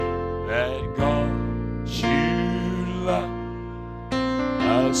that God should love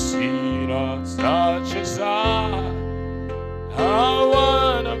a sinner such as I. How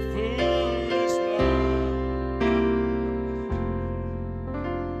wonderful is love.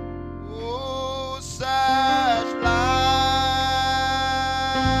 Oh, such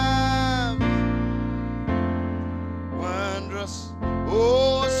love, wondrous.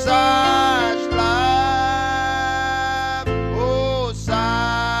 Oh, such love, oh,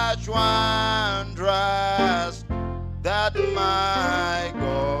 such wondrous, that my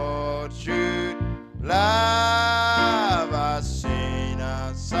God should love a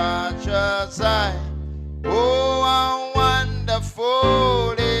sinner such as I. Oh, how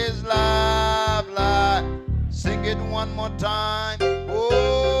wonderful is love like. Sing it one more time.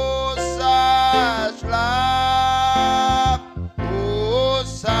 Oh, such love. Oh,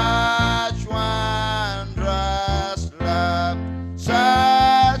 such wondrous love.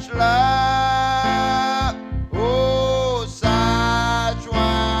 Such love. Oh, such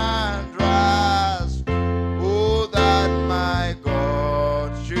wondrous. Oh, that my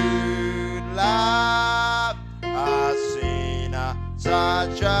God should love a sinner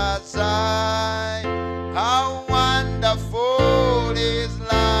such as I. How wonderful is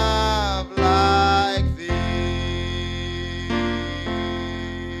love like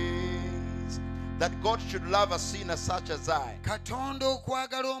this, that God should love a sinner such as I, Katonda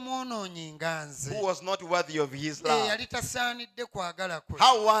okwagala omwonoonyi nga nze who was not worthy of his love. eyali tasaanidde kwagala kwe.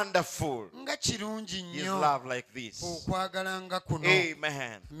 How wonderful Nga kirungi is nnyo love like this. okwagala nga kuno.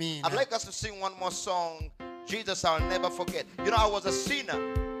 Amen. Amen. I'd like us to sing one more song. Jesus, I'll never forget. You know, I was a sinner,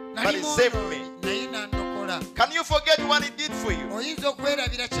 but Nali he saved mwonoonyi, me. naye n'andokola. Can you forget what he did for you? Oyinza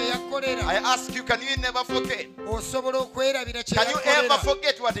okwerabira kye yakolera. I ask you, can you never forget? Osobola okwerabira kye Can you ever yakolera.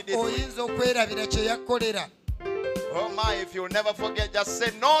 forget what he did for you? Oyinza okwerabira kye yakolera. Oh my, if you'll never forget, just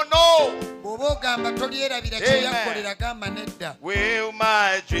say, no, no. Bw'oba ogamba tolyerabira kye Amen. yakolera gamba nedda. Will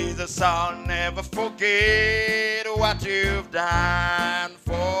my Jesus, I'll never forget what you've done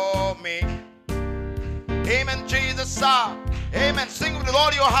for me. Amen, Jesus. Amen. Sing with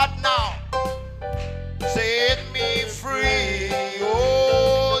all your heart now. Set me free.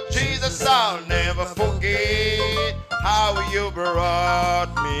 Oh, Jesus, I'll never forget how you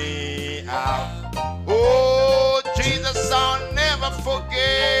brought me out. Oh, Jesus, I'll never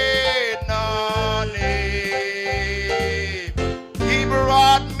forget. No name. He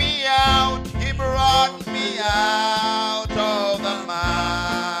brought me out. He brought me out of the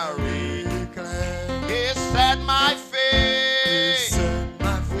miry. He set my feet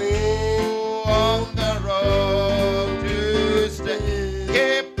on the road to stay.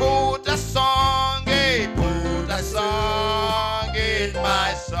 He put a song in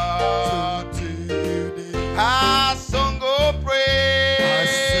my song. A song of praise.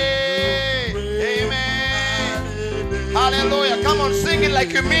 Amen. Hallelujah. Come on, sing it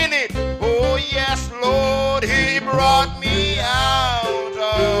like you mean it. Oh yes, Lord, he brought me out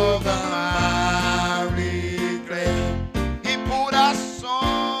of the miry clay. He put a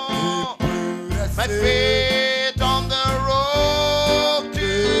song, my feet on the road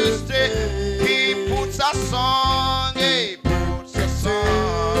to stay. He puts a song, he puts a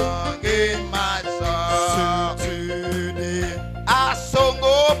song in my song. A song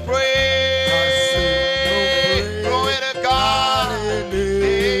of praise. Glory to God.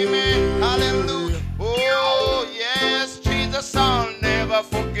 Amen. Hallelujah. Oh yes, Jesus, I'll never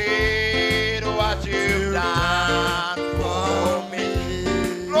forget what you've done for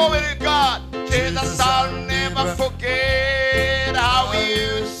me. Glory to God. Jesus, I'll never forget how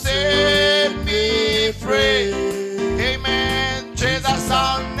you set me free. Amen. Jesus,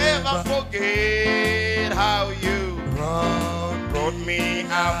 I'll never forget how you brought me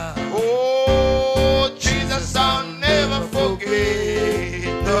out. Oh, Jesus, I'll never forget.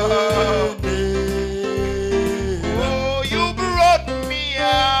 No. Oh, you brought me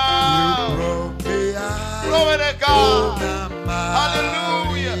out. Glory to God.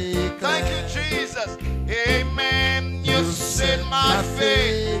 Hallelujah. Thank you, Jesus. Amen. You set my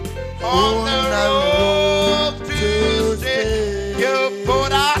feet on the road to stay. You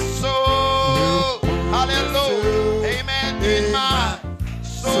put a soul. Hallelujah. Amen. In my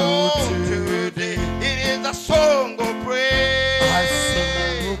soul today. It is a song of praise.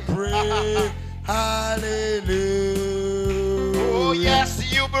 Hallelujah. Oh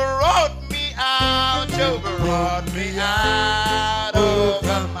yes, you brought me out. You brought me out of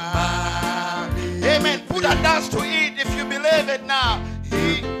the mire. Amen. Put a dance to it if you believe it now.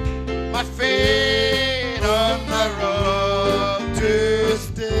 My feet on the road to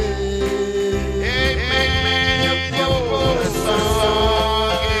stay. Amen. You put a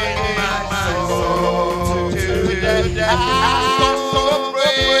song in my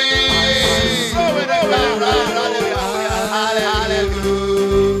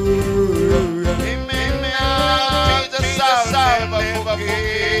never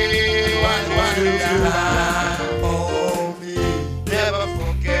forget what you done for me. Never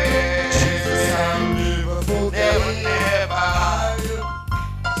forget. Jesus, I'll never forget. Never.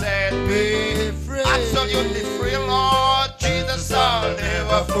 Set me free. Absolutely free, Lord. Jesus, I'll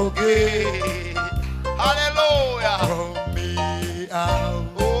never forget. Hallelujah. From me out.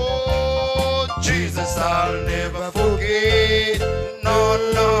 Oh, Jesus, I'll never forget. No,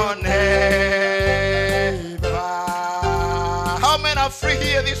 no, never. How many are free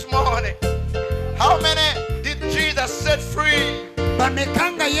here this morning? How many did Jesus set free?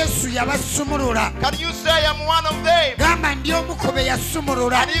 bamekanga yesu yabasumulula Can you say I'm one of them? gamba ndi omu be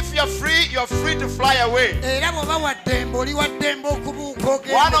yasumulula And if you're free to fly away. era bw'oba waddembe oli waddembe okubuuka One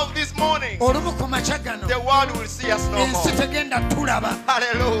ogende of these mornings, olumu ku makya gano the world will see us no ensi more. tegenda tulaba.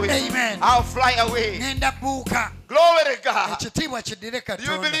 Hallelujah. Amen. I'll fly away. Ngenda buuka. Glory to God. Ekitiibwa kiddire Do you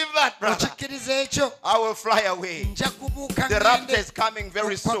Katonda. believe that, brother? Okikkiriza ekyo? I will fly away. Nja kubuuka The rapture is coming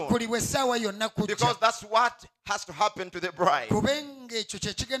very soon. okwakulibwa essaawa yonna kujja. Because that's what has to happen to the bride. Kubenga ekyo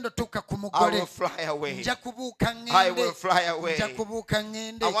kye kigenda otuuka ku I mugole. will fly away. Nja kubuuka I ngende. will fly away. Nja kubuuka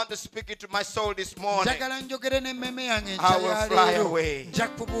ngende. I want to speak it to my soul this morning. Njagala njogere n'emmeme yange I will fly nkyaleero. away. Nja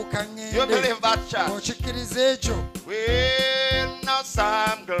kubuuka You believe ngende. that, church? Okikkiriza ekyo? Well, now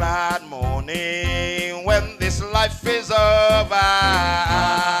some glad morning when this life is over,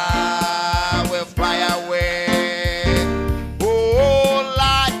 I will fly away. Oh,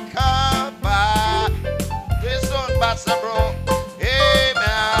 like a bird. This one, Pastor Bro. Amen.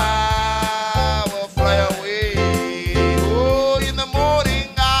 I will fly away. Oh, in the morning,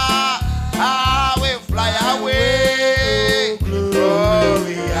 I will fly away.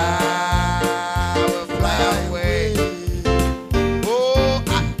 Glory, I will fly away. Oh,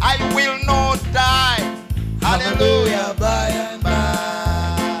 I will not die. Hallelujah. By and by.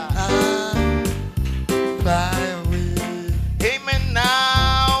 Fly away. Amen.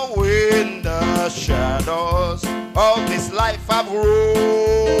 Now in the shadows of this life I've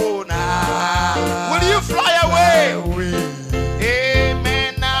grown. Will you fly away?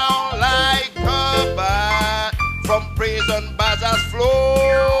 Amen. Now like a bird from prison bars has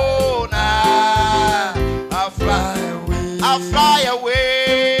flown. I'll fly away. I'll fly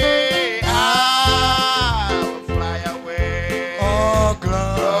away. I'll fly away. Oh,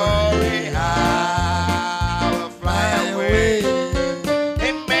 glory. Glory, I will fly away.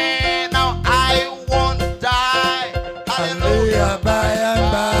 Amen. Now I won't die. Hallelujah. By and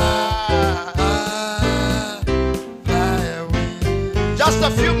by. Fly away. Just a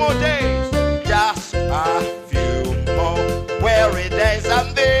few more days. Just a few more weary days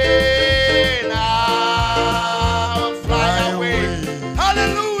and then I'll fly away.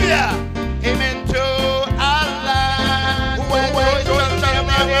 Hallelujah. Amen to Allah. Where you will tell me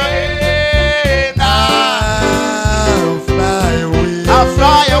I'll fly away. I'll fly away. I'll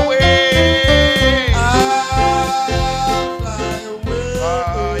fly away.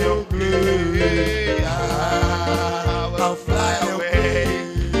 I'll fly away.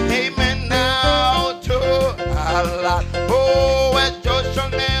 Amen now to Allah. Oh, it just shall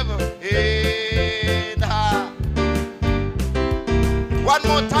never end. One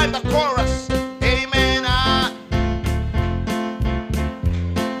more time, the chorus. Amen.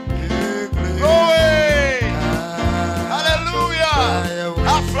 Glory. Hallelujah.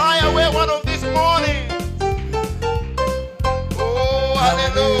 I'll fly away one of these mornings. Oh,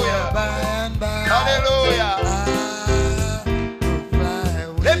 hallelujah. Hallelujah.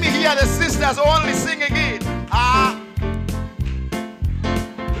 Let me hear the sisters only singing it.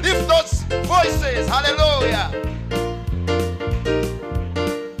 Lift those voices. Hallelujah.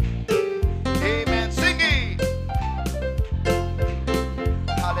 Amen. Sing it.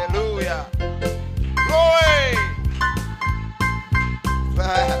 Hallelujah. Glory.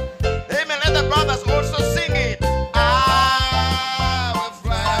 Amen. Let the brothers also sing it. I will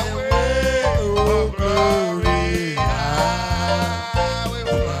fly away. Oh, glory. I will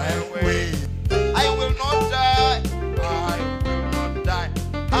fly away. I will not die. I will not die.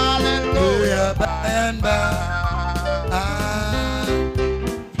 Hallelujah. By and by.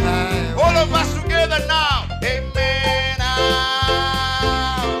 All of us together now. Amen.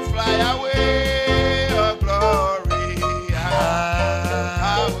 I'll fly away. Oh, glory. I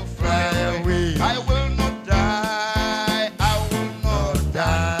will fly away. I will not die. I will not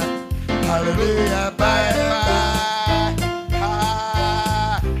die. Hallelujah. By and by. I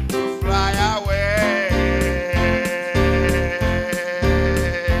will fly away.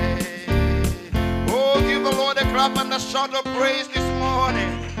 Oh, give the Lord a clap and a shout of praise this morning.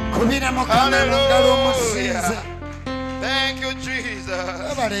 Kubira Mukama mu ngalo omusinza. Thank you, Jesus.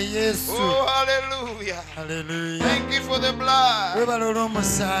 webale yesu Oh, hallelujah. haleluya Thank you for the blood. webale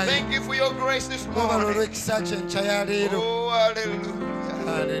olw'omusaayi Thank you for your grace this webale morning. olw'ekisa kyenkya ya leero Oh, hallelujah.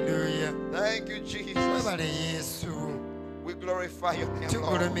 haleluya Thank you, Jesus. webale yesu We glorify your name, Lord.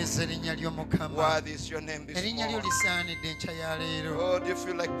 tugulumiriza erinnya ly'omukama Worthy is your name this erinnya lyo morning. lisaanidde enkya ya leero Oh, do you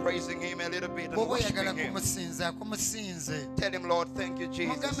feel like praising him a little bit and bw'oba oyagala worshiping him? kumusinza kumusinze Tell him, Lord, thank you,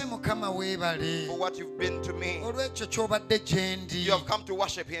 mugambe Jesus, mukama weebale for what you've been to me. olw'ekyo ky'obadde gye ndi You have come to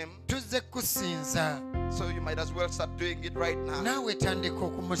worship him, tuzze kukusinza so you might as well start doing it right now naawe tandika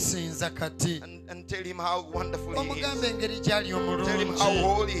okumusinza kati and tell him how wonderful he omugambe is. engeri gy'ali Tell him how omulungi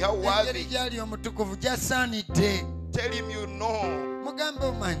holy, how engeri worthy. gy'ali omutukuvu gy'asaanidde Tell him you know mugambe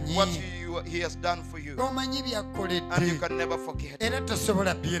omanyi what he has done for you, omanyi and you by'akoledde can never forget. era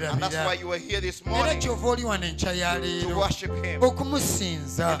tosobola And that's why byerabira you are here this era morning kyova oli wano enkya ya to leero worship him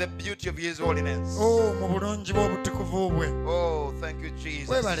okumusinza in the beauty of his holiness. mu bulungi bw'obutukuvu bwe Oh, thank you, Jesus.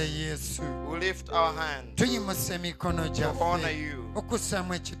 webale yesu We lift our hands tuyimusa emikono to honor gyaffe you.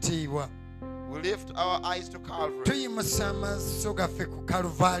 okussaamu ekitiibwa We lift our eyes to Calvary. tuyimusa amaaso gaffe ku Thank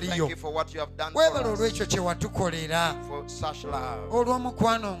kaluvaaliyo you for what you have done for webale us, olw'ekyo kye watukolera for such love,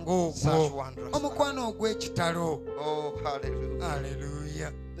 olw'omukwano such ng'ogwo wondrous love. omukwano ogw'ekitalo Oh, hallelujah.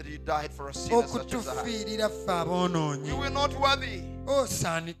 aleluya That you died for a sinner such as I. okutufiirira ffe We aboonoonyi were not worthy,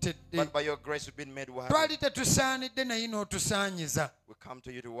 osaanitedde but by your grace we've been made worthy. twali tetusaanidde naye n'otusaanyiza We come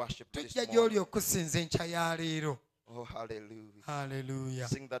to you to worship this tujja morning. gy'oli okusinza enkya ya leero Oh, hallelujah. aleluya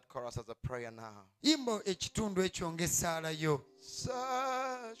Sing that chorus as a prayer now. yimba ekitundu ekyo ng'essaalayo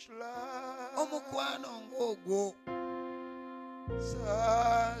Such love, omukwano ng'ogwo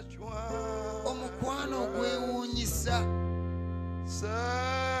such one, omukwano ogwewuunyisa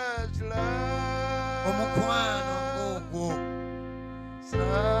such love, omukwano ng'ogwo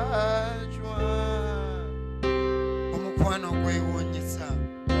such one, omukwano ogwewuunyisa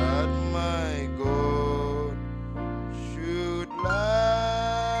that my God should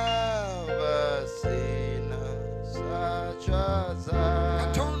love a sinner such as I.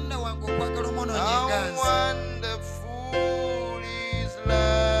 katonda wange okwagala omwonoonyi How nga nze wonderful is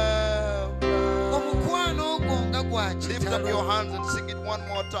love. omukwano ogwo nga gwa Lift up kitalo your hands and sing it one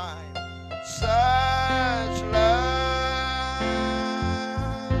more time. Such love,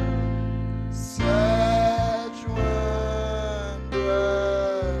 such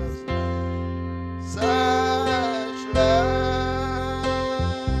wondrous, such love,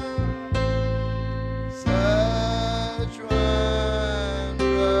 such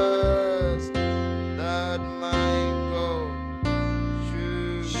wondrous, that my God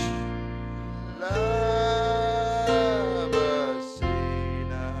should love a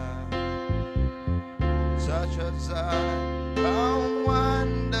sinner such as I. How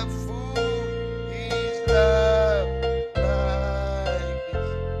wonderful is love like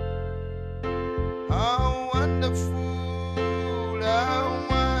this. How wonderful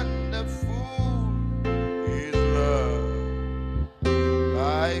is love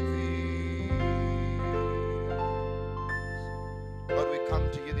like this. Lord, we come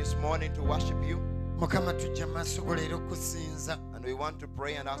to you this morning to worship you, mukama tujja mu maaso go leero okusinza and we want to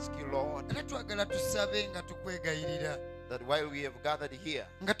pray and ask you, Lord, era twagala tusabe nga tukwegayirira that while we have gathered here,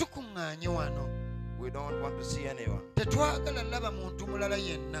 nga tukuŋŋaanye wano we don't want to see anyone. tetwagala laba muntu mulala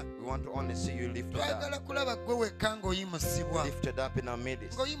yenna We want to only see you lifted twagala up, kulaba gwe wekka ng'oyimusibwa lifted up in our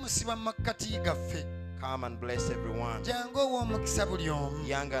midst. ng'oyimusibwa mu makkati gaffe Come and bless everyone, jangu ow'omukisa buli omu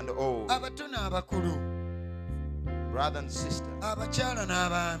young and old, abato n'abakulu brother and sister. abakyala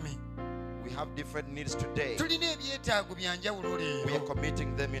n'abaami We have different needs today. tulina ebyetaago bya njawulo We are leero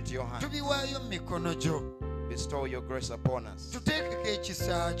committing them into your hands. tubiwaayo mu mikono gyo Bestow your grace upon us, tuteekeko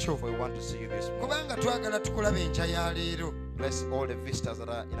ekisa kyo for we want to see you this morning. kubanga twagala tukulaba enkya ya leero Bless all the visitors that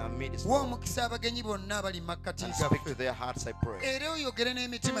are in our midst, wa omukisa abagenyi bonna abali mu makkati and speak to gaffe their hearts, I pray. era oyogere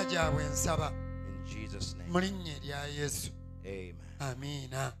n'emitima gyabwe nsaba In Jesus' name, mu linnya erya yesu amen.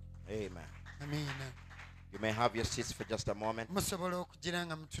 amiina Amen. amiina You may have your seats for just a moment. musobola okugira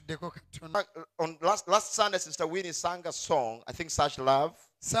nga mutuddeko katono On last Sunday, Sister Winnie sang a song, I think Such Love,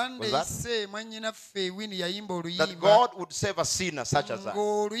 sande Was that- ise mwannyinaffe wini yayimba that oluyimba God would save a sinner such as I.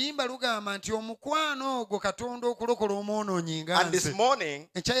 ng'oluyimba lugamba nti omukwano ogwo katonda okulokola omwonoonyi nga And this nze morning,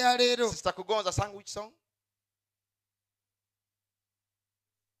 enkya ya leero Sister Kugonza sang which song?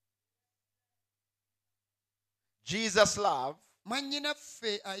 Jesus Love.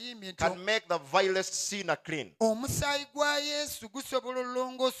 mwannyinaffe ayimbye nti can make the vilest sinner clean. omusaayi gwa yesu gusobola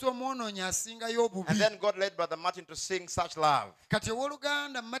olulongoosa omwonoonyi asingayo And obubi then God led Brother Martin to sing such love. kati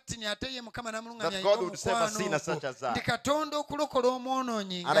owooluganda matini ate ye mukama namulungamya That God would save a sinner such as I. ndi katonda okulokola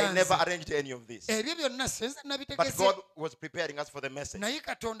omwonoonyi And I nga never nze. arranged any of this. ebyo byonna senza But nabitegese God was preparing us for the message. naye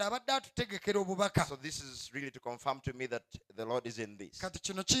katonda abadde atutegekera obubaka So this is really to confirm to me that the Lord is in this. kati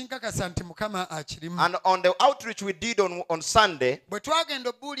kino kinkakasa nti mukama akirimu And on the outreach we did on Sunday, bwe twagenda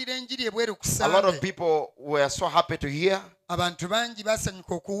obuulira enjiri ebweru ku a lot of sande people were so happy to hear. abantu bangi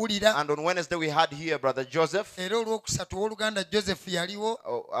basanyuka okuwulira And on Wednesday we had here Brother Joseph, era olwokusatu owooluganda joseph yaliwo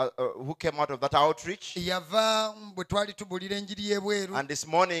who came out of that outreach. yava bwe twali tubuulira enjiri y'ebweru And this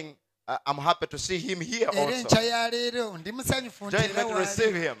morning, I'm happy to see him here era also. enkya ya leero ndi musanyufu nti Join me era to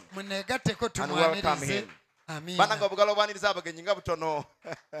receive waali him muneegatteko and welcome tumwanirize him. amiina Bananga obugalo bwaniriza abagenyi nga butono.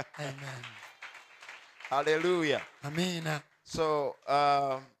 Amen. Hallelujah. amiina So,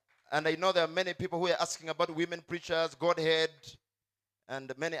 and I know there are many people who are asking about women preachers, Godhead,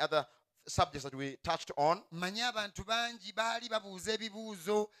 and many other subjects that we touched on. mmanyi abantu bangi baali babuuza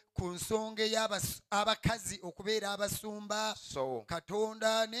ebibuuzo ku nsonga ey'abakazi okubeera abasumba So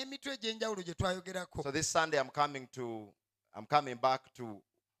katonda n'emitwe egy'enjawulo gye twayogerako this Sunday I'm coming back to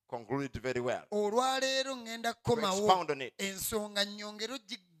conclude it very well. olwaleero ŋŋenda To kukomawo expound on it. ensonga nnyongero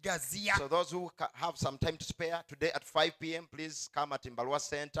gigaziya So those who have some time to spare today at 5 p.m., please come at Imbalwa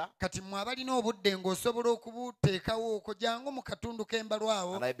Center. kati mmwe abalina obudde ng'osobola okubuteekawo okwo jangu mu katundu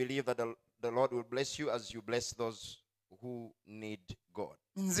k'embalwawo And I believe that the Lord will bless you as you bless those who need God.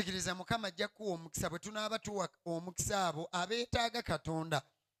 nzikiriza mukama ajja kuwa omukisa bwe tunaaba tuwa omukisa abo abeetaaga katonda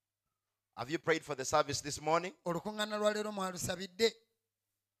Have you prayed for the service this morning? olukuŋŋaana lwaleero mwalusabidde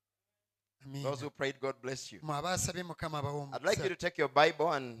Those who prayed, God bless you. mwe abaasabye mukama abawe I'd like you omukisa to take your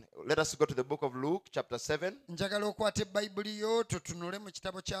Bible and let us go to the book of Luke, chapter 7. njagala okwata ebbayibuli yo tutunule mu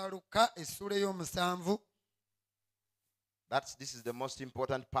kitabo kya luka essuula ey'omusanvu This is the most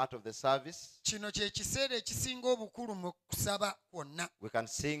important part of the service. kino kye kiseera ekisinga obukulu mu kusaba kwonna We can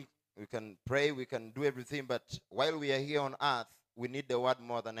sing, we can pray, we can do everything, but while we are here on earth, we need the word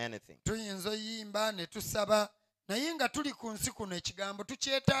more than anything. tuyinza oyimba ne tusaba naye nga tuli ku nsi kuno ekigambo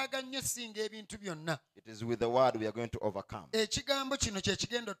tukyetaaga nnyo singa ebintu byonna It is with the word we are going to overcome. ekigambo kino kye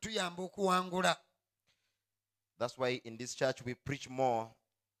kigenda otuyamba okuwangula That's why in this church we preach more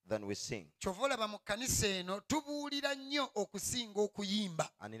than we sing. kyova olaba mu kkanisa eno tubuulira nnyo okusinga okuyimba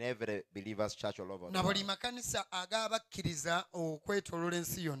And in every believer's church all over the na buli world. makanisa ag'abakkiriza okwetooloola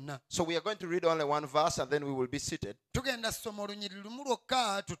ensi yonna So we are going to read only one verse and then we will be seated. tugenda soma olunyiri lumu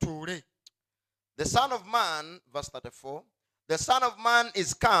lwokka tutuule The Son of Man, verse 34, the Son of Man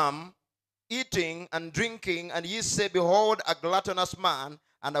is come, eating and drinking, and ye say, behold, a gluttonous man,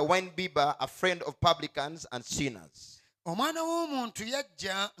 and a winebibber, a friend of publicans and sinners. omwana w'omuntu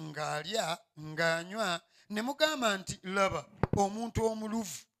yajja ng'alya ng'anywa ne mugamba nti laba omuntu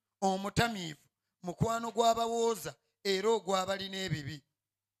omuluvu omutamiivu mukwano gw'abawooza era ogw'abalina ebibi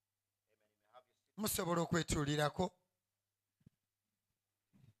musobola okwetuulirako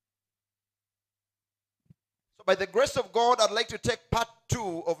So by the grace of God, I'd like to take part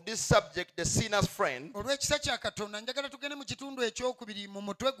 2 of this subject, the sinner's friend. olw'ekisa kya katonda njagala tugende mu kitundu ekyokubiri mu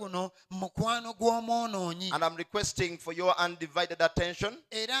mutwe guno mukwano gw'omwonoonyi And I'm requesting for your undivided attention.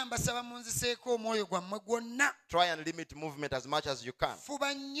 era mbasaba munziseeko omwoyo gwammwe gwonna Try and limit movement as much as you can.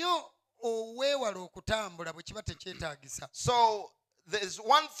 fuba nnyo oweewala okutambula bwe kiba tekyetaagisa So there's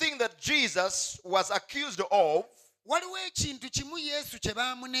one thing that Jesus was accused of. waliwo ekintu kimu yesu kye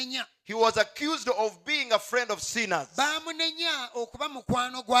baamunenya He was accused of being a friend of sinners. baamunenya okuba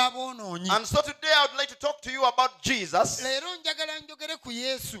mukwano gw'aboonoonyi And so today I would like to talk to you about Jesus, leero njagala njogere ku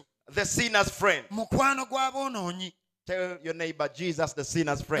yesu the sinner's friend. mukwano gw'aboonoonyi Tell your neighbor, Jesus, the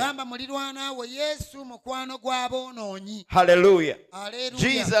sinner's friend. gamba mulirwanaawo yesu mukwano gw'aboonoonyi Hallelujah. aleluya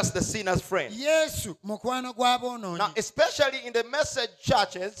Jesus, the sinner's friend. yesu mukwano Now, gw'aboonoonyi especially in the message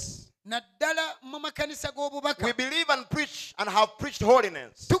churches, naddala mu makanisa we g'obubaka believe and preach and have preached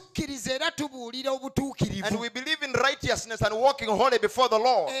holiness. tukkiriza era tubuulira And obutuukirivu we believe in righteousness and walking holy before the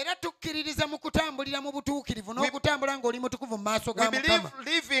Lord. era tukkiririza mu kutambulira mu butuukirivu n'okutambula ng'oli mutukuvu mu maaso We ga believe mukama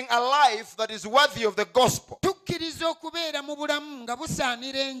living a life that is worthy of the gospel. tukkiriza okubeera mu bulamu nga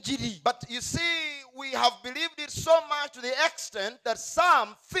busaanira enjiri But you see, we have believed it so much to the extent that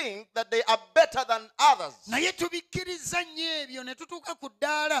some think that they are better than others. naye tubikkiriza nnyo ebyo ne tutuuka ku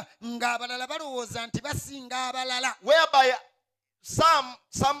ddaala ng'abalala balowooza nti basinga abalala Whereby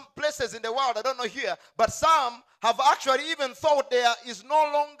some places in the world, I don't know here, but some have actually even thought there is no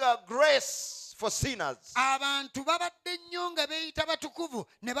longer grace for sinners. Abantu babadde nnyo nga beeyita batukuvu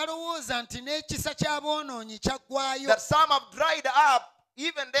ne balowooza nti n'ekisa ky'aboonoonyi kyaggwayo. That some have dried up,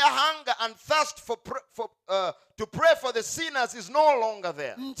 even their hunger and thirst to pray for the sinners is no longer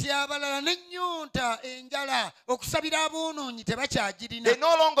there. Nti abalala n'ennyonta enjala okusabira aboonoonyi tebakyagirina. They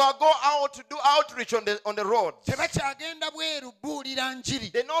no longer go out to do outreach on the roads. Tebakyagenda bweru buulira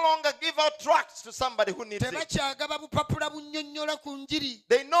njiri. They no longer give out tracts to somebody who needs it. Tebakyagaba bupapula bunnyonnyola ku njiri.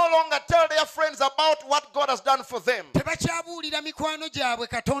 They no longer tell their friends about what God has done for them. Tebakyabuulira mikwano gyabwe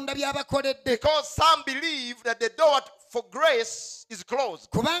Katonda by'abakoledde. Because some believe that the door for grace is closed.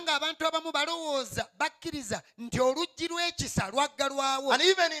 Kubanga abantu abamu balowooza bakkiriza nti oluggi lw'ekisa lwaggalwawo. And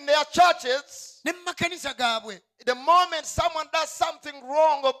even in their churches, ne mu makanisa gaabwe the moment someone does something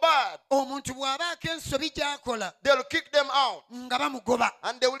wrong or bad, omuntu bw'abaako ensobi gy'akola they'll kick them out. nga bamugoba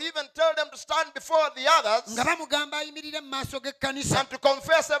And they will even tell them to stand before the others nga bamugamba ayimirire mu maaso g'ekkanisa and to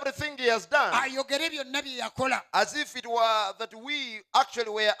confess everything he has done. ayogere byonna bye yakola As if it were that we actually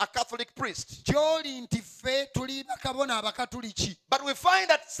were a Catholic priest. gy'oli nti ffe tuli bakabona abakatuliki. But we find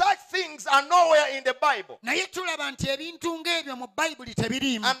that such things are nowhere in the Bible. Naye tulaba nti ebintu ng'ebyo mu Bayibuli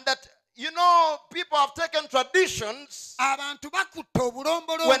tebiriimu. And that, people have taken traditions. Abantu bakutte When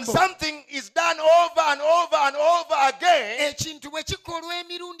obulombolombo. something is done over and over and over again, Ekintu bwe kikolwa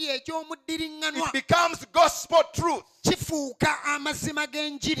emirundi egy'omuddiringanwa it becomes gospel truth. kifuuka amazima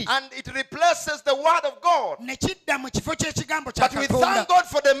g'enjiri And it replaces the word of God. ne kidda mu kifo ky'ekigambo kya But we Katonda. thank God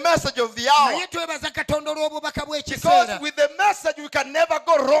for the message of the hour. Naye twebaza Katonda olw'obubaka Because bw'ekiseera. with the message we can never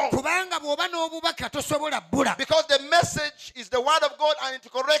go wrong. Kubanga bw'oba n'obubaka tosobola bbula. Because the message is the word of God and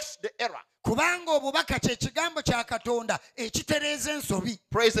it corrects the error. Kubanga obubaka kye kigambo kya Katonda ekitereeza ensobi.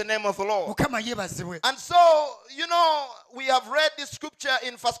 Praise the name of the Lord. Mukama yeebazibwe. And so, we have read this scripture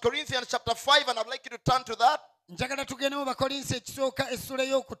in 1 Corinthians chapter 5, and I'd like you to turn to that. Njagala tugende mu Bakolinsi ekisooka essula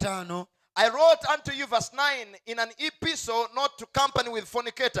ey'okutaano. I wrote unto you, verse 9, in an epistle not to company with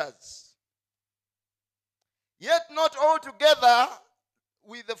fornicators. Yet not altogether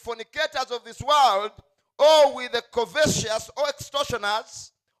with the fornicators of this world, or with the covetous, or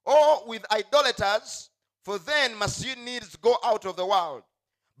extortioners, or with idolaters, for then must you needs go out of the world.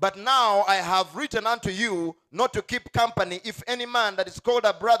 But now I have written unto you not to keep company, if any man that is called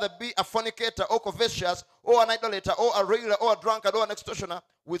a brother be a fornicator, or covetous, or an idolater, or a railer, or a drunkard, or an extortioner,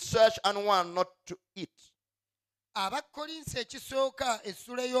 with such an one not to eat. Abakolinsi ekisooka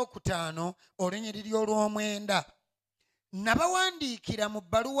essula ey'okutaano olunyiriri olw'omwenda. Nabawandiikira mu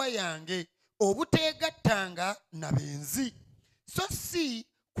bbaluwa yange obuteegattanga na benzi, so si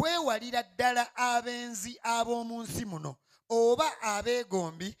kwewalira ddala abenzi ab'omu nsi muno, oba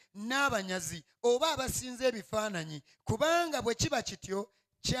abeegombi n'abanyazi, oba abasinza ebifaananyi, kubanga bwe kiba kityo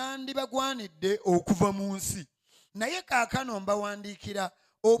kyandibagwanidde okuva mu nsi. Naye kaakano mbawandiikira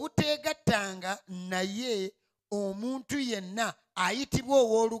obuteegattanga naye omuntu yenna ayitibwa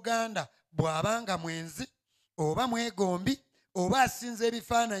owooluganda bw'abanga mwenzi, oba mwegombi, oba asinza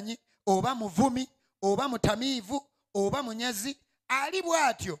ebifaananyi, oba muvumi, oba mutamiivu, oba munyazi, ali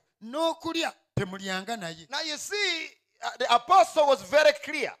bw'atyo n'okulya temulyanga naye. Now you see, the apostle was very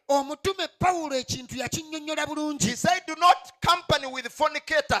clear. Omutume Pawulo ekintu yakinnyonnyola bulungi. He said, do not company with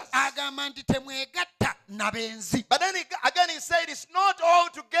fornicators. Agamba nti temwegatta na benzi. But then again he said, it's not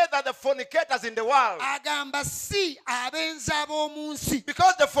altogether the fornicators in the world. Agamba si abenzi ab'omu nsi.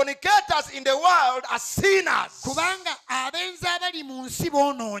 Because the fornicators in the world are sinners. Kubanga abenzi abali mu nsi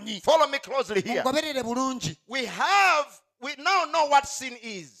boonoonyi. Follow me closely here. Mugoberere bulungi. We now know what sin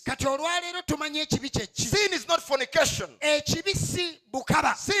is. Kati olwaleero tumanye ekibi kye ki. Sin is not fornication. Ekibi si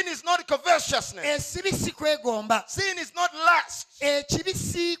bukaba. Sin is not covetousness. Ekibi si kwegomba. Sin is not lust. Ekibi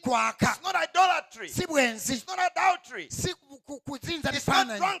si kwaka. It's not idolatry. Si bwenzi. It's not adultery. Si kuzinza It's not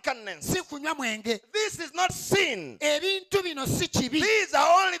bifaananyi. drunkenness. Si kunywa mwenge. This is not sin. Ebintu bino si kibi. These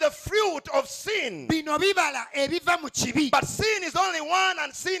are only the fruit of sin. Bino bibala ebiva mu kibi. But sin is only one,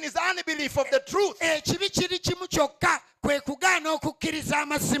 and sin is unbelief of the truth. Ekibi kiri kimu kyokka, kwe kugaana okukkiriza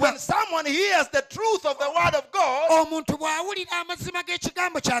amazima. When someone hears the truth of the word of God, Omuntu bw'awulira amazima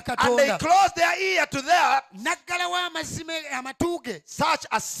g'ekigambo kya and they Katonda close their ear to that, n'aggalawo amazima amatu ge, such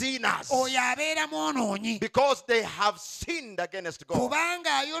are sinners. oyo abeera mwonoonyi. Because they have sinned against God. Kubanga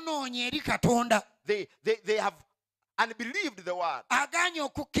ayonoonye eri Katonda. They have unbelieved the word. Agaanye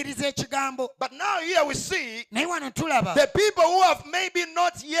okukkiriza ekigambo. But now here we see Naye wano tulaba the people who have maybe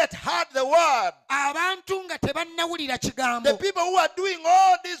not yet heard the word, abantu nga tebannawulira the kigambo. people who are doing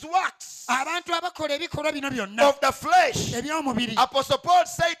all these works Abantu abakola ebikolwa bino byonna of the flesh. eby'omubiri. Apostle Paul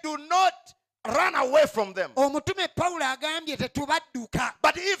said, do not run away from them. omutume pawulo agambye tetubadduka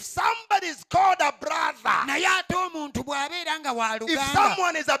But if somebody is called a brother, naye ate omuntu bw'abeera nga if waluganda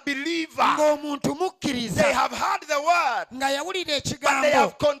someone is a believer, ng'omuntu they mukkiriza have heard the word, nga yawulira but they ekigambo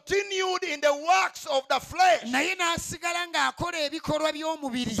have continued in the works of the flesh, naye n'asigala ng'akola ebikolwa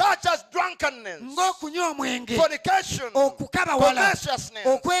by'omubiri such as drunkenness, ng'okunywa omwenge fornication, okukabawala covetousness,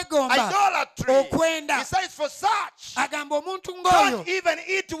 okwegomba idolatry. okwenda He says, for such, agamba omuntu ng'oyo don't even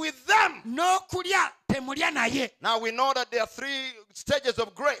eat with them. n'okulya temulya naye Now we know that there are 3 stages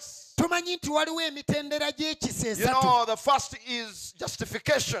of grace. tumanyi nti waliwo emitendera gy'ekisa You esatu know, the first is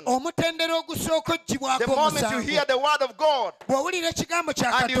justification. omutendera ogusooka oggyibwako The moment you omusango hear the word of God bw'owulira ekigambo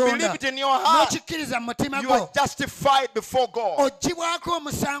kya and you believe katonda it in your heart, n'okikkiriza mu mutima you are gwo justified before God. oggyibwako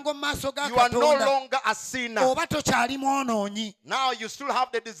omusango mu maaso ga You are no katonda longer a sinner. oba tokyali mwonoonyi Now you still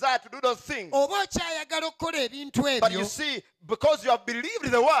have the desire to do those things. oba okyayagala okukola ebintu But you ebyo see, because you have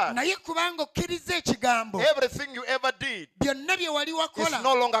believed the word, naye kubanga okkiriza ekigambo everything you ever did byonna bye wali is wakola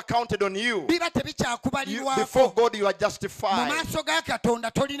no longer counted on you. biba Before tebikyakubalirwako God, you are mu justified. maaso ga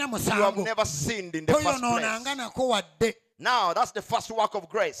katonda tolina You have musango never sinned in the first toyonoonanga place. nako wadde Now, that's the first work of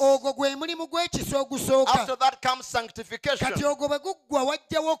grace. ogwo gwe mulimu gw'ekisa ogusooka After that comes sanctification. kati ogwo bwe guggwa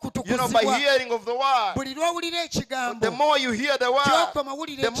wajjawo You know, by okutukuzibwa hearing of the word, buli lw'owulira ekigambo the more you hear the word, gy'okoma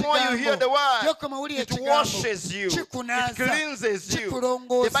wulira the more you hear the ekigambo word, gy'okoma wulira it ekigambo washes you, it kikunaaza cleanses you. The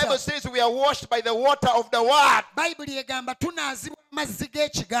kikulongoosa Bible says we are washed by the water of the word. bayibuli egamba tunaazibwa amazzi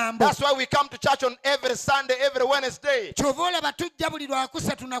g'ekigambo That's why we come to church on every Sunday, every Wednesday. kyova olaba tujja buli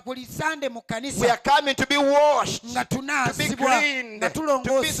lwakusatu na ku lisande mu We are kanisa coming to be washed, nga to be tunaazibwa cleaned, nga to be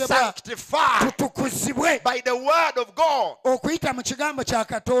tulongoosebwa sanctified tutukuzibwe by the word of God. okuyita mu kigambo kya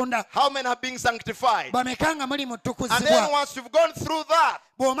katonda How many are being sanctified? bameka nga muli mu And then tukuzibwa once you've gone through that,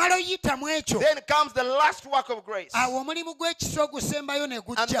 bw'omala oyita mu ekyo then comes the last work of grace. awo omulimu gw'ekisa ogusembayo ne And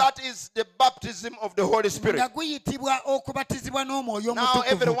gujja that is the baptism of the Holy Spirit. nga guyitibwa okubatizibwa n'omwoyo Now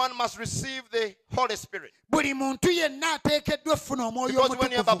omutukuvu everyone must receive the Holy Spirit. buli muntu yenna ateekeddwa ofuna omwoyo Because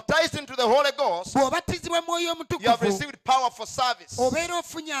when you are omutukuvu baptized into the Holy Ghost, bw'obatizibwa mwoyo you have omutukuvu received power for service. obeera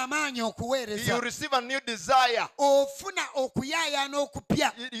ofunye amaanyi okuweereza You receive a new desire. ofuna okuyaayaana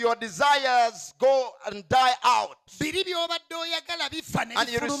okupya Your desires go and die out. biri by'obadde oyagala bifa ne And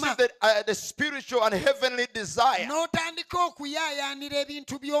you bifuluma receive the spiritual and heavenly desire. n'otandika okuyaayaanira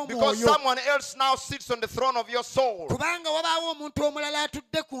ebintu Because by'omwoyo someone else now sits on the throne of your soul. kubanga wabaawo omuntu omulala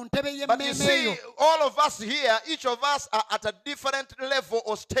atudde ku ntebe But you y'emmeeme see, eyo all of us here, each of us are at a different level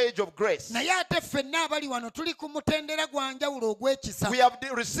or stage of grace. naye ate ffenna abali wano tuli ku mutendera gwa njawulo ogw'ekisa We have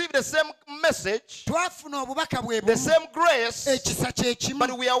received the same message, twafuna obubaka bwe the bumu same grace, ekisa kye kimu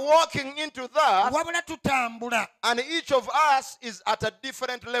but we are walking into that, wabula tutambula and each of us is at a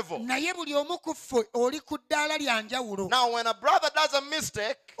different level. naye buli omu ku ffe oli ku ddaala lya njawulo Now, when a brother does a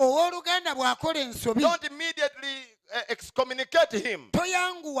mistake, owooluganda bw'akola ensobi don't immediately excommunicate him.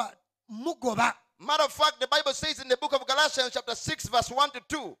 toyanguwa mugoba Matter of fact, the Bible says in the book of Galatians, chapter 6, verse 1 to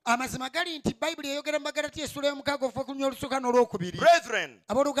 2, amazima gali nti bayibuli eyogera mu magalatiya essula y'omukaaga okuva ku nya olusooka n'olwokubiri brethren,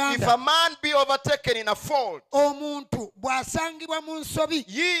 if abooluganda a man be overtaken in a fault, omuntu bw'asangibwa mu nsobi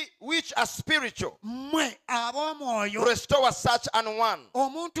ye which are spiritual, mmwe ab'omwoyo restore such an one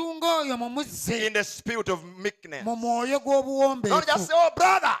omuntu ng'oyo mumuzze in the spirit of meekness. mu mwoyo Don't just gw'obuwombeefu say, oh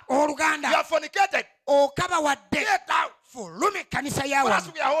brother, you oluganda have fornicated. okaba wadde Get out. fuluma ekkanisa ya For us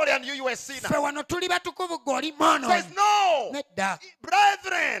wano we are holy and you a sinner. ffe wano tuli batukuvu gweoli Says mwonoonyi no. nedda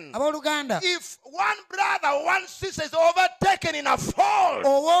Brethren, abooluganda if one brother or one sister is overtaken in a fault,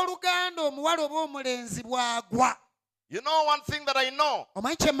 owooluganda omuwala oba omulenzi bw'agwa you know one thing that I know,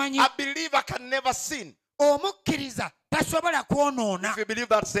 omanyi kye mmanyi a believer can never sin. omukkiriza tasobola kwonoona If you believe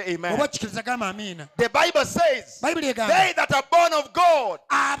that, say amen. oba okkiriza gamba amiina The Bible says, bayibuli egamba they that are born of God,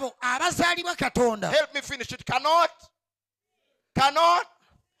 abo abazaalibwa katonda help me finish it, cannot.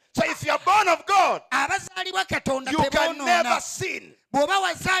 So if you are born of God, abazaalibwa katonda you can never teboonoona sin. bw'oba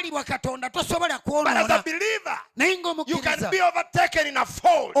wazaalibwa katonda tosobola But as a kwonoona believer, naye you ng'omukkiriza can be overtaken in a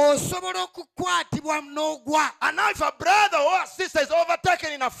fault. osobola okukwatibwa n'ogwa And now if a brother or a sister is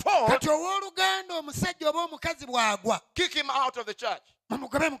overtaken in a fault, kati owooluganda omusajja oba omukazi bw'agwa kick him out of the church.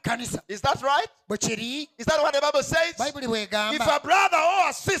 mumugobe mu kkanisa Is that right? bwe kiri Is that what the Bible says? bayibuli If bw'egamba a brother or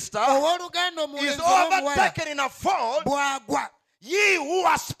a sister owooluganda is omulenzi oba omuwala overtaken in a fault, bw'agwa ye who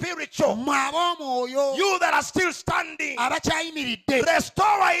are spiritual, mmwe ab'omwoyo you that are still standing, abakyayimiridde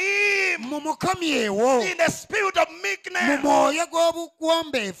restore him mumukomyewo in the spirit of mu meekness, mwoyo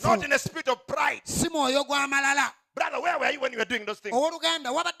gw'obuwombeefu not in the spirit of pride. si mwoyo gw'amalala Brother, where were you when you were doing those things?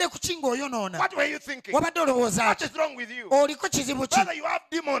 owooluganda wabadde ku ki ng'oyonoona What were you thinking? wabadde olowooza What ki is wrong with you? oliko kizibu ki Brother, you have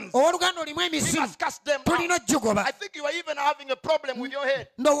demons. owooluganda olimu We emisimu must cast them tulina out. ogigoba I think you are even having a problem with your head.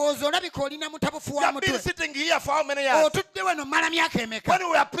 ndowooza olabika olina mutabufu You wa have been mutwe sitting here for how many years? otudde wano mmala myaka emeka When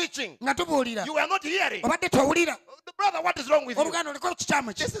we were preaching, nga tubuulira you were not hearing. obadde towulira Brother, what is wrong with you? oluganda oliko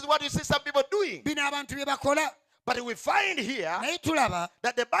kikyamu ki This is what you see some people doing. bino abantu bye bakola But we find here naye tulaba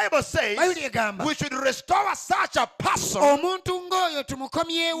that the Bible says bayuli egamba we should restore such a person omuntu ng'oyo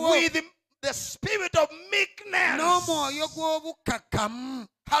tumukomyewo with the spirit of meekness. n'omwoyo gw'obukkakkamu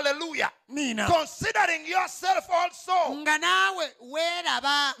Hallelujah. niina Considering yourself also. nga naawe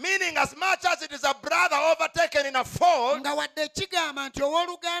weeraba Meaning, as much as it is a brother overtaken in a fault, nga wadde kigamba nti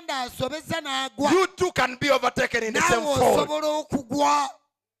owooluganda asobeza n'agwa you too can be overtaken in the same naawe fault. osobola okugwa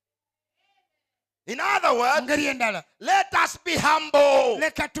In other words, ngeri endala let us be humble.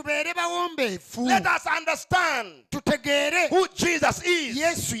 leka tubeere bawombeefu Let us understand tutegeere who Jesus is.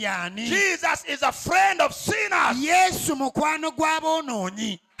 yesu y'ani Jesus is a friend of sinners. yesu mukwano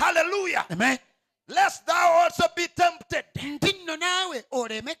gw'aboonoonyi Hallelujah. amen Lest thou also be tempted. nti nno naawe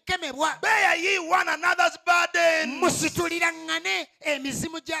oleme kukemebwa Bear ye one another's burdens. musituliraŋŋane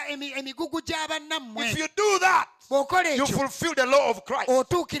emigugu gy'abannammwe If you do that, bw'okola you ekyo fulfill the law of Christ.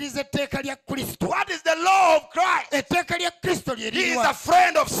 otuukiriza etteeka lya kristo What is the law of Christ? etteeka lya kristo lye He is a liriwa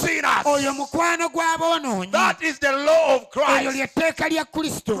friend of sinners. oyo mukwano gw'aboonoonyi That is the law of eryo Christ. lyetteeka lya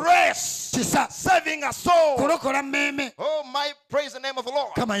kristo Grace, kisa saving a soul. kulokola mmeeme Oh, my praise the name of the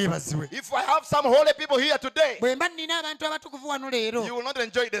Lord. kama yeebazibwe If I have some holy people here today, bwe mba nnina abantu abatukuvu wano leero you will not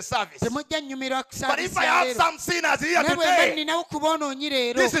enjoy the service. temujja nnyumirwa But if kusaavisi I ya have leero some sinners here naye bwe mba today, nninawo ku boonoonyi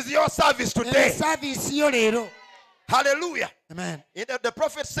leero this is your service eyo today. saaviisi yo leero Hallelujah. amen The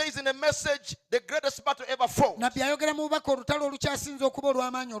prophet says in a message, the greatest battle ever fought. nabbi ayogera mu bubaka olutalo olukyasinza okuba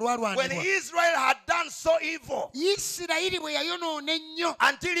olw'amaanyi When olwalwanibwa Israel had done so evil, isirayiri bwe yayonoona ennyo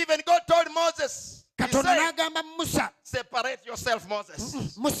until even God told Moses, He katonda said, n'agamba musa separate yourself, Moses.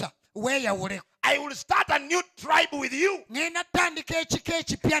 musa weeyawule I will start a new tribe with you. ŋŋenda ttandika ekika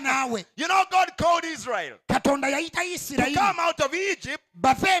ekipya naawe You know, God called Israel katonda yayita to isirayiri come out of Egypt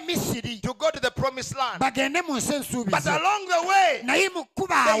bave e misiri to go to the promised land. bagende mu nsi But ensuubize along the way, naye mu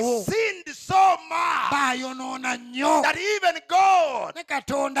kkuba they awo sinned so much baayonoona nnyo that even God, ne the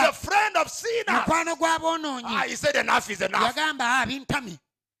katonda friend of sinners, mukwano gw'aboonoonyi he said, enough is enough. yagamba bintami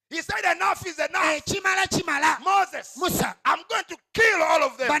He said, enough is enough. ekimala kimala Moses, musa I'm going to kill all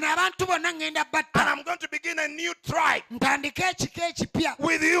of them. bano abantu bonna ŋŋenda And batta I'm going to begin a new tribe ntandika ekika ekipya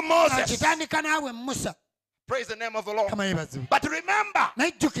with you, Moses. kitandika naawe musa Praise the name of the Lord. kama yeebazibwe But remember,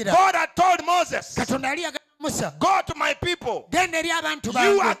 naye jjukira God had told Moses, katonda yali yagamba musa go to my people. genda eri abantu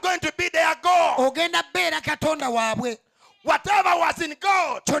You are bange going to be their God. ogenda beera katonda waabwe Whatever was in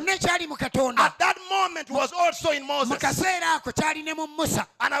God kyonna ekyali mu katonda at that moment was also in mu Moses. kaseera ako kyali ne mu musa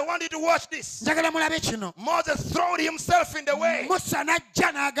And I want you to watch this. njagala mulabe kino Moses threw himself in the way musa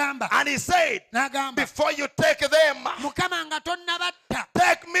n'ajja n'agamba and he said, n'agamba before you take them, mukama nga tonnabatta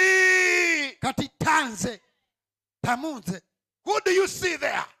take me. kati tanze tamunze Who do you see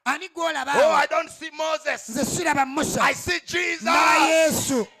there? ani gw'olaba Oh, awo? I don't see Moses. nze siraba musa I see Jesus. ndaba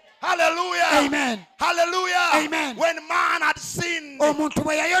yesu Hallelujah. amen Hallelujah. Amen. When man had sinned omuntu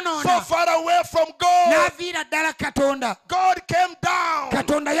bwe so yayonoona far away from God, n'aviira ddala katonda God came down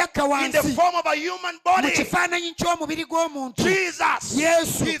katonda yakka in the wansi form of a human mu body. kifaananyi ky'omubiri gw'omuntu Jesus,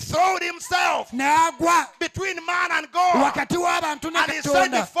 Yesu. he threw himself n'agwa between man and God. wakati w'abantu ne And he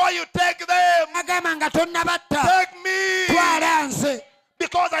said, katonda before you take them, agamba nga tonnabatta take me. twala nze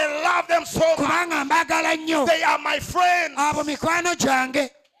Because I love them so much. kubanga mbaagala nnyo They are my friends. abo mikwano gyange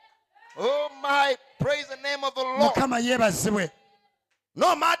Oh my, praise the name of the Lord. mukama yeebazibwe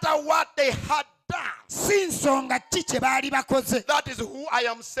No matter what they had done, si nsonga ki kye baali bakoze that is who I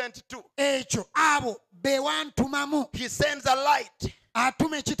am sent to. ekyo abo be wantumamu He sends a light,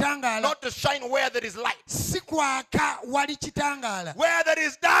 atuma ekitangaala not to shine where there is light. si kwaka wali kitangaala Where there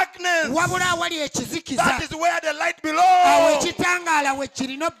is darkness, wabula awali ekizikiza that is where the light awo belongs. ekitangaala we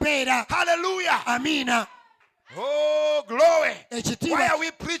kirina obbeera Hallelujah. amiina Oh, glory. Why ekitiibwa are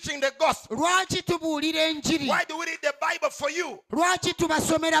we preaching the gospel? lwaki tubuulira enjiri Why do we read the Bible for you? lwaki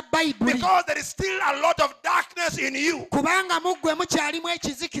tubasomera bayibuli Because there is still a lot of darkness in you. kubanga mu ggwe mukyalimu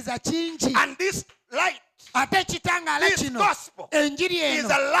ekizikiza kingi And this light, ate ekitangaala this kino gospel, enjiri is eno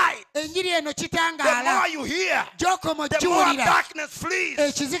a light. enjiri eno The kitangaala more you hear, gy'okoma the more ojjuwulira darkness flees.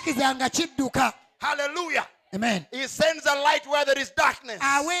 ekizikiza nga kidduka Hallelujah. amen He sends a light where there is darkness.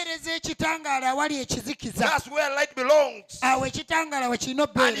 aweereza ekitangaala awali ekizikiza That's where light belongs. awo ekitangaala we kirina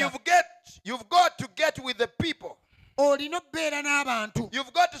And obbeera you've got to get with the people olina obbeera n'abantu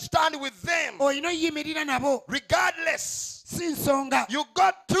You've got to stand with them olina oyimirira nabo regardless. si nsonga You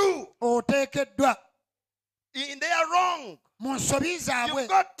got to. oteekeddwa In their wrong. mu nsobi zaabwe You've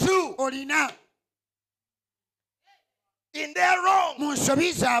got to. olina In their wrong. mu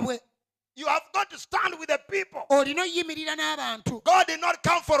nsobi zaabwe You have got to stand with the people. olina oyimirira n'abantu God did not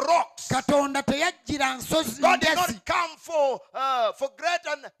come for rocks. katonda teyajjira nsozi God did ngezi not come for great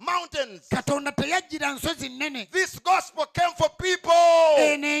mountains. katonda teyajjira nsozi nnene This gospel came for people.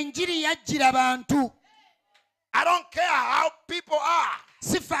 eno enjiri yajjira bantu I don't care how people are.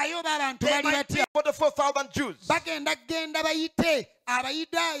 sifaayo oba abantu They bali might be batya 44,000 Jews. bagenda genda bayite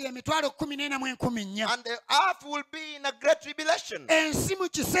abayudaaya emitwalo 14,400 And the earth will be in a great tribulation. ensi mu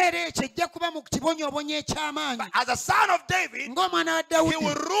kiseera ekyo ejja kuba mu kibonyoobonyo eky'amaanyi As a son of David, ng'omwana wa he will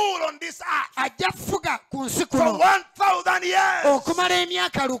dawudi rule on this earth ajja kufuga ku nsi for kuno 1,000 years. okumala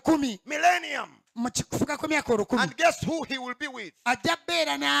emyaka 1,000 Millennium. mu kufuga kw'emyaka 1,000 And guess who he will be with? ajja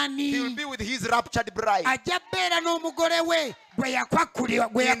bbeera He will n'ani be with his raptured bride. ajja bbeera n'omugole we gwe yakwakulira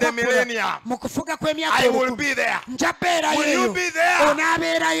In the millennium. mu kufuga kw'emyaka I will 1,000 be there. nja Will you bbeerayo be there?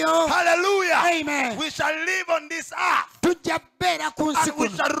 onaabeerayo Hallelujah. Amen. We shall live on this earth tujja bbeera ku nsi and we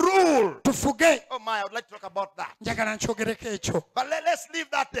kuno shall rule. tufuge Oh my, I would like to talk about that. njagala nkyogereko ekyo But let's leave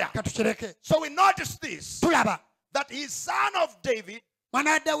that there. katukireke So we notice this, tulaba that his son of David,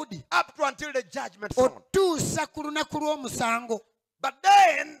 mwana wa dawudi up to until the judgment throne. otuusa ku lunaku lw'omusango But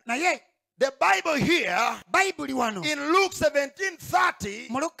then, naye the Bible here, bayibuli wano in Luke 17:30,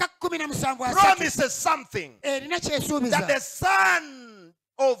 mu Luka 17:3 promises something. erina That kyesuubiza the Son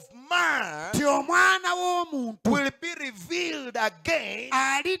of Man ti omwana w'omuntu will be revealed again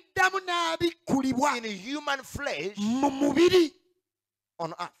aliddamu n'abikkulibwa in human flesh mu mubiri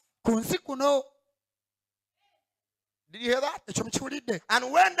on earth. ku nsi kuno Did you hear that? ekyo mukiwulidde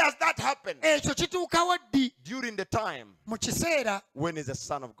And when does that happen? ekyo kituukawo ddi During the time mu kiseera when he's the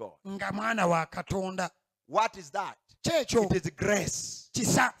Son of God. nga mwana wa katonda What is that? kyekyo It is grace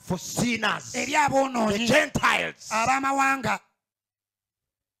kisa for sinners, eri the aboonoonyi Gentiles. ab'amawanga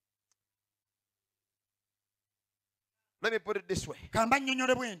Let me put it this way. kamba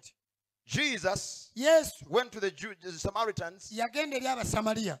nnyonnyole bwe nti Jesus yesu went to the Samaritans yagenda eri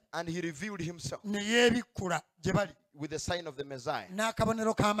abasamaliya and he revealed himself ne yeebikkula gye bali with the sign of the Messiah.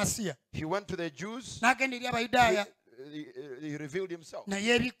 n'akabonero ka masiya He went to the Jews, n'agenda eri abayudaaya he revealed himself ne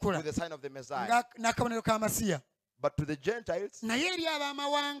yeebikkula with the sign of the Messiah. n'akabonero ka masiya But to the Gentiles, naye eri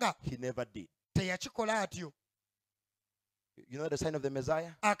ab'amawanga he never did. teyakikola atyo You know the sign of the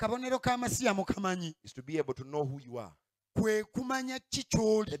Messiah akabonero ka masiya mukamanyi is to be able to know who you are. kwe kumanya ki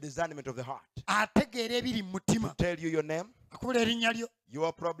ky'oli The discernment of the heart. ategeera ebiri mu mutima Tell you your name, akubula erinnya lyo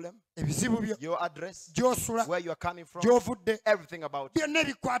your problem, ebizibu byo your address, gy'osula where you are coming from, gy'ovudde everything about you. byonna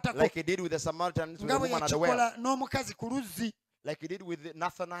ebikwatako Like he did with the Samaritans, with nga the bwe woman at the well. yakikola n'omukazi ku luzzi Like he did with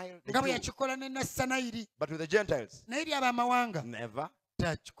Nathanael, the nga bwe Jew. yakikola ne nassanayiri But with the Gentiles, naye eri ab'amawanga never. So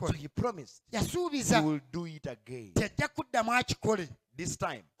takikola he promised he yasuubiza will do it again. tejja kuddamu akikole This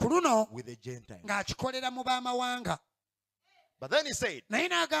time ku luno with the Gentiles. ng'akikolera mu b'amawanga But then he said, naye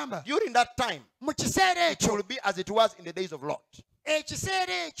n'agamba during that time, mu kiseera it ekyo will be as it was in the days of Lot.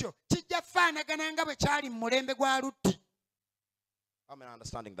 ekiseera ekyo kijja faanagana nga bwe kyali mu mulembe gwa lutti I'm not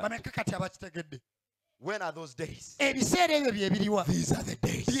understanding that. bameka kati abakitegedde When are those days? ebiseera ebyo bye biriwa These are the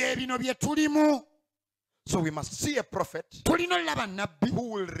days. bye bino bye tulimu So we must see a prophet tulina olaba nnabbi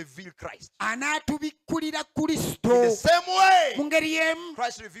who will reveal Christ. anaatubikkulira In the kristo same way, mu ngeri y'emu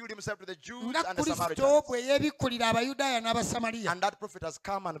Christ revealed himself to the Jews nga and the kristo Samaritans. bwe yeebikkulira abayudaaya n'abasamaliya And that prophet has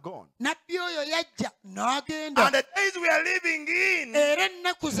come and gone. nabbi oyo yajja n'agenda And the days we are living in era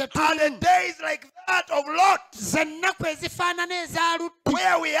ennaku ze are the tulimu days like that of Lot, ze nnaku ezifaanana eza lutti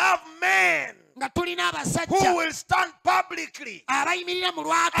where we have men nga tulina who abasajja will stand publicly abayimirira mu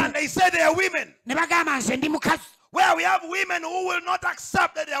lwatu and they say they are women. ne bagamba nze ndi mukazi Where we have women who will not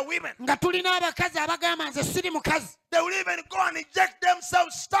accept that they are women. nga tulina abakazi abagamba nze siri mukazi They will even go and inject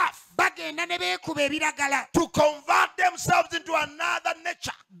themselves stuff bagenda ne beekuba ebiragala to convert themselves into another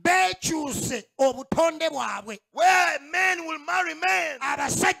nature. beekyuse obutonde bwabwe Where men will marry men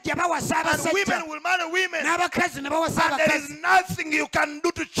abasajja bawasa and abasajja women will marry women. n'abakazi ne bawasa And there is abakazi nothing you can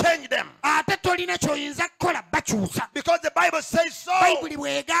do to change them. ate tolina ky'oyinza kukola bakyusa Because the Bible says so. bayibuli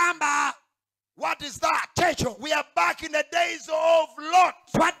bw'egamba What is that? Kyekyo We are back in the days of Lot.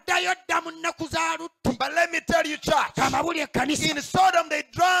 twaddayo dda mu nnaku za Lutti. But let me tell you, church, Kamabuli ekkanisa. in Sodom they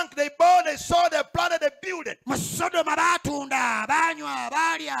drank, they bought, they sold, they planted, they built it. Mu Sodoma baatunda, baanywa,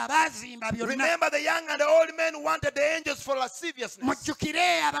 baalya, baazimba byonna. Remember, the young and the old men wanted the angels for lasciviousness.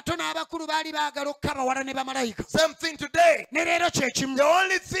 Mujjukire abato n'abakulu baali baagala okukabawala ne bamalayika. Same thing today. Ne leero kye kimu. The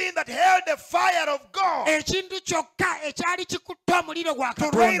only thing that held the fire of God Ekintu kyokka ekyali kikutte omuliro gwa to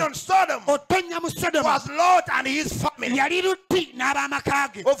rain Katonda on Sodom otonnya mu Sodoma was Lot and his family. yali Lutti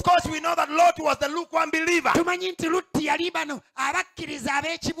n'ab'amaka ge. Of course, we know that Lot was the lukewarm believer. Tumanyi nti Lutti yali bano abakkiriza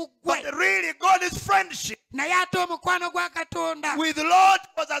ab'ekibuggwe. But really, God's friendship Naye ate omukwano gwa Katonda with Lot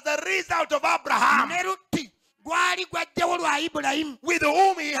was as a result of Abraham, ne Lutti gwali gwajjawo lwa Ibulayimu, with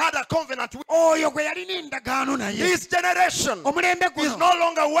whom he had a covenant with. oyo gwe yalina endagaano naye. This generation Omulembe is guno no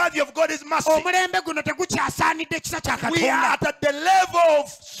longer worthy of God's mercy. omulembe guno tegukyasaanidde ekisa kya We are Katonda. at the level of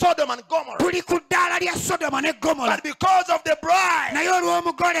Sodom and Gomorrah. Tuli ku ddaala lya Sodoma ne Gomora. But because of the bride, Naye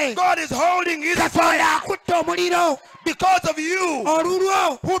olw'omugole God is holding his Katonda fire. akutte omuliro. Because of you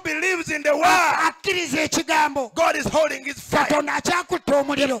Olulwo who believes in the word, akkiriza ekigambo, God is holding his fire. Katonda akyakutte The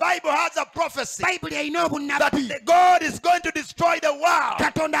omuliro. Bible has a prophecy Bayibuli erina that obunnabbi. God is going to destroy the world.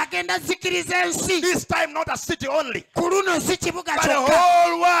 Katonda agenda zikiriza ensi. This time not a city only, Ku luno si kibuga but the kyokka,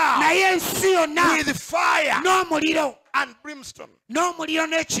 whole world naye ensi yonna with fire n'omuliro and brimstone. n'omuliro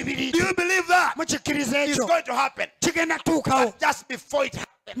n'ekibiri. Do you believe that? Mukikkiriza It's ekyo going to happen. kigenda tuukawo. But just before it happens,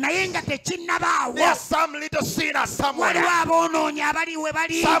 Naye nga tekinnabaawo, there are some little sinners somewhere, waliwo aboonoonya abali we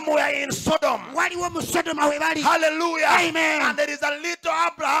bali, somewhere in Sodom. waliwo mu Sodoma we bali, Hallelujah. Amen. And there is a little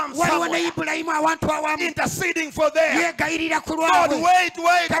Abraham waliwo ne somewhere Ibulayimu awantu awamu interceding for them. yeegayirira ku God, lwabwe. wait.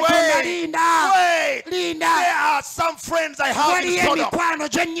 Katonda linda, Wait. linda. There are some friends I have in Waliyo Sodom. emikwano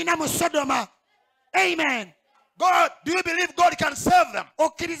gye nnyina mu Sodoma. Amen. God, do you believe God can save them?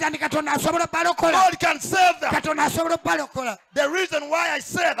 Okkiriza nti Katonda asobola obbalokola. God can save them. Katonda asobola obbalokola. The reason why I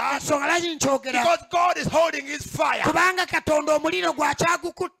say that, Ensonga lwaki nkyogera, because God is holding his fire. kubanga Katonda omuliro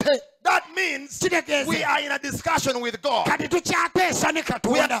gwakyagukutte. That means Kitegeeza we are in a discussion with God. kati tukyateesa ne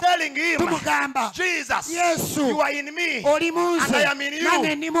We are Katonda. telling him, Tumugamba, Jesus, Yesu, you are in me. oli mu And I am nze, in you.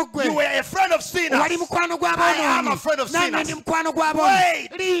 nange ndi mu ggwe. You were a friend of sinners. Wali mukwano I am a friend of gw'aboonoonyi, nange sinners. ndi mukwano gw'aboonoonyi.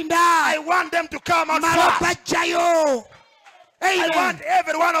 Wait. Linda, I want them to come out mala first. bajjayo. I Amen. want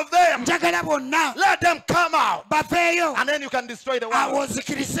every one of them. Njagala bonna Let them come out. baveeyo, And then you can destroy the world. awo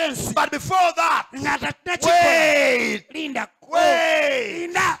ozikiriza ensi. But before that, Nga tatannakikola. wait. Linda, Wait.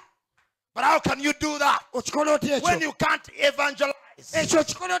 linda. But how can you do that Okikola otya when ekyo? you can't evangelize? Ekyo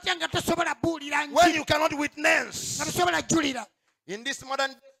okikola otya nga tosobola buulira When njiri, you cannot witness? nga tosobola jjulira? In this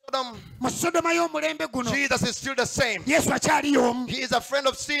modern day Sodom, Mu Sodoma y'omulembe guno, Jesus is still the same. Yesu akyaliyo omu, He is a friend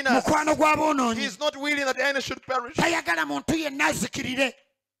of sinners. mukwano He gw'aboonoonyi. is not willing that any should perish. Tayagala muntu yenna azikirire.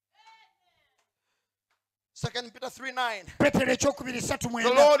 2 Peter 3:9. Petero ekyokubiri The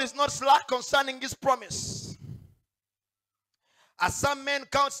 3:9. Lord is not slack concerning his promise, as some men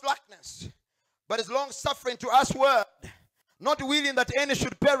count slackness, but is long suffering to us word, not willing that any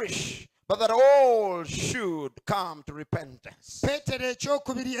should perish, but that all should come to repentance. Petero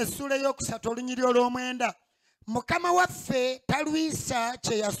ekyokubiri essula ey'okusatu olunyiri olw'omwenda. Mukama waffe talwisa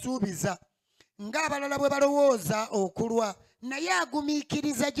kye yasuubiza, ng'abalala bwe balowooza okulwa, naye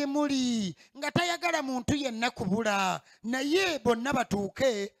agumiikiriza gye muli, nga tayagala muntu yenna kubula, naye bonna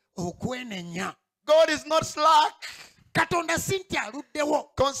batuuke okwenenya. God is not slack Katonda si nti aluddewo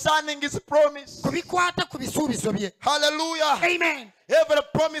concerning his promise. ku bikwata ku bisuubizo bye. Hallelujah. Amen. Every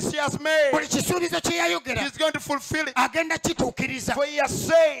promise he has made, Buli kisuubizo kye yayogera he's going to fulfill it. agenda kituukiriza, For he has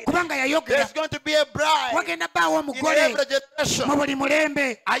said kubanga yayogera there's going to be a bride wagenda bbaawo in omugole every generation. mu buli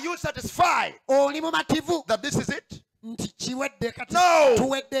mulembe. Are you satisfied Oli mumativu that this is it? nti kiwedde kati No, there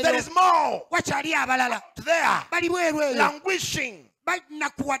tuweddeyo? is more Wakyali abalala there, bali bweru eyo, languishing,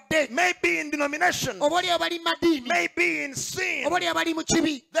 banakuwadde, maybe in denomination, oba oli abali mu madiini, maybe in sin. oba oli abali mu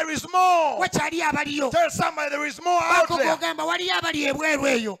kibi. There is more. Wakyali abaliyo. Tell somebody there is more out Bako there. gogamba waliyo abali ebweru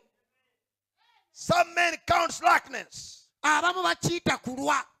eyo. Some men count slackness. Abamu bakiyita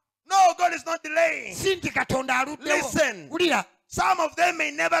kulwa, No, God is not delaying. si nti Katonda aluddewo. Listen. Wulira, Some of them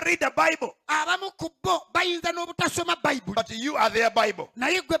may never read the Bible, abamu ku bo bayinza n'obutasoma Bayibuli, but you are their Bible.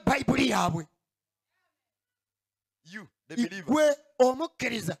 naye gwe Bayibuli yaabwe. You, the believer. Gwe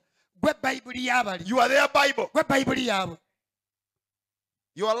omukkiriza, gwe Bayibuli y'abali, You are their Bible. gwe Bayibuli yaabwe.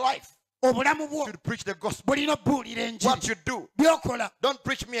 Your life Obulamu bwo should preach the gospel. bulina obbuulira What enjiri. you do, Byokola, don't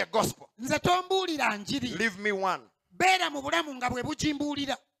preach me a gospel. nze tombuulira njiri, Leave me one. beera mu bulamu nga bwe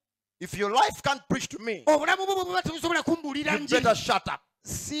bugimbuulira. If your life can't preach to me, Obulamu bwo bwe buba tebusobola kumbuulira you better njiri, shut up.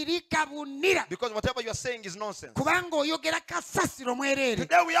 sirika bunira Because whatever you are saying is nonsense. kubanga oyogera kasasiro mwereere.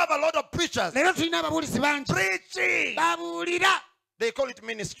 Today we have a lot of preachers Leero tulina ababuulizi bangi preaching. babuulira They call it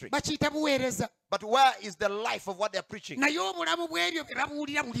ministry. bakiyita buweereza, But where is the life of what they are preaching? naye obulamu bw'ebyo bye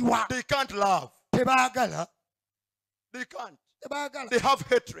babuulira buliwa? They can't love. Tebaagala, They can't. tebaagala, They have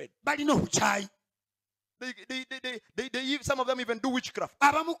hatred. balina obukyayi. Some of them even do witchcraft.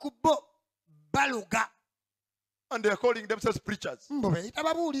 Abamu ku bo baloga, And they are calling themselves preachers. mbo beeyita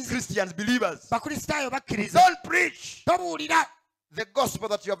babuulizi. Christians, believers. Bakristaayo bakkiriza. Don't preach Tobuulira, the gospel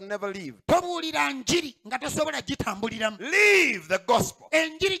that you have never lived. tobuulira njiri nga tosobola gitambuliramu. Live the gospel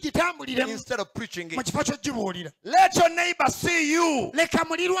Enjiri gitambuliremu instead of preaching mu it. kifo ky'ogibuulira. Let your neighbor see you Leka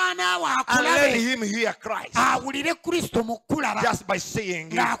mulirwana awo and let akulabe, him hear Christ awulire Kristo mu kulaba just by seeing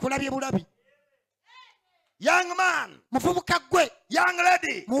it. ng'akulabye bulabi. Young man, Muvubuka gwe, young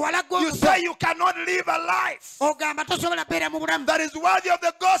lady, muwala you gw'omuto, say you cannot live a life ogamba tosobola beera mu bulamu that is worthy of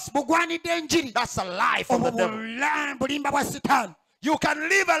the gospel. bugwanidde enjiri. That's a lie from the Obwo devil. bulimba bwa Sitaani. You can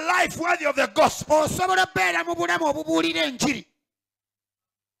live a life worthy of the gospel. Osobola beera mu bulamu obubuulira enjiri.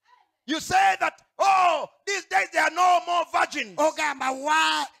 You say that, oh, these days there are no more virgins. No, Ogamba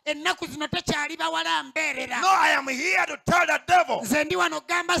wa ennaku zino tekyali bawala mbeerera. I am here to tell the devil Nze ndi wano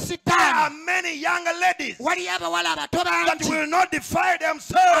ogamba there Sitaani. are many young ladies Waliyo abawala abato that bangi will not defile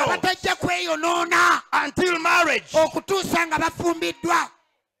themselves abatajja kweyonoona until marriage. okutuusa nga bafumbiddwa.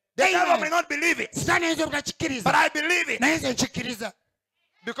 The devil Amen. may not believe it, Sitaani ayinza but obutakikkiriza, I believe it naye nze nkikkiriza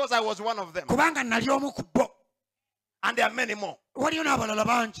because I was one of them. kubanga nali omu ku bo. And there are many more. Waliyo n'abalala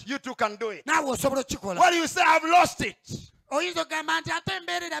bangi, You too can do it. naawe osobola okukikola. What do you say? I've lost it. Oyinza ogamba nti ate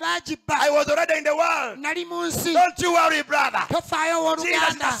embeerera I baagibba, was already in the world. nali mu nsi. Don't you worry, brother. Tofaayo Jesus is a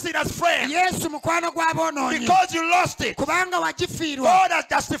owooluganda, sinner's friend. Yesu mukwano gw'aboonoonyi. Because you lost it, Kubanga wagifiirwa, God has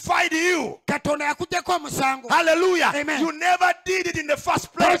justified you. Katonda yakuggeko omusango. Hallelujah. Amen. You never did it in the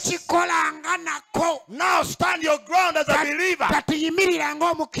first place. Tokikolanga nako. Now stand your ground as a believer Kati yimirira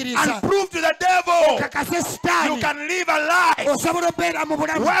ng'omukkiriza, and prove to the devil kakase you Sitaani can live a life osobola obeera mu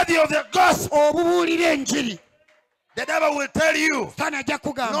bulamu worthy of the gospel. obubuulira enjiri. The devil will tell you, Sitaani ajja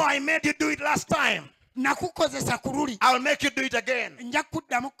no, kugamba, I made you do it last time. nakukozesa ku luli, I'll make you do it again. nja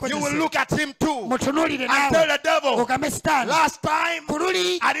kuddamu You will kukozesa. look at him too Mutunuulire and tell naawe the devil, ogambe Sitaani, last time ku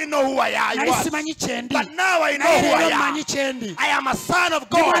luli I didn't know who I nali was, simanyi kyendi, but now I know naye who leero I mmanyi am. kyendi. I am a son of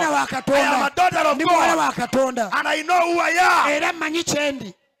Ndi mwana wa God. I am a Katonda, daughter of ndi muwala God, wa Katonda, and I know who I am. era mmanyi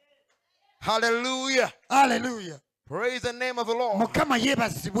kyendi. Hallelujah. Aleluya. Praise the name of the Lord. Mukama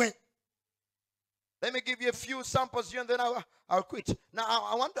yeebazibwe. Let me give you a few samples here and then I'll quit. Now,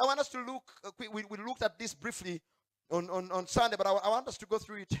 I want us to look, we looked at this briefly on Sunday, but I want us to go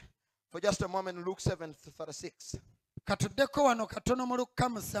through it for just a moment. Luke 7:36. Katuddeko wano katono mu Luka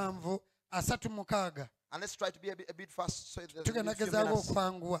 7:36. And let's try to be a bit fast so that Tugenda in a few gezaako minutes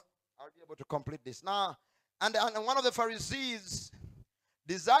okwanguwa. I'll be able to complete this. Now, and one of the Pharisees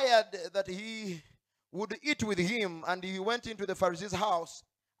desired that he would eat with him, and he went into the Pharisee's house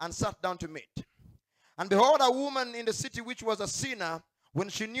and sat down to meat. And behold, a woman in the city which was a sinner, when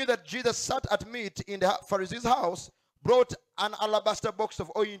she knew that Jesus sat at meat in the Pharisee's house, brought an alabaster box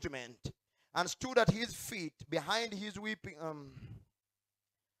of ointment and stood at his feet behind his weeping,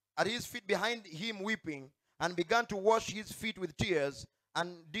 behind him weeping, and began to wash his feet with tears,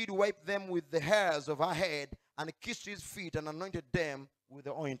 and did wipe them with the hairs of her head, and kissed his feet and anointed them with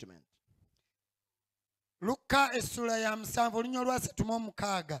the ointment. Luka essula ya 7 olunya olwa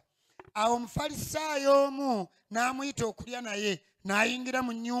 36. Awo Omufalisaayo omu n'amuyita okulya naye, n'ayingira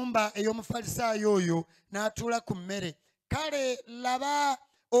mu nnyumba ey'Omufalisaayo oyo n'atuula ku mmere. Kale laba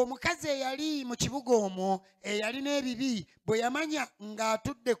omukazi eyali mu kibuga omwo eyalina ebibi bwe yamanya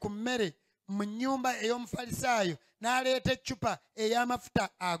ng'atudde ku mmere mu nnyumba ey'Omufalisaayo, n'aleeta eccupa ey'amafuta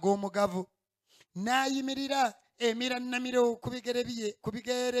ag'omugavu, n'ayimirira emirannamiro ku bigere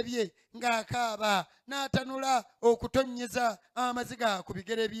bye ng'akaaba, n'atanula okutonnyeza amaziga ku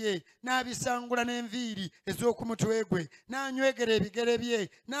bigere bye, n'abisangula n'enviiri ez'oku mutwe gwe, n'anywegera ebigere bye,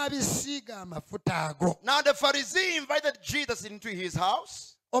 n'abisiiga amafuta ago. Now the Pharisee invited Jesus into his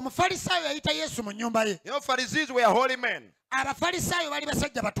house. Omufalisaayo yayita Yesu mu nnyumba ye. You know, Pharisees were holy men. Abafalisaayo bali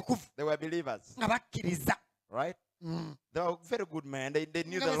basajja batukuvu They were believers, nga bakkiriza. right? They were very good men. They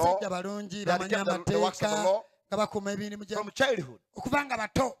knew Nga the law. basajja balungi They had bamanya kept the works of the amateeka law nga bakuuma emirimu gya from childhood. okuva nga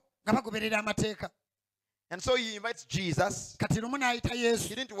bato nga bagoberera amateeka. And so he invites Jesus. Kati lumu n'ayita He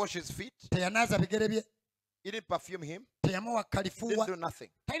Yesu, didn't wash his feet. teyanaaza bigere bye, He didn't perfume him. teyamuwa Didn't kalifuuwa, do nothing.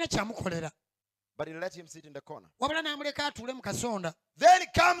 talina kyamukolera, But he let him sit in the corner. wabula n'amuleka atuule mu kasonda. Then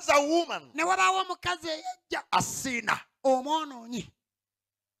comes a woman, Ne wabaawo omukazi eyajja a sinner, omwonoonyi,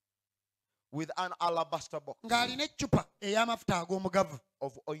 with an alabaster box ng'alina eccupa ey'amafuta ag'omugavu.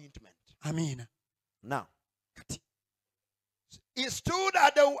 of ointment. Amiina. Now, Kati he stood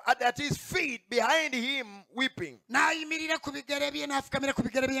at his feet behind him weeping. n'ayimirira ku bigere bye n'afukamira ku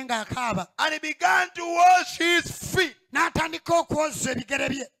bigere bye ng'akaaba. And he began to wash his feet N'atandika okwoza ebigere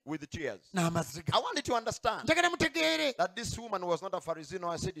bye with tears. n'amaziga. I want you to understand Njagala mutegeere that this woman was not a Pharisee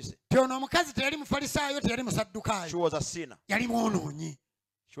nor a Sadducee. ti ono omukazi teyali mufalisaayo teyali She musaddukaayo, was a sinner. yali mwonoonyi,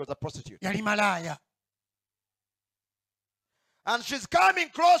 She was a prostitute. yali malaaya. And she's coming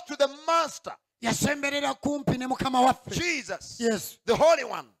close to the master, Yasemberera kumpi ne mukama waffe Jesus, Yesu the Holy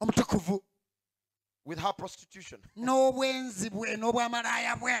One, omutukuvu with her prostitution. n'obwenzi bwe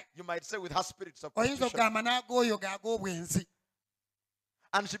n'obwamalaaya bwe. You might say with her spirits of Oyinza prostitution. okugamba n'ag'oyo g'ag'obwenzi.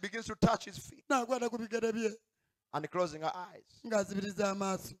 And she begins to touch his feet N'akwata ku bigere bye and closing her eyes. ng'azibiriza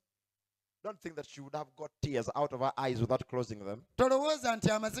amaaso. Don't think that she would have got tears out of her eyes without closing them. Tolowooza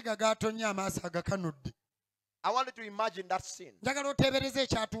nti amaziga g'atonnya amaaso agakanudde. I want you to imagine that scene. Njagala oteebereza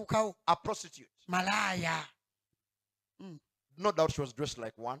ekyatuukawo. A prostitute. Malaaya. No doubt she was dressed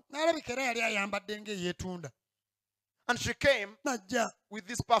like one. N'alabika era yali ayambadde ng'eyeetunda. And she came N'ajja with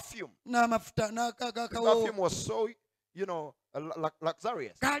this perfume. n'amafuta The n'akagakawo. perfume was so,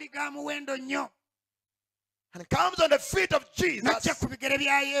 luxurious. Gaali ga muwendo nnyo. And comes on the feet of Jesus N'ajja ku bigere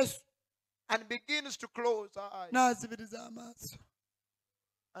bya Yesu. and begins to close her eyes. N'azibiriza amaaso.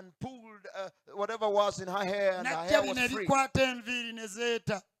 And pulled whatever was in her hair, and her N'ajja hair bino was free. ebikwata enviiri ne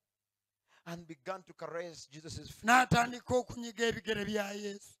zeeta. And began to caress Jesus' feet N'atandika okunyiga ebigere bya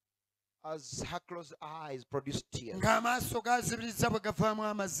Yesu. as her closed eyes produced tears. Ng'amaaso g'azibiriza bwe gavaamu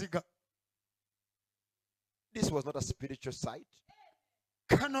amaziga. This was not a spiritual sight.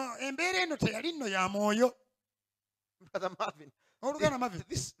 Kano embeera eno teyali nno ya mwoyo. Brother Marvin, Oluganda Marvin.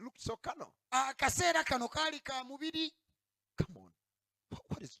 this looked so carnal. Akaseera kano kaali ka mubiri. Come on.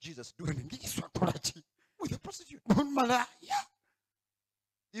 What is Jesus doing Yesu akola ki? with a prostitute? Malaaya.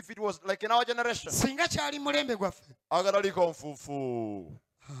 If it was like in our generation, Singa kyali mulembe gwaffe. agalaliko nfufu.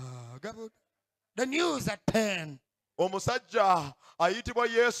 The news at 10. Omusajja ayitibwa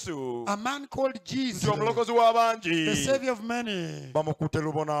Yesu, A man called Jesus, nti omulokozi the w'abangi, savior of many. bamukute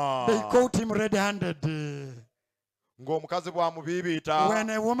lubona. They caught him red-handed. Ng'omukazi bw'amubiibiita, When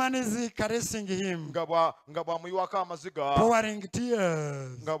a woman is caressing him, nga bw'amuyiwako amaziga, pouring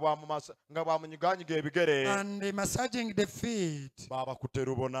tears, nga bw'amunyiganyiga ebigere, and massaging the feet, baabakute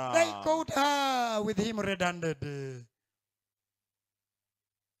lubona. they caught her with him red-handed.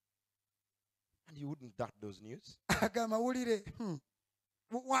 And you wouldn't doubt those news. Aga mawulire.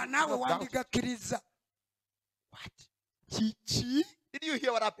 Naawe wandigakkiriza. What? Kiki? Did you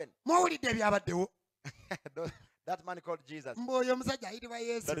hear what happened? Mwawulidde ebyabaddewo? That man called Jesus. Mb'oyo omusajja ayitibwa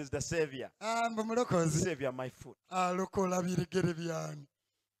Yesu. That is the Savior. Mbu mulokozi. Savior, my foot. Alokola birigere byani.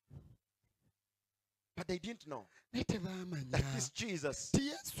 But they didn't know Naye tebaamanya. that this Jesus Ti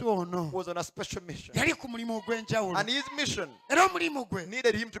Yesu ono was on a special mission. yali ku mulimu ogw'enjawulo. And his mission Era omulimu gwe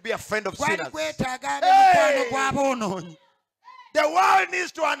needed him to be a friend of gwali sinners. gwetaaga abe Hey! mukwano gw'aboonoonyi. The world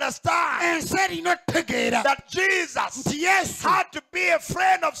needs to understand Ensi erina otegeera that Jesus nti Yesu had to be a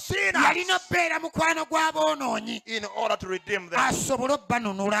friend of sinners yalina obbeera mukwano gw'aboonoonyi in order to redeem them. asobole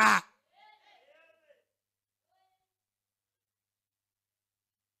obbanunula.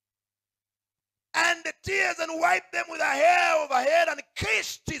 And the tears and wiped them with a hair overhead and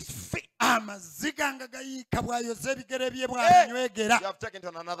kissed his feet. Amaziga nga gayiika bw'ayoza ebigere bye You bw'abinywegera. have taken it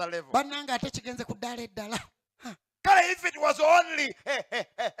on another level. Bannange ate kigenze ku ddaala eddala. Kale, if it was only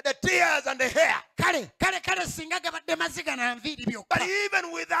the tears and the hair, Kale singa gabadde maziga na nviiri but byokka.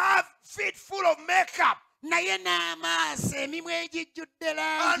 even with her feet full of makeup, Naye n'amaaso emimwa egijjudde and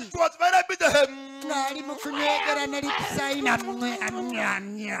langi. it was very busy. Ng'ali mu kunywegera ne lipusayina.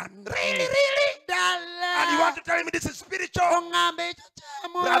 Really, really? Ddala. And you want to tell me this is spiritual? Oŋŋamba ekyo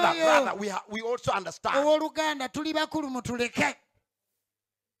kya Brother, mwoyo. we also understand. Owooluganda tuli bakulu mutuleke.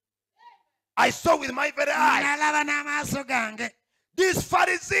 I saw with my very eyes. Nalaba n'amaaso gange. This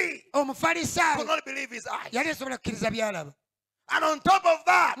Pharisee could Omufalisaayo not believe his eyes. yali asobola kukkiriza by'alaba. And on top of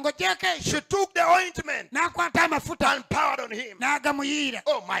that, Ng'ogyeko ekyo she took the ointment n'akwata amafuta and poured on him. n'agamuyiira.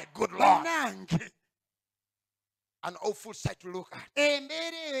 Oh my good Lord. Bannange An awful sight to look at.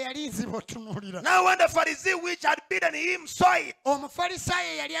 embeera eyo yali nziba otunuulira. Now when the Pharisee which had bidden him saw it,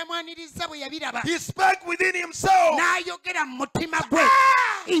 Omufalisaayo yali amwanirizza bwe yabiraba. he spoke within himself. N'ayogera mu mutima gwe.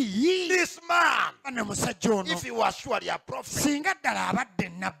 Iyii. This man, Bano musajja ono if he was surely a prophet, singa ddala abadde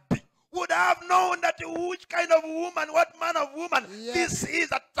nnabbi would have known that which kind of woman, what man of woman Yeah. this is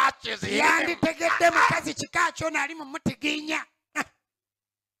that touches him. yanditegedde mukazi kika kyo n'ali mu mutiginya.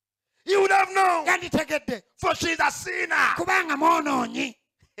 He would have known, Yanditegedde for she's a sinner. kubanga mwonoonyi.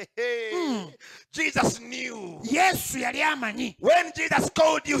 Jesus knew. Yesu yali amanyi. When Jesus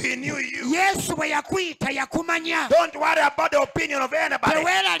called you, he knew you. Yesu bwe yakuyita yakumanya. Don't worry about the opinion of anybody.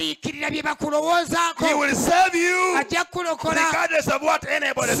 Teweeraliikirira bye bakulowoozaako. He will save you Ajja kukulokola regardless of what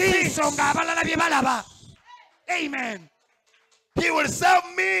anybody si thinks. nsonga abalala bye balaba. Amen. He will save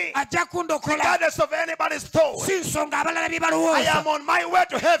me Ajja kundokola regardless of anybody's thought. si nsonga abalala bye I balowooza. am on my way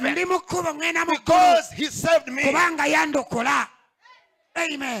to heaven Ndi mu kkubo ŋŋenda mu ggulu because he saved me. kubanga yandokola.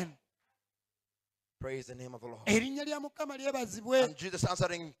 Amen. Praise the name of the Lord. Erinnya lya Mukama lyebazibwe. And Jesus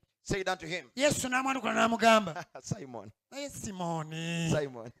answering said unto him, Yesu n'amwanukula n'amugamba, Simon, naye Simooni,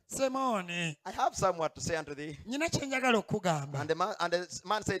 Simon, Simooni, I have somewhat to say unto thee. nyina kye njagala okukugamba. And the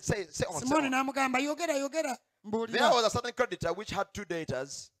man said, say on. Simooni n'amugamba, yogera, There mbuulira. was a certain creditor which had 2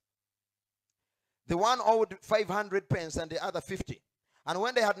 debtors. The one owed 500 pence and the other 50. And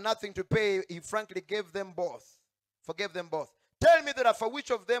when they had nothing to pay, he frankly forgave them both. Tell me therefore which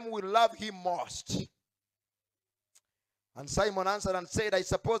of them will love him most. And Simon answered and said, I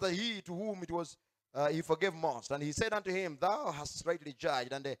suppose that he to whom it was he forgave most. And he said unto him, Thou hast rightly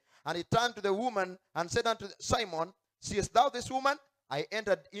judged. And he turned to the woman and said unto Simon, Seest thou this woman? I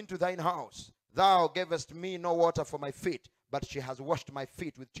entered into thine house. Thou gavest me no water for my feet, but she has washed my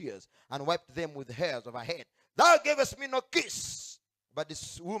feet with tears and wiped them with hairs of her head. Thou gavest me no kiss, but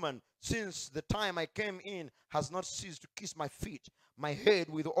this woman, since the time I came in, has not ceased to kiss my feet. My head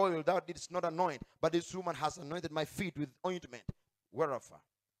with oil thou didst not anoint, but this woman has anointed my feet with ointment. Whereof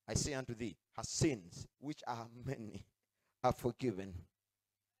I say unto thee, her sins, which are many, are forgiven.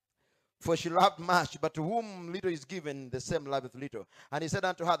 For she loved much, but to whom little is given, the same loveth little. And he said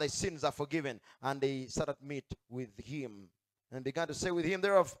unto her, Thy sins are forgiven. And they sat at meat with him, and began to say with him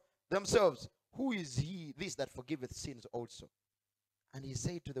thereof themselves, Who is he this that forgiveth sins also? And he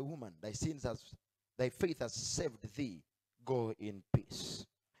said to the woman, Thy faith has saved thee. Go in peace.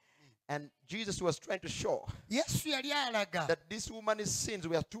 And Jesus was trying to show Yesu yali alaga that this woman's sins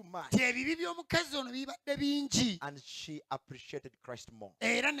were too much. ti ebibi by'omukazi ono bibadde bingi And she appreciated Christ more.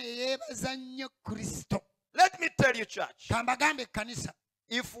 era ne yeebaza nnyo Kristo. Let me tell you, church, Kambagambe ekkanisa,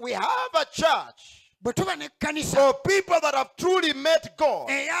 if we have a church bwe tuba n'ekkanisa for people that have truly met God,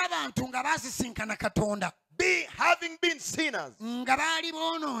 ey'abantu nga baasisinkana Katonda, having been sinners nga baali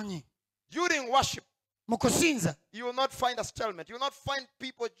boonoonyi during worship, mu kusinza. you will not find a stalemate. You will not find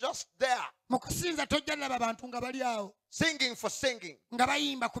people just there Mu kusinza tojja laba bantu nga bali awo singing for singing. nga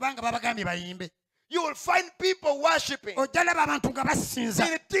bayimba kubanga babagambye bayimbe. You will find people worshiping Ojja laba abantu nga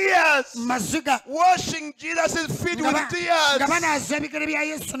basinza in tears, mu maziga washing Jesus' feet nga with tears. banaaza ebigere bya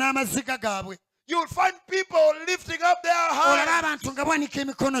Yesu n'amaziga gaabwe. You will find people lifting up their Olaba hands abantu nga bawanika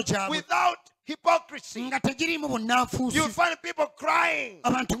emikono gyabwe without hypocrisy. nga tegiriimu bunnanfuusi. You will find people crying,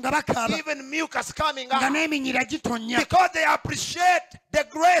 Abantu nga bakaaba even mucus coming nga out, n'eminyira gitonnya because they appreciate the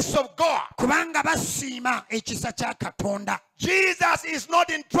grace of God. kubanga basiima ekisa kya Katonda. Jesus is not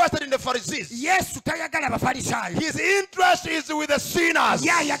interested in the Pharisees. Yesu tayagala bafalisaayo, His interest is with the sinners.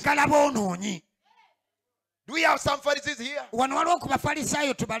 ye ayagala boonoonyi. Do we have some Pharisees here? Wano waliwo ku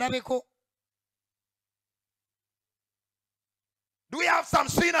bafalisaayo tubalabeko. Do we have some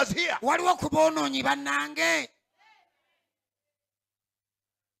sinners here? Waliwo ku boonoonyi bannange.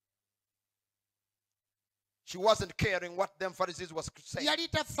 She wasn't caring what them Pharisees was saying. Yali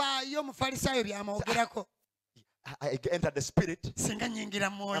tafaayo mufalisaayo by'amwogerako. I entered the spirit Singa nnyingira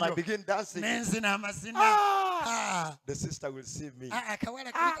mu and I mwoyo begin dancing. n'enzina amazina. Ah, the sister will see me.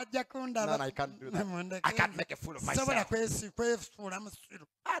 Akawala kali kajja kundaba. No, I can't do that. Mundeke. I can't make a fool of Sobola myself. kwefuula musiru.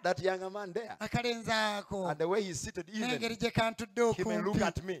 That younger man there. Akalenzi ako And the way he's seated even, n'engeri gye kantudde he may look okumpi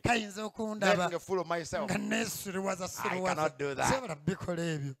at me, kayinza okundaba making a fool of myself. nga neesiriwaza siriwaza. cannot do that. Sobola bikola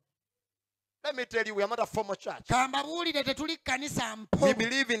ebyo. Let me tell you, we are not a formal church. Kambabuulire tetuli kkanisa We mpo.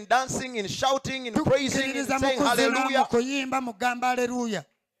 believe in dancing, in shouting, in praising, in Tukkiririza mu saying kuzina, mu hallelujah, kuyimba, mu kugamba aleluya.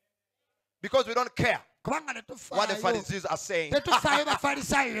 because we don't care Kubanga what the tetufaayo. Pharisees are saying. Tetufaayo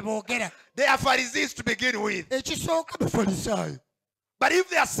bafalisaayo bye boogera. They are Pharisees to begin with. Ekisooka bafalisaayo. But if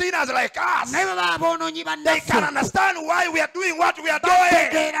they are sinners like us, Naye bwe baba boonoonyi they can bannaffe. understand why we are doing what we are doing.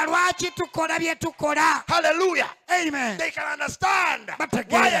 Bategeera lwaki tukola bye tukola. Hallelujah. Amen. They can understand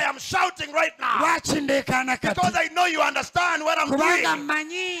Bategeera. why I am shouting right now. Lwaki ndeekaana Because kati. I know you understand what I'm Kubanga doing.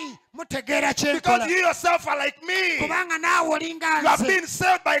 mmanyi mutegeera kye Because nkola. you yourself are like me. Kubanga naawe olinga You have nze. been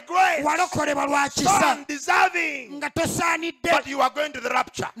saved by grace. Walokolebwa lwa So kisa. undeserving. Nga tosaanidde. But you are going to the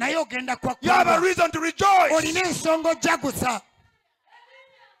rapture. Naye ogenda You have a kwakkulwa. reason to rejoice. Olina ensonga ojaguza.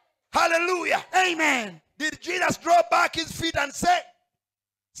 Hallelujah. Amen. Did Jesus draw back his feet and say,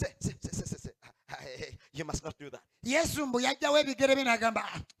 you must not do that. Yesu mbu yajjawo ebigere bye n'agamba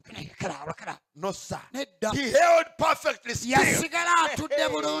olekera. No, sir. Nedda. He held perfectly still. Yasigala atudde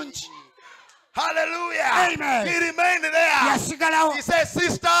bulungi. Hallelujah. Amen. He remained there. Yasigalawo. He said,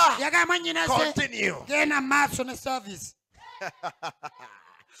 sister, Yagamba nnyinaze continue. genda maaso ne service.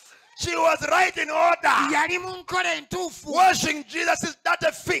 She was right in order. Yali mu nkola entuufu Washing Jesus'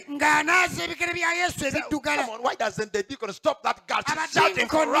 dirty feet. ng'anaaza ebigere bya Yesu ebiddugala. Come on, why doesn't the deacon stop that girl? She's shouting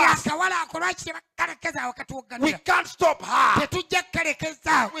for Abadinkoni us. akawala ako lwaki tebakalekeza awo We katuwogganira? can't stop her. Tetujja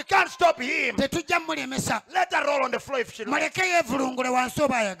kukalekeza. We can't stop him. Tetujja mulemesa. Let her roll on the floor if she likes. Muleke yeevulungule wansi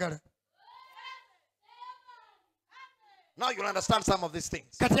oba ayagala. Now you'll understand some of these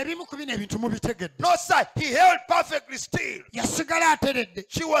things. Kati ebimu ku bino ebintu mubitegedde. No, sir. He held perfectly still. Yasigala ateredde.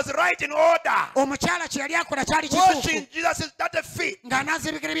 She was right in order. Omukyala kye yali akola kyali Washing kituufu. Jesus' dirty feet Ng'anaaza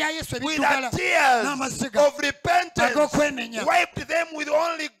ebigere bya Yesu with ebiddugala. her tears N'amaziga of repentance. ag'okwenenya. Wiped them with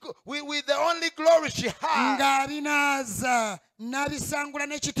the only glory she had. Ng'abinaaza n'abisangula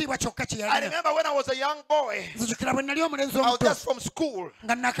n'ekitiibwa kyokka kye I yalina. remember when I was a young boy. Nzijukira bwe nali omulenzi I was omuto just from school.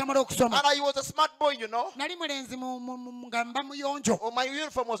 nga nakamala okusoma. And I was a smart boy, you know. Nali mulenzi nga mba muyonjo. Oh, my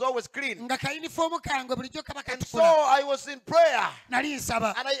uniform was always clean. Nga kayinifoomu kange bulijjo kaba And so katukula. I was in prayer. Nali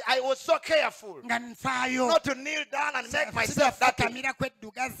nsaba And I was so careful nga nfaayo. not to kneel down and make myself that thing. Sigafukamira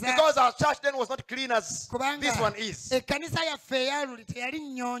kweddugaza. Because our church then was not clean as Kubanga this one is. ekkanisa yaffe eyaluli teyali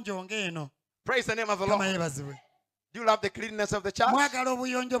nnyonjo ng'eno. Praise the name of the Kama Lord. yeebazibwe. Do you love the cleanness of the church? Mwagala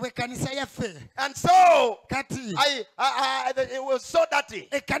obuyonjo bw'ekkanisa yaffe. And so Kati it was so dirty.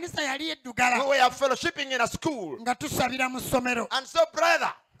 ekkanisa yali We eddugala were fellowshipping in a school. nga tusabira mu ssomero. And so,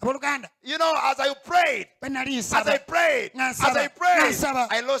 brother, Abooluganda you know, as I prayed, bwe nali as I nsaba. prayed,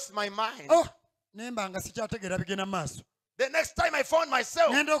 I lost my mind. Oh, nemba nga sikyategeera bigenda mu maaso. The next time I found myself,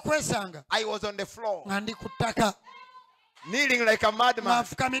 Ngenda okwesanga I was on the floor, nga ndi ku ttaka. kneeling like a madman,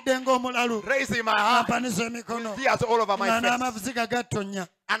 Nfukamidde ng'omulalu. raising my hand, Ampaniza emikono. tears all over Nga my face. n'amavuziga gattonya.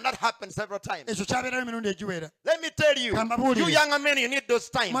 And that happened several times. Ekyo kyabeerayo emirundi egiwera. Let me tell you, Kambabuulire. you younger men, you need those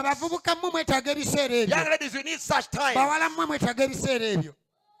times. Mwe bavubuka mmwe mwetaaga ebiseera Young ebyo. ladies, you need such time. Bawala mmwe mwetaaga ebiseera ebyo.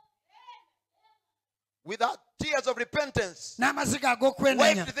 Without tears of repentance, N'amaziga ag'okwenenya.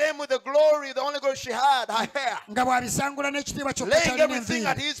 wiped them with the glory, the only glory she had, her hair, Nga bw'abisangula n'ekitiibwa kyokka laying kyalina everything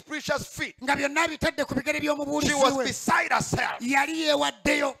at enviiri. his precious feet. Nga byonna bitadde ku bigere She by'omubuulizi was we. beside herself. Yali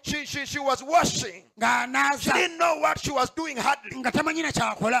yeewaddeyo She was washing. She ng'anaaza didn't know what she was doing hardly. nga tamanyi na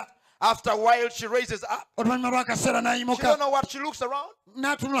kyakola. After a while, she raises up. Oluvannyuma lw'akaseera She don't n'ayimuka know what she looks around.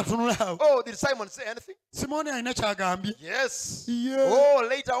 n'atunulatunula awo. Oh, did Simon say anything? Simooni alina kyagambye. Yes. Yeah. Oh,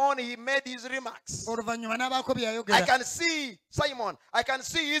 later on, he made his remarks. Oluvannyuma n'abaako bye I yayogera. can see Simon. I can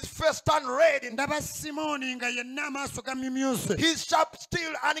see his face turn red. Ndaba Simooni nga yenna amaaso gamyumyuse. His sharp,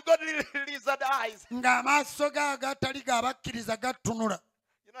 still, ungodly lizard eyes. Ng'amaaso ge agatali gabakkiriza gattunula.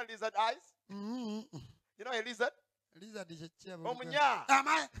 You know lizard eyes? Mm-mm. You know a lizard? Lizard kye ki abo? Omunya.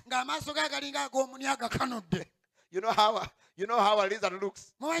 Ng'amaaso ge agalinga ag'omuni agakanudde. You know how a lizard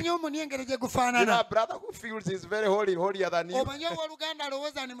looks. Mumanyi omuni engeri gye You know a gufaanana. brother who feels he's very holy, holier than you. Omanyi owooluganda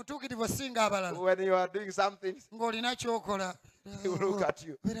alowooza ni mutuukirivu osinga abalala. When you are doing something, Ng'olina ky'okola. he will look at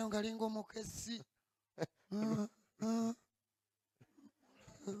you. Beera nga linga omukesi.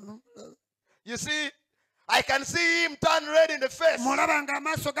 You see, I can see him turn red in the face. Mulaba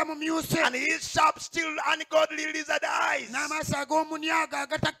ng'amaaso gamumyuse. And his sharp, still, ungodly lizard eyes N'amaaso ag'omuni ago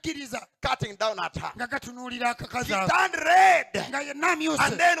agatakkiriza cutting down at her. nga gatunuulira akakazi He ako. turned red Nga yenna amyuse.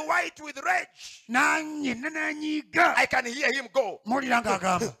 and then white with rage. Yenna n'anyiiga. I can hear him go. Muwulira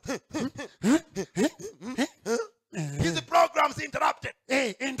ng'agamba. His program's interrupted.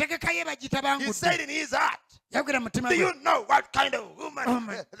 Entegeka ye He bagitabangudde. said in his heart, Yabwira mu mutima do gwe. you know what kind of woman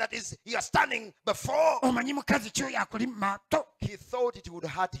man. that is you are standing before? Omanyi mukazi kyoyo akuli mu maato. He thought it would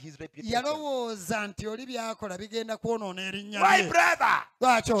hurt his reputation. Yalowooza nti oli byakola bigenda kwonoona erinnya Why, lye. brother?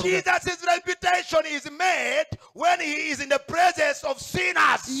 Lwaki olwo? Jesus' reputation is made when he is in the presence of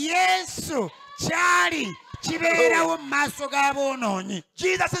sinners. Yesu kyali kibeerawo mu maaso g'aboonoonyi.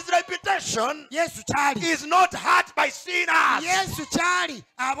 Jesus' reputation Yesu kyali. is not hurt by sinners. Yesu kyali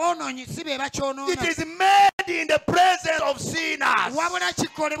aboonoonyi si be It bakyonoona. is made in the presence of sinners. Wabula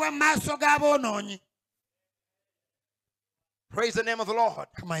kikolebwa mu maaso g'aboonoonyi. Praise the name of the Lord.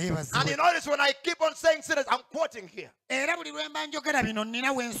 Kama And you yeebazibwe. notice when I keep on saying sinners, I'm quoting here. Era buli lwe mba njogera bino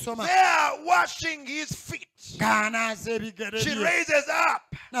nnina we nsoma. They are washing his feet. Ng'anaaza ebigere She bye. raises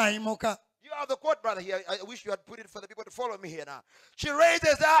up. N'ayimuka. You have the quote, brother, here. I wish you had put it for the people to follow me here now. She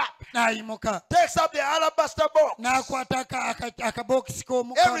raises up, N'ayimuka. takes up the alabaster box. N'akwata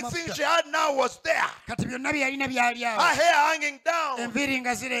akabookisi Everything she had now was there. kati byonna bye yalina byali Her awo. hair hanging down. Enviiri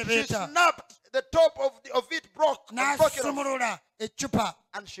nga She zireebeeta. snapped the top of it, broke it off, N'asumulula eccupa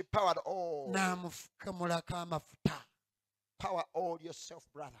and she powered all. n'amufukamulako amafuta. Empower all yourself,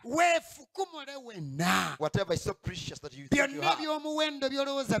 brother. weefukumule wenna Whatever is so precious that you think you byonna have. eby'omuwendo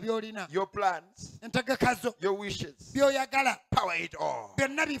by'olowooza by'olina Your plans, entegeka zo your wishes. by'oyagala Power it all.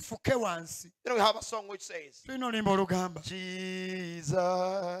 byonna bifuke wansi. You know, we have a song which says, tulina olimba olugamba Jesus,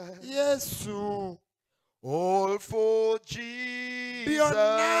 yesu all for Jesus,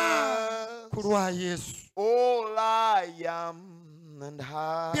 byonna ku lwa yesu all I am and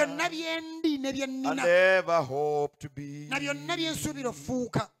have, byonna bye ndi ne bye and nnina ever hope to be, na byonna bye nsuubira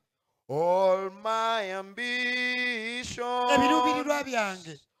ofuuka all my ambitions, ebiruubirirwa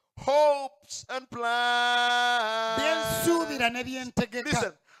byange hopes and bye plans. nsuubira ne bye ntegeka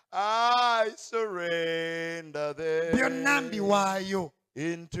Listen, I surrender byonna them mbiwaayo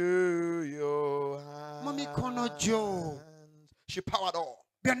into your hands. mu mikono gyo. She powered all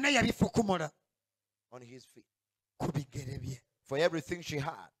byonna yabifukumula on his feet. ku bigere bye For everything she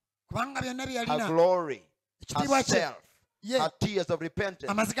had, kubanga byonna bye her yalina glory, ekitiibwa kye herself, ye her tears of repentance,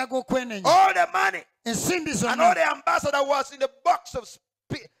 amaziga g'okwenenya all the money, ensimbi and all zonna the ambassador was in the box of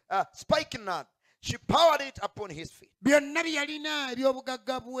spikenard. She powered it upon his feet. byonna bye yalina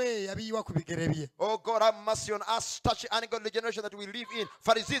eby'obugagga bwe yabiyiwa ku bigere bye. Oh God, have mercy on us, such an ungodly generation that we live in.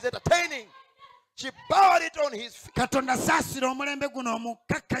 Pharisees entertaining. She powered it on his feet. katonda saasira omulembe guno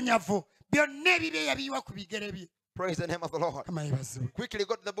omukakkanyavu byonna ebibye yabiyiwa ku bigere bye. Praise the name of the Lord. Kama yebazibwe. Quickly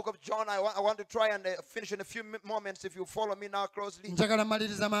go to the book of John. I want to try and finish in a few moments if you follow me now closely. njagala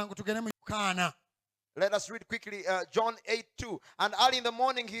maliriza mangu tugende mu Yokaana. Let us read quickly John 8:2. And early in the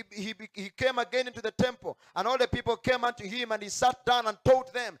morning he came again into the temple, and all the people came unto him, and he sat down and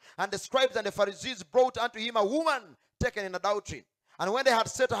taught them. And the scribes and the Pharisees brought unto him a woman taken in adultery. And when they had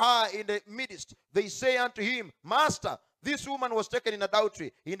set her in the midst, they say unto him, Master, this woman was taken in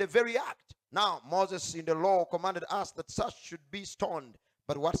adultery in the very act. Now Moses in the law commanded us that such should be stoned.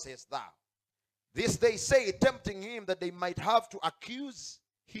 But what sayest thou? This they say, tempting him that they might have to accuse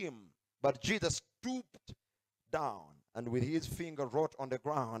him. But Jesus stooped down and with his finger wrote on the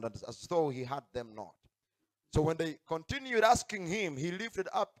ground as though he had them not. So when they continued asking him, he lifted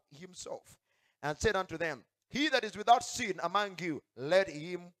up himself and said unto them, He that is without sin among you, let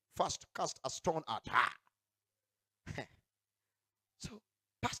him first cast a stone at her. So,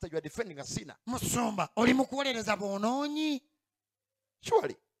 Pastor, you are defending a sinner. musumba oli mu kuwolereza bwonoonyi.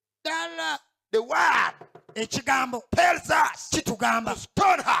 Surely, ddala the word ekigambo tells us kitugamba to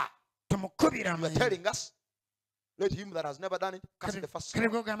stone her. tumukubira You are mayini. telling us, let him that has never done it cast the first kale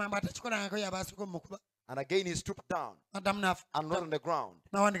stone. gwogamba mbu atakikolangako yabaasiko mumukuba. And again he stooped down adamu and wrote on the ground.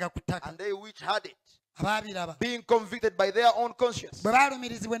 n'awandika ku ttaka. And they which had it, abaabiraba being convicted by their own conscience, bwe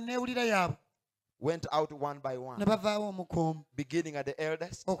baalumirizibwa enneewulira yaabwe went out one by one, ne bavaawo omu ku omu beginning at the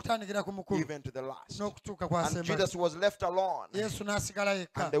eldest, okutandikira ku mukulu even to the last. n'okutuuka ku And asemba. Jesus was left alone, yesu n'asigala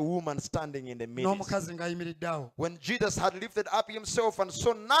yekka and the woman standing in the midst. n'omukazi ng'ayimiridde awo. When Jesus had lifted up himself and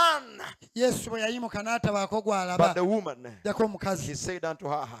saw none yesu bwe yayimuka n'atabaako but gw'alaba the woman, jako he omukazi said unto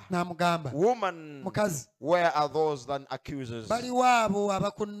her, n'amugamba, Woman, mukazi where are those that accusers? baliwo abo Has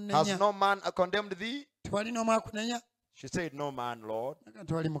abakunenya? no man condemned thee? tewali n'omu akunenya? She said, No man, Lord. Naga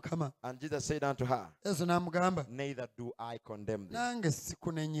tewali mukama. And Jesus said unto her, yesu n'amugamba, Neither do I condemn thee. nange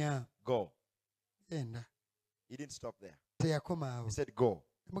sikunenya. Go. genda. He didn't stop there. teyakoma awo. He said, Go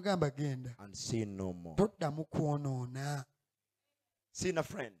mugamba genda and sin no more. toddamu kwonoona. Sinner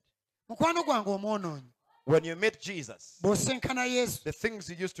friend, mukwano gwange omwonoonyi when you meet Jesus, bw'osenkana yesu the things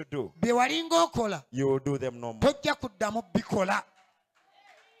you used to do, bye walinga okola you will do them no more. tojja kuddamu bikola.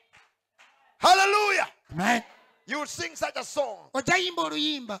 Hallelujah! Amen. You would sing such a song. ojja yimba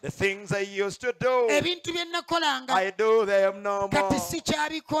oluyimba, The things I used to do, ebintu bye nakolanga I do them no kati more.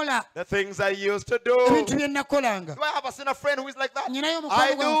 sikyabikola. The things I used to do. ebintu bye nakolanga Do I have a sinner friend who is like that? nyinayo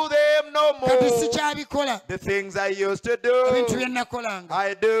I mukwano gwange do them no kati more. sikyabikola. The things I used to ebintu bye do, nakolanga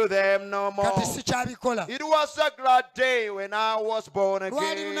I do them no more. kati sikyabikola. It was a glad day when I was born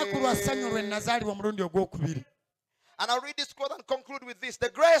lwali lunaku lwa ssanyu lwe again. nazaalibwa omulundi ogwokubiri. And I'll read this quote and conclude with this. The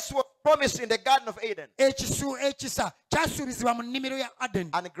grace was promised in the Garden of Eden, ekisa kyasuubizibwa mu nnimiro ya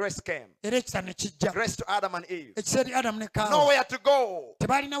Adeni, and grace came. era ekisa ne kijja. Grace to Adam and Eve. ekisa eri Adamu ne Kaawa. Nowhere to go,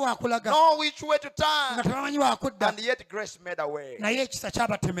 tebaalina waakulaga no which way to nga turn, tebamanyi waakudda, and yet grace made a way. naye ekisa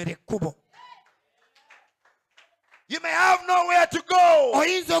kyabatemera ekkubo. You may have nowhere to go,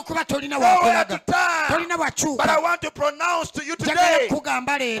 oyinza okuba tolina nowhere to waakulaga, turn, tolina but I wakyuka. want to pronounce to you njagala today,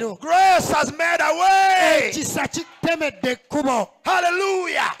 kugamba leero grace has made a way. ekisa kitemedde ekkubo.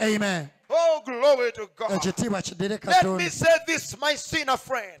 Hallelujah. Amen. Oh, glory to God. ekitiibwa kidire Let Katonda. me say this, my sinner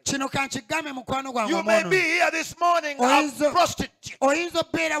friend. kino kankigambe mukwano gwange You may be omwono. here this morning a Oyinza- prostitute. oyinza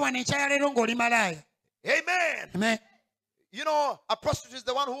obbeera wano enkyaya leero ng'oli malaaya. Amen. Amen. You know, a prostitute is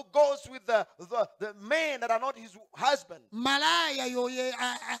the one who goes with the men that are not his husband. malaya yoye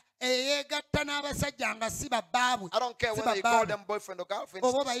eyegatta n'abasajja nga si babbaabwe I don't care si whether you call babbaabwe them boyfriend or girlfriend.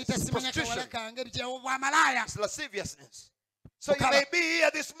 oba obayita It's simanya prostitution. kawala kange ebikyawo bwa malaya It's lasciviousness. So you may be here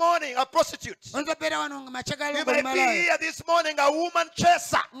this morning a prostitute. oyinza beera wano nga makyagalo You ng'oli may be malaya here this morning a woman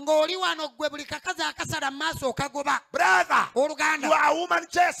chaser. ng'oli wano gwe buli kakazi akasala mu maaso okagoba Brother, oluganda you are a woman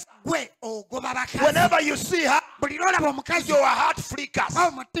chaser. gwe ogoba bakazi Whenever you see her, buli lwolaba omukazi your heart flickers.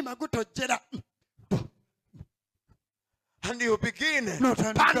 omutima gutojjera And you begin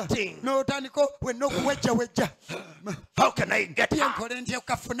panting. n'otandika wenna okuwejjawejja How can I get her? yenkole ntya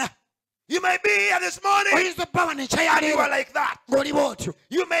okukafuna You may be here this morning oyinza obba wano and you are ekyayaleero like that. ng'oli bw'otyo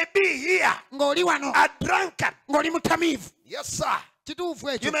You may be here ng'oli wano a drunkard. ng'oli mutamiivu Yes, sir. kituufu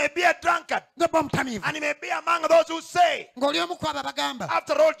You ekyo may be a drunkard. ng'obba omutamiivu And you may be among those who say, ng'oli omu ku abo bagamba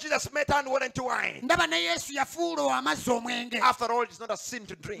after all, Jesus made and went into wine. ndaba ne yesu yafuula amazzi omwenge After all, it's not a sin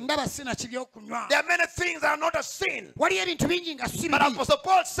to drink. ndaba sina kibi okunywa There are many things that are not a sin. waliyo ebintu bingi nga si But bibi Apostle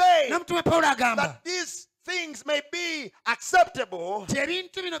Paul says n'omutume pawulo agamba that these things may be acceptable, ti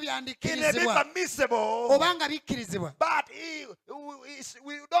ebintu bino it may be byandikkirizibwa permissible, oba nga bikkirizibwa but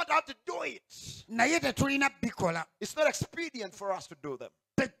we don't have to do it. naye tetulina bikola It's not expedient for us to do them.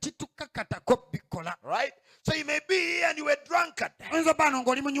 tekitukakatako bikola Right? So you may be here and you were drunkard. oyinza obba wano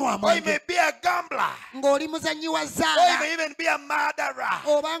ng'oli munywa Or you may mwenge be a gambler. ng'oli muzanyi wa Or you zaala may even be a murderer.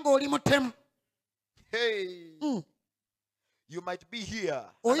 oba ng'oli mutemu Hey. Mm. You might be here.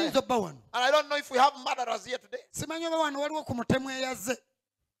 oyinza obba wano And I don't know if we have murderers here today. simanyi oba wano waliwo ku mutemu eyazze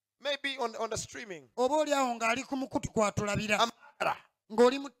Maybe on the streaming. oba oli awo ng'ali ku mukutu kwatulabira A murderer.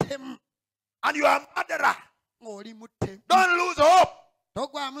 ng'oli mutemu And you are a murderer. ng'oli mutemu Don't lose hope.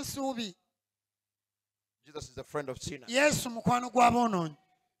 togwamu ssuubi Jesus is a friend of sinners. yesu mukwano gw'aboonoonyi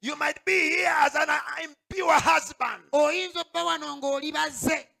You might be here as an impure husband. oyinza obba wano ng'oli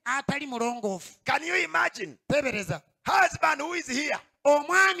bazze atali mulongoofu Can you imagine? teebereza Husband who is here.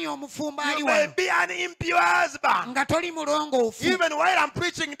 omwami omufumba ali You may wano be an impure husband. nga toli mulongoofu Even while I'm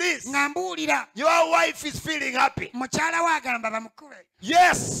preaching this, nga mbuulira your wife is feeling happy. mukyala we agamba bamukube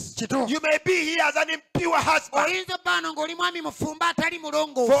Yes. Kituufu. You may be here as an impure husband. oyinza obba wano ng'oli mwami mufumba atali For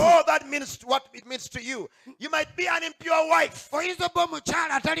mulongoofu all that means what it means to you. You might be an impure wife. oyinza obba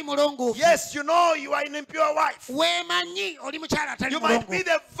omukyala atali mulongoofu Yes, you know you are an impure wife. weemanyi oli mukyala atali You might be mulongoofu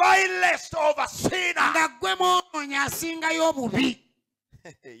the vilest of a sinner. nga ggwe mwonoonyi asingayo obubi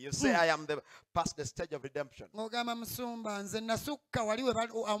You say, I am past the stage of redemption. ng'ogamba musumba nze nasukka wali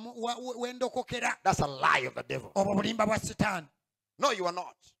wendokokera That's a lie of the devil. obwo bulimba bwa sitaani No, you are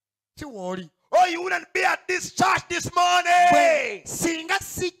not. si wooli Oh, you wouldn't be at this church this Bwe morning. singa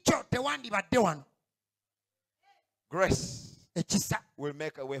si kyo tewandibadde wano Grace ekisa will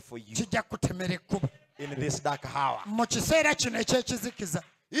make a way for you kijja kutemera ekkubo in this dark hour. mu kiseera kino ekyekizikiza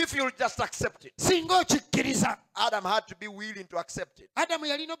If you'll just accept it. singa okikkiriza Adam had to be willing to accept it. adamu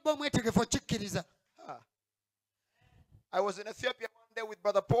yalina obba omwetegefu okikkiriza I was in Ethiopia one day with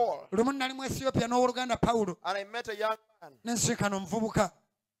Brother Paul, lumu nali mu ethiopia n'owooluganda pawulo and I met a young man. n'ensinkana omuvubuka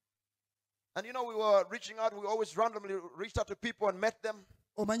And you know, we were reaching out. We always randomly reached out to people and met them.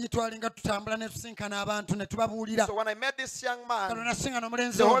 omanyi twalinga tutambula ne tusinkana abantu ne tubabuulira So when I met this young kano man, nasinkana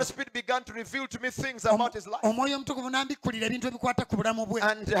omulenzi the Holy ono Spirit began to reveal to me things about his life. omwoyo omutukuvu n'ambikkulira ebintu ebikwata ku bulamu bwe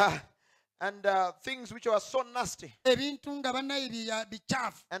And things which were so nasty. ebintu nga bannaye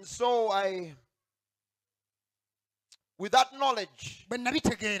bikyafu And so with that knowledge, bwe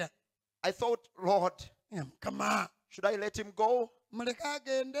nabitegeera I thought, Lord, mukama should I let him go muleke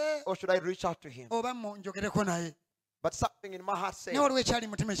agende or should I reach out to him? oba njogereko naye But something in my heart said, naye waliwo ekyali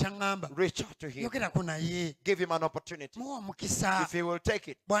mutima ekyaŋŋamba reach out to him. yogerako naye Give him an opportunity. muwa omukisa If he will take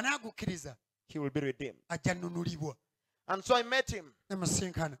it, bw'anaagukkiriza he will be redeemed. ajja nnunulibwa And so I met him, ne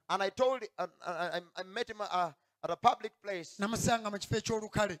musinkana and I met him at a public place, namusanga mu kifo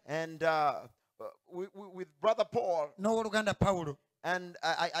eky'olukale and with Brother Paul. n'owooluganda pawulo And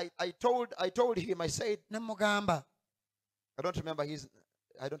I told him, I said, ne mugamba I don't remember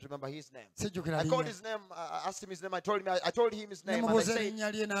his name. sijjukira I called linnya his name. I asked him his name. I told him his ne name. And I mubuuza said,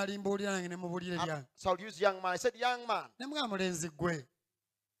 erinnya lye n'alimbuulira nange ne mubuulira eryange so I'll use young man. I said, young man, ne mugamba mulenzi ggwe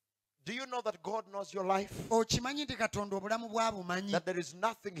do you know that God knows your life? okimanyi nti katonda obulamu bwabumanyi That there is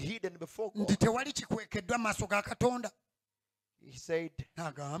nothing hidden before nti God? tewali kikwekeddwa mu maaso ga katonda He said,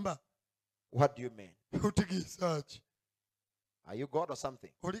 n'agamba what do you mean? otegeeza ki Are you God or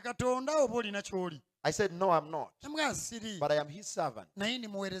something? oli katonda oba olina ky'oli I said, no, I'm not. ne mugamba siri But I am his servant. naye ndi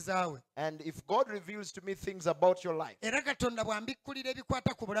muweereza we And if God reveals to me things about your life, era katonda bw'ambikkulira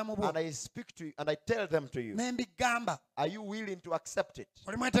ebikwata ku bulamu bwo and I speak to you and I tell them to you, ne mbigamba are you willing to accept it?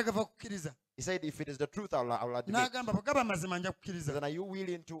 oli mwetegefu okukkiriza He said, if it is the truth, I'll admit. n'agamba bwegaba mazima nja kukkiriza. Then are you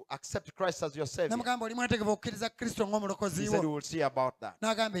willing to accept Christ as your Savior? Namugamba oli mwetegefu okukkiriza Kristo ng'omulokozi He said, we wo. will see about that.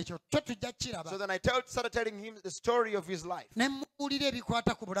 N'agamba ekyo kyo tujja kiraba. So then I started telling him the story of his life. Ne mmubuulira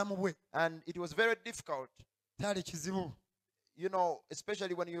ebikwata ku bulamu bwe. And it was very difficult, Kyali kizibu. you know,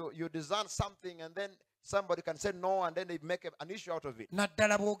 especially when you design something and then somebody can say no and then they make an issue out of it.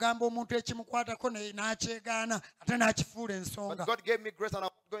 Naddala bw'ogamba omuntu ekimukwatako n'akyegaana ate n'akifuula But ensonga. God gave me grace and I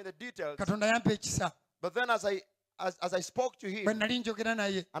won't go into the details. Katonda yampa ekisa. But then as I spoke to Bwe him nali njogera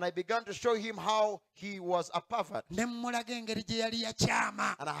naye and I began to show him how he was a pervert ne mmulaga engeri gye yali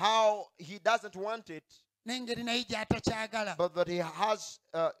yakyama and how he doesn't want it, n'engeri naye gy'atakyagala. but that he has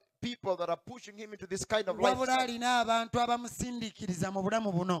people that are pushing him into this kind of Wabula lifestyle. alina abantu abamusindiikiriza mu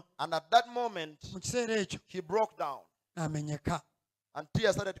bulamu buno. And at that moment, Mu kiseera ekyo he broke down amenyeka. and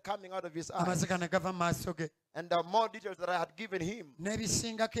tears started coming out of his eyes. Amazika ne gava mu maaso ge. And the more details that I had given him,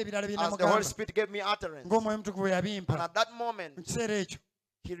 N'ebisingako ebirala bye as the Holy namugamba Spirit gave me utterance. ng'omwoyo omutukuvu bwe And yabimpa. at that moment, Mu kiseera ekyo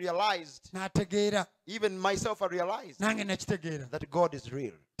he realized, n'ategeera, even myself I realized, nange nakitegeera that God is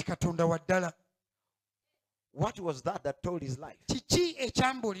real. ti Katonda wa ddala. What was that told his life? Kiki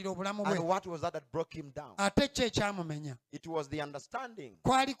ekyambuulira obulamu And bwe? what was that broke him down? Ate ki ekyamumenya? It was the understanding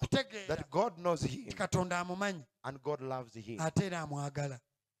Kwali kutegeera that God knows him ti Katonda amumanyi and God loves him. ate era amwagala.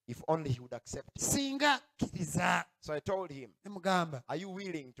 If only he would accept it. Singa kkiriza. So I told him, Ne mugamba are you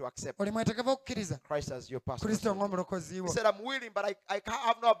willing to accept oli mwetegefu okukkiriza Christ as your pastor? Kristo ng'omulokozi He wo? said, I'm willing, but I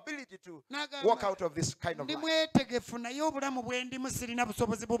have no ability to walk N'agamba out of this kind of ndi life. mwetegefu naye obulamu bwe ndimu sirina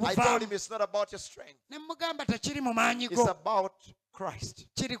busobozi I told bubuvaamu. him it's not about your strength. Ne mugamba tekiri mu maanyi It's go, about Christ.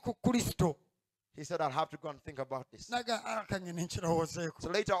 kiri ku Kristo. He said, I'll have to go and think about this. Kange ne nkirowoozeeko. So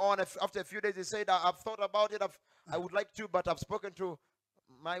later on, after a few days, he said, I've thought about it. I would like to, but I've spoken to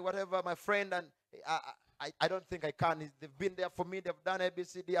my friend, and I don't think I can. They've been there for me. They've done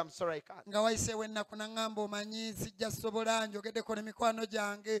ABCD. I'm sorry I can't. Nga wayiseewo ennaku n'aŋŋamba omanyi sijja sobola njogeddeko ne mikwano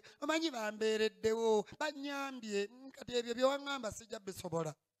gyange omanyi bambeereddewo bannyambye kati ebyo bye waŋŋamba sijja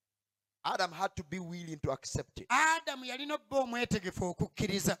bisobola. Adam had to be willing to accept it. Adamu yalina obba omwetegefu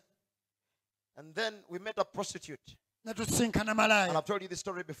okukkiriza. And then we met a prostitute. Ne tusinkana And malaaya. I've told you this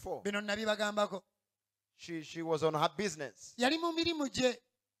story before. Bino nabibagambako. She was on her business. Yali mu mirimu gye.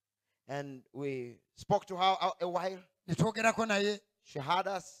 And we spoke to her a while. Ne twogerako naye She had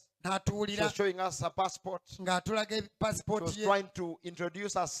us. She n'atuwulira was showing us her passport. She ng'atulaga was passport ye trying to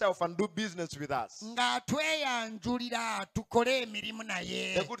introduce herself and do business with us. ng'atweyanjulira tukole emirimu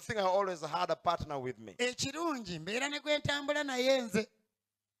naye. The good thing, I always had a partner with me. Ekirungi mbeera ne gwe ntambula naye nze.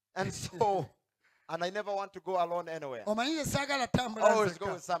 And so, and I never want to go alone anywhere. Omanyi nze saagala ttambula Always go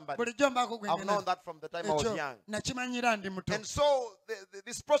nzekka. with somebody. Bulijjo mbaako gwe I've known ngenda. that from the time I was Ekyo young. nakimanyira ndi muto. And so,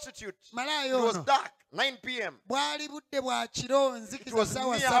 this prostitute, it Malaaya was ono dark, 9 p.m. bwali budde bwa kiro It nzikiza was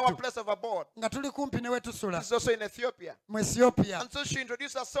ssaawa near our 3 place of abode. nga tuli kumpi ne we tusula This is also in Ethiopia. mu Ethiopia. And so she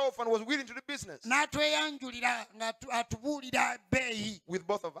introduced herself and was willing to do business N'atweyanjulira atubuulira bbeeyi with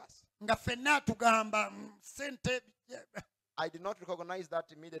both of us. nga ffenna atugamba ssente. I did not recognize that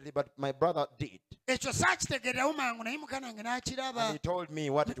immediately, but my brother did. Ekyo saakitegeerawo mangu naye mukanange And n'akiraba. he told me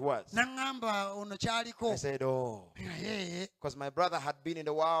what it was. N'aŋŋamba ono kyaliko. I said, oh, Naye because my brother had been in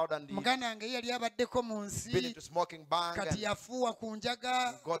the world and he'd muganange ye yali abaddeko mu been nsi into smoking bang, kati and yafuuwa ku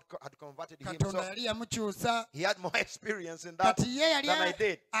njaga. God had converted him. Katonda So yali yamukyusa. he had more experience in that Kati ye yali than I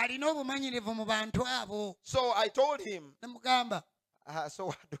did. alina obumanyirivu mu bantu abo. So I told him, Ne mugamba so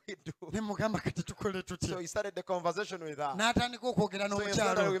what do we do? ne mugamba kati tukole So tutya. he started the conversation with her. N'atandika okwogera So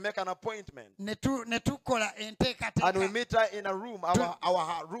instead that we n'omukyalo. make an appointment Ne tukola and we enteekateeka meet her in a room,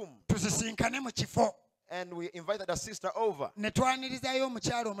 our room, tusisinkane mu kifo. and we invited a sister over. Ne twanirizayo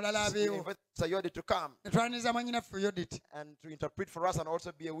omukyalo omulala We abeewo. invited Sayodi to come Ne twaniriza mwanyinaffe Yodit and to interpret for us and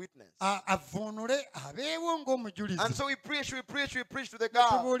also be a witness. avuunule abeewo And ng'omujulizi. so we preached to the girl.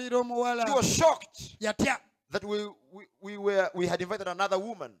 Tubuulira omuwala She was shocked yatya that we had invited another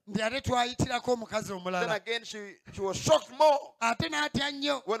woman. nti ate twayitirako omukazi Then omulala. again, she was shocked more Ate n'atya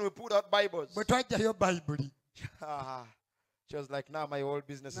nnyo when we pulled out Bibles. bwe twajjayo bayibuli. She was like, now my whole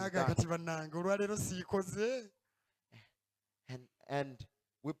business is Naga done. kati bannange olwaleero siikoze. And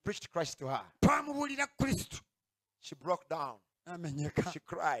we preached Christ to her. Twamubuulira Kristo. She broke down. Amenyeka. She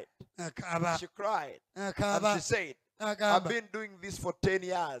cried. Akaaba. She cried. And Akaaba. she said, I've Agamba. been doing this for 10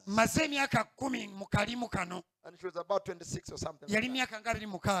 years. Maze emyaka 10 mu kalimu kano. And she was about 26 or something. Yali Like that. myaka nga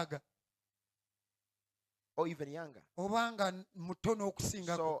 26. Or even younger. Obanga mutono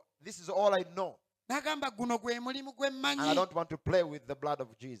okusingako. So this is all I know. N'agamba guno gwe mulimu gwe And I mmanyi. don't want to play with the blood of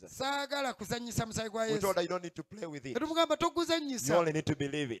Jesus. Saagala kuzannyisa musaayi gwa We Yesu. told her you don't need to play with it. Tumugamba You toguzannyisa. only need to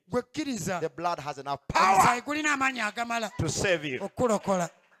believe it. Gwe kkiriza. The blood has enough power Omusaayi gulina amaanyi agamala to save you. okulokola.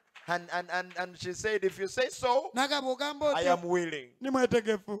 And she said, if you say so, N'agamba ogamba I otyo am willing. ni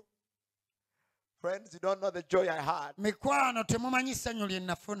mwetegefu. Friends, you don't know the joy I had Mikwano temumanyi ssanyu lye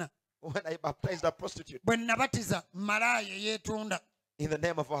nafuna when I baptized a prostitute bwe nabatiza malaaya yeetunda in the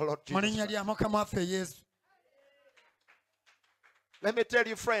name of our Lord mu Jesus. linnya lya Mukama waffe Yesu. Let me tell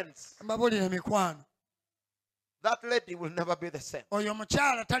you, friends, Mbabuulire mikwano, that lady will never be the same. oyo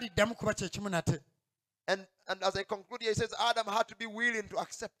omukyala taliddamu kuba kye kimu nate. And as I conclude here, he says Adam had to be willing to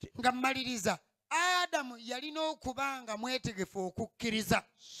accept it. Nga mmaliriza, Adamu yalina okuba nga mwetegefu okukkiriza.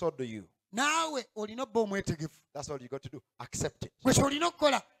 So do you. Naawe olina obba omwetegefu. That's all you got to do. Accept it. Gwe ky'olina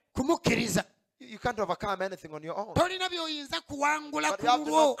okukola kumukkiriza. You can't overcome anything on your own. Tolina by'oyinza kuwangula But ku you have to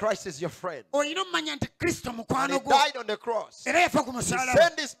know lulwo. Christ is your friend. Olina omumanya nti Kristo And mukwano he gwo. died on the cross. Era yafa ku He musaalaba.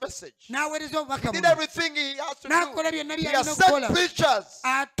 sent his message. N'aweereza obubaka He did buno. everything he has to N'akola do. byonna He by'alina has sent okukola. preachers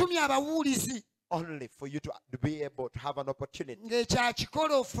Atumye abawulizi only for you to be able to have an opportunity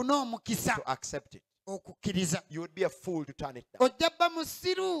ng'ekyakikola ofune omukisa to accept it. okukkiriza. You would be a fool to turn it down. Ojja bba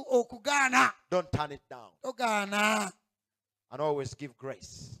musiru okugaana. Don't turn it down. Togaana. And always give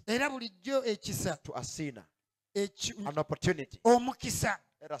grace Era bulijjo ekisa. to a sinner. Eki- An opportunity. omukisa.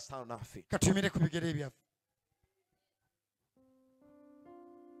 Let us stand on our feet. Katumire ku bigere byaffe.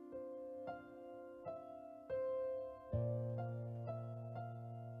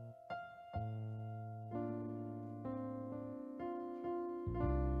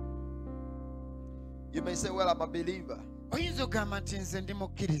 You may say, well, I'm a believer, Oyinza okugamba nti nze ndi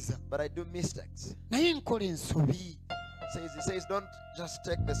mukkiriza but I do mistakes. naye nkola ensobi. He says, don't just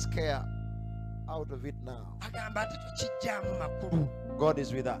take the scare out of it now. Agamba ate tukijjaamu makulu. God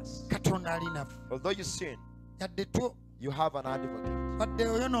is with us. Katonda ali naffe. Although you sin, Yadde you have an advocate. wadde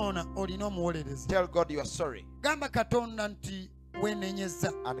oyonoona olina omuwolereza. Tell God you are sorry Gamba Katonda nti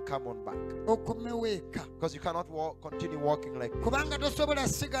weenenyezza and come on back. okomewo eka. Because you cannot continue walking like this. Kubanga tosobola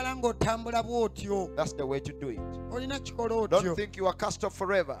sigala ng'otambula bw'otyo. That's the way to do it. Olina kikola Don't otyo. think you are cast off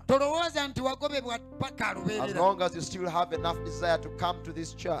forever. Tolowooza nti wagobebwa paka As lubeerera. long as you still have enough desire to come to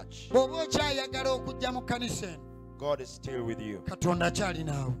this church, Bw'oba okyayagala okujja mu kkanisa eno, God is still with you. Katonda akyali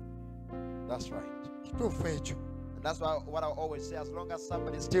naawe. That's right. Kituufu ekyo. And that's what I always say, as long as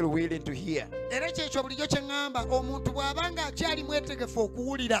somebody is still willing to hear, Era kyekyo bulijjo kye ŋŋamba, omuntu bw'aba ng'akyali mwetegefu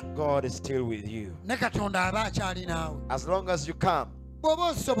okuwulira, God is still with you. ne Katonda aba akyali naawe. As long as you come,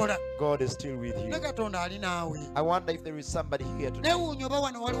 Bw'oba osobola, God is still with ne you. Katonda ali naawe. I wonder if there is somebody here today Neewuunya oba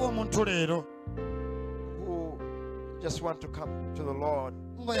wano waliwo omuntu leero who just want to come to the Lord.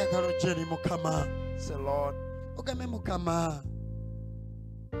 ng'oyagala ojja eri Mukama. Say, Lord, Ogambe Mukama,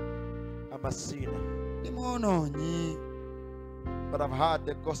 I'm a sinner, ndi mwonoonyi, but I've heard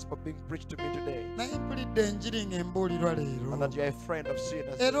the gospel being preached to me today, naye mpulidde enjiri ng'embuulirwa leero. and that you're a friend of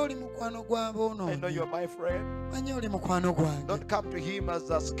sinners. Era oli mukwano gwa I know boonoonyi. you're my friend. Manyi oli mukwano gwange. Don't come to him as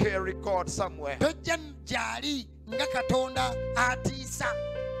a scary God somewhere. Tojja gy'ali nga Katonda atiisa.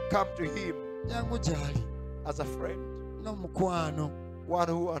 Come to him Jangu gy'ali as a friend, nga mukwano. one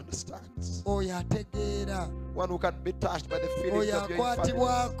who understands, Oyo ategeera. one who can be touched by the feelings Oyo of your infirmities.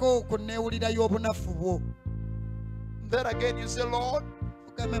 akwatibwako ku nneewulirayo obunafu bwo. Then again you say, Lord,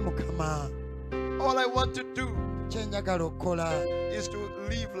 Ogambe Mukama, all I want to do kye njagala okukola is to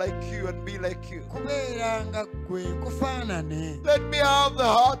live like you and be like you. kubeera nga ggwe nkufaanane. Let me have the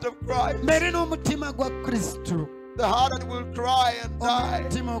heart of Christ, Mbeere n'omutima gwa Kristo. the heart that will cry and die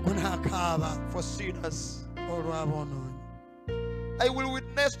Omutima ogunaakaaba for sinners. olw'aboonoonyi. I will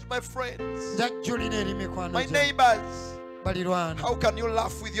witness to my friends, Njajjulira eri mikwano my gyange. neighbors. Balirwana. How can you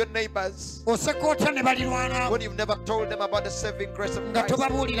laugh with your neighbors Oseka otya ne balirwana when you've never told them about the saving grace of nga Christ?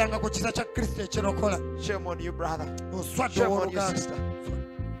 tobabuuliranga ku kisa kya Kristo ekirokola. Shame on you, brother. Oswadde Shame on you, owooluganda. sister.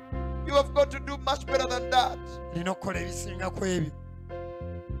 You have got to do much better than that. Olina okukola ebisinga ku ebyo.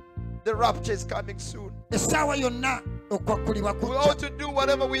 The rapture is coming soon. Essaawa yonna okwakkulibwa We kujja. ought to do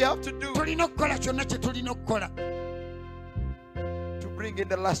whatever we have to do Tulina okukola kyonna kye tulina okukola to bring in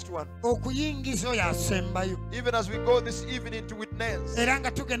the last one. okuyingiza oyo asembayo. Even as we go this evening to witness, Era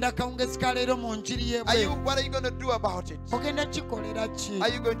nga tugenda akawungezi ka leero mu njiri y'ebweru. what are you going to do about it? Ogenda kikolera ki? Are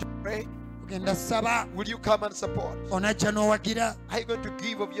you going to pray? Ogenda saba. Will you come and support? Onajja n'owagira. Are you going to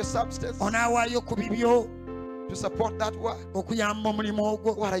give of your substance Onaawaayo ku bibyo to support that work? okuyamba omulimu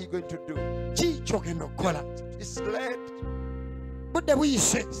ogwo. What are you going to do? Ki ky'ogenda okukola? It's late. Budde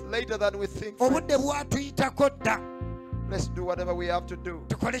buyise. It's later than we think. Obudde friends. bwatuyitako dda. Let's do whatever we have to do.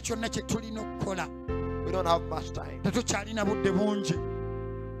 Tukole kyonna kye tulina okukola. We don't have much time. Tetukyalina budde bungi.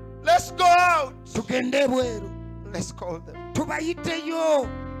 Let's go out. Tugende ebweru. Let's call them Tubayiteyo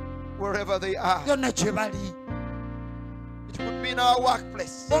wherever they are. yonna gye bali. It could be in our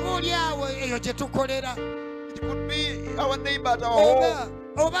workplace. Oba oli awo eyo gye tukolera. It could be our neighbor at our home. Oba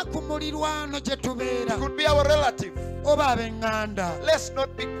oba ku mulirwano gye It tubeera could be our relative. oba ab'eŋŋanda Let's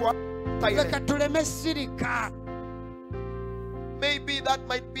not be quiet. leka tuleme sirika Maybe that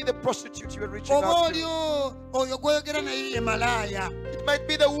might be the prostitute you are reaching oba out oli to. oyo gw'oyogera naye ye malaaya It might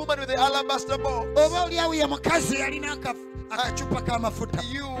be the woman with the alabaster box. oba oli awo ye mukazi yalina akacupa k'amafuta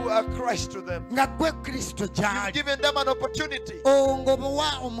You are Christ to them. nga gwe kristo You've gy'ali given them an opportunity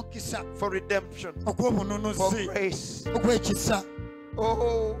ng'obuwa omukisa for redemption, for ogw'obununuzi grace. ogw'ekisa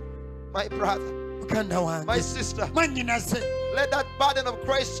Oh, my brother, muganda my wange sister, mwannyinaze let that burden of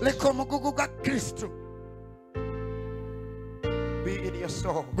Christ leka omugugu gwa kristo be in your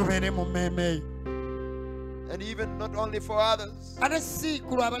soul. gubeere mu mmeeme yo And even not only for others, ate si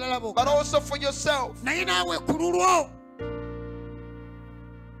ku lwa abalala but bokka also for yourself, naye naawe ku lulwo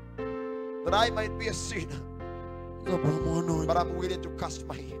that I might be a sinner, oba omwonoonyi but I'm willing to cast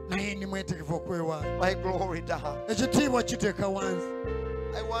naye ndi mwetegefu okwewaayo my glory down. ekitiibwa kiteeka wansi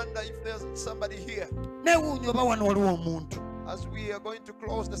I wonder if there's somebody here neewuunya oba wano waliwo omuntu as we are going to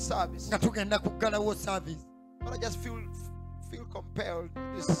close the service. nga tugenda kuggalawo saaviisi But I just feel compelled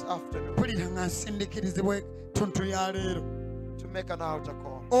this afternoon mpulira nga nsindikirizibwa tuntu ya leero to make an altar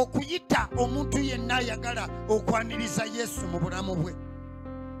call. okuyita omuntu yenna ayagala okwaniriza yesu mu bulamu bwe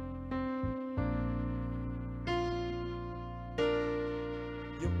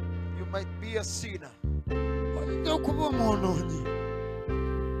You might be a sinner. oyinza okuba omwonoonyi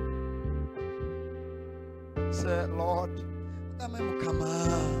Say, Lord, gambe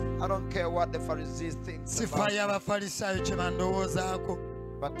mukama I don't care what the Pharisees think about, sifaayo abafalisaayo kye bandowoozaako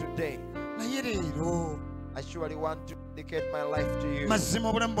but today naye leero I surely want to dedicate my life to you mazima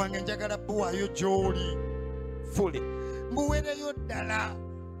obulamu bwange njagala buwaayo gy'oli fully. mbuweereyo ddala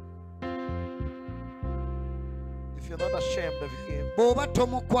If you're not ashamed of Him, bw'oba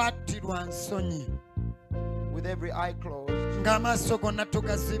tomukwatirwa nsonyi with every eye closed, ng'amaaso gonna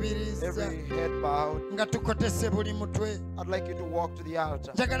tugazibiriza every head bowed, nga tukotese buli mutwe I'd like you to walk to the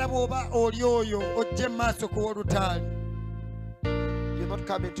altar. njagala bw'oba oli oyo ojje mu maaso ku w'olutaali You're not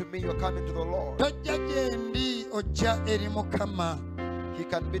coming to me, you're coming to the Lord. tojja gye ndi ojja eri mukama He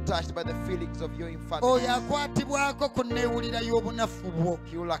can be touched by the feelings of your infirmity. oyo akwatibwako ku nneewulira y'obunafu bwo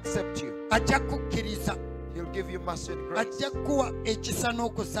He will accept you. ajja kukkiriza He'll give you mercy and grace. ajja kuwa ekisa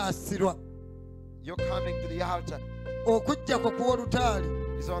n'okusaasirwa You're coming to the altar okujjako ku w'olutaali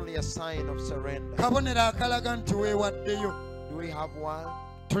is only a sign of surrender. kabonero akalaga nti weewaddeyo Do we have one?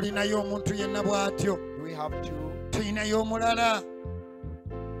 tulinayo omuntu yenna bw'atyo Do we have two? tulinayo omulala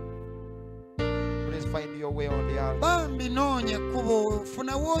Please find your way on the altar. bambi noonye ekkubo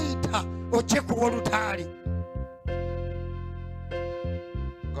funa w'oyita ojje ku w'olutaali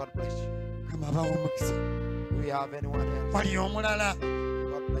God bless you. kama abawo omukisa Do we have anyone else? wali omulala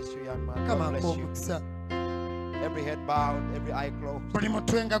God bless you, young man. kama God ako bless you. omukisa Every head bowed, every eye closed. buli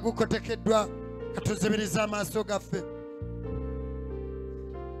mutwe nga gukotekeddwa katuzibiriza amaaso gaffe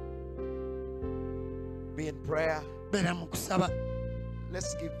Be in prayer. beera mu kusaba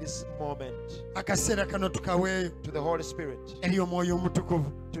Let's give this moment akaseera kano tukaweeyo to the Holy Spirit eri omwoyo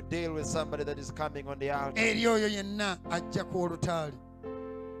omutukuvu to deal with somebody that is coming on the altar. eri oyo yenna ajja ku olutaali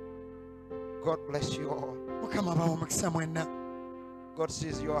God bless you all. mukama bawa omukisa mwenna God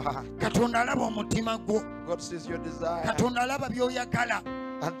sees your heart. katonda alaba omutima gwo God sees your desire. katonda alaba by'oyagala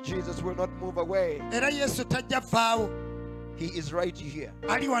And Jesus will not move away. era yesu tajja vaawo He is right here.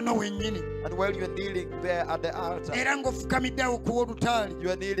 ali wano wennyini And while you're kneeling there at the altar, era ng'ofukamidde awo ku olutaali you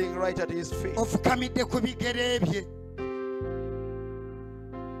are kneeling right at his feet. ofukamidde ku bigere bye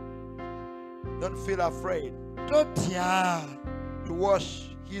Don't feel afraid totya to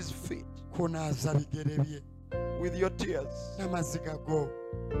wash his feet kunaaza bigere bye with your tears. n'amazzi gago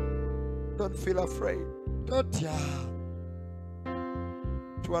Don't feel afraid totya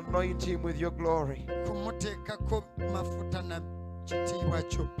to anoint him with your glory. kumuteekako mafuta na kitiibwa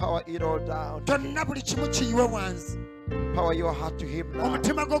kyo Power it all down. tonna buli kimu kiyiwe wansi Power your heart to him now.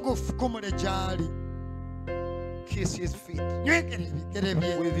 omutima gwo gufukumule gy'ali Kiss his feet nywegera ebigere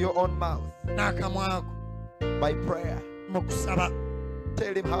bye with your own mouth n'akamwako by prayer. mu kusaba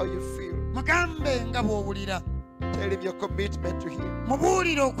Tell him how you feel. mugambe nga bw'owulira Tell him your commitment to him.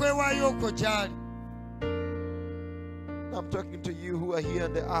 mubuulire okwewaayo okwo gy'ali I'm talking to you who are here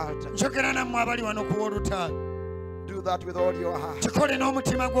on the altar. njogera nammwe abali wano ku olutaali Do that with all your heart. kikole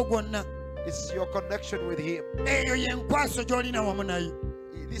n'omutima gwo gwonna It's your connection with him. eyo yenkwaso gy'olina wamu naye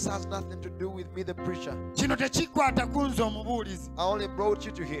This has nothing to do with me, the preacher. kino tekikwata ku nze omubuulizi I only brought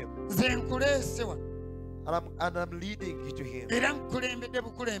you to him, nze nkuleese wano and I'm leading you to him. era nkulembedde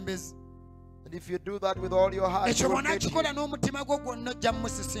bukulembezi And if you do that with all your heart, ekyo you will bonna meet kikola him, n'omutima gwo gwonna ojja while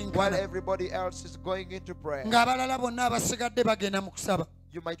mumusisinkana everybody else is going into prayer. ng'abalala bonna abasigadde bagenda mu kusaba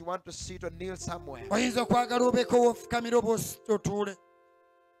You might want to sit or kneel somewhere. oyinza okwagala obeeko woofukamira oba otuule.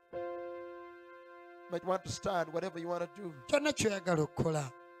 You might want to stand, whatever you want to do. kyonna kyoyagala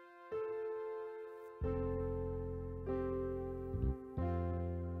okukola.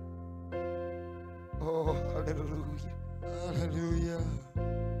 Oh, hallelujah. Hallelujah.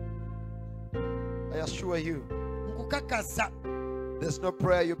 I assure you, nkukakasa there's no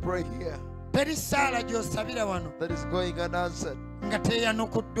prayer you pray here teri ssaala gy'osabira wano that is going unanswered. nga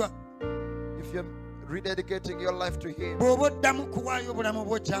teyanukuddwa. If you're rededicating your life to Him, bw'oba oddamu kuwaayo obulamu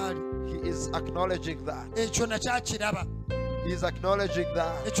bwo gy'ali, He is acknowledging that. ekyo nakyakiraba. He is acknowledging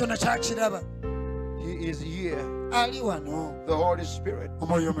that. ekyo nakyakiraba. He is here, Ali wano the Holy Spirit,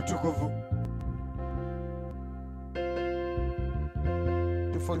 omwoyo omutukuvu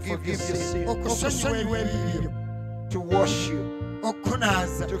to forgive your sin, okusonyiwa ebibi byo, to wash you,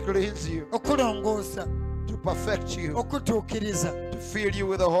 okukunaaza, to cleanse you, okulongoosa, to perfect you, okutuukiriza, to fill you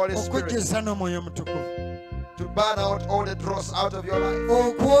with the Holy Spirit, okujjuza n'omwoyo omutukuvu, to burn out all the dross out of your life,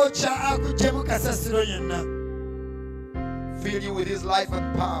 okwokya akuggyeemu kasasiro yenna, fill you with His life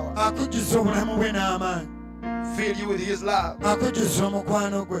and power, akujjuza obulamu bwe n'amaanyi, fill you with His love. akujjuza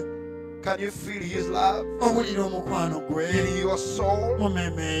omukwano gwe. Can you feel His love owulira omukwano gwe in your soul?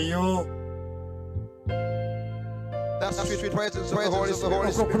 mumeme eyo. That sweet presence of the Holy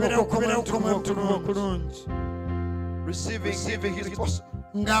Spirit, okukubira omutukuvu okulungi receiving His bosom.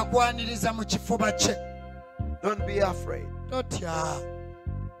 ng'agwaniriza mu kifuba kye. Don't be afraid totya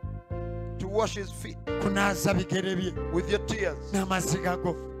to wash His feet kunaaza bigere bye with your tears. n'amaziga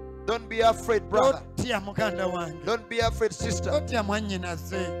go. Don't be afraid, brother. totya muganda wange, Don't be afraid, sister. totya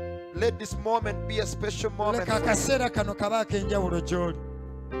mwannyinaze. Let this moment be a special moment leka for you. akaseera kano kaba ak'enjawulo gy'oli.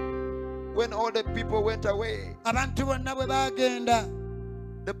 When all the people went away, abantu bonna bwe baagenda,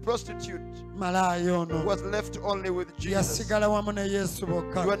 the prostitute malaaya ono was left only with Jesus. yasigala wamu ne yesu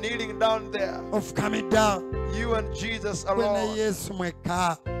bokka. You are kneeling down there, ofukamidde awo you and Jesus gwe ne alone. yesu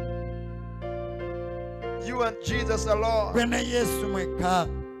mwekka, You and Jesus alone. gwe ne yesu mwekka,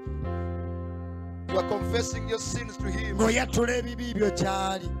 You are confessing your sins to Him, ng'oyatula ebibi byo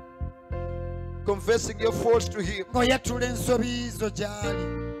gy'ali, confessing your faults to Him, ng'oyatula ensobi zo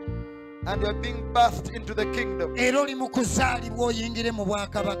gy'ali, and you are being birthed into the kingdom. era oli mu kuzaalibwa oyingire mu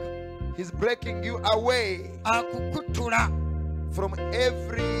bwakabaka. He's breaking you away akukutula from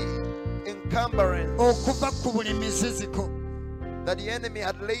every encumbrance okuva ku buli miziziko that the enemy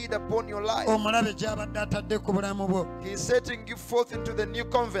had laid upon your life. omulabe gy'abadde atadde ku bulamu bwo. He's setting you forth into the new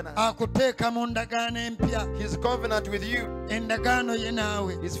covenant. akuteeka mu ndagaano empya, His covenant with you. endagaano ye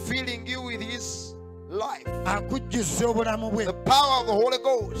naawe, He's filling you with His life. akujjuza obulamu bwe, The power of the Holy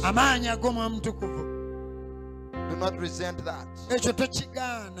Ghost. amaanyi ag'omwoyo omutukuvu. Do not resent that. ekyo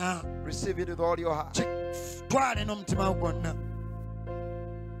tokigaana, Receive it with all your heart. twale n'omutima wo gwonna.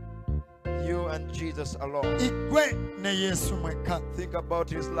 You and Jesus alone. igwe ne yesu mwekka. Think about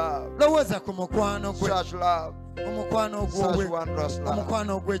His love. lowooza ku mukwano gwe, Such love. omukwano Such ogw'obwe, wondrous love.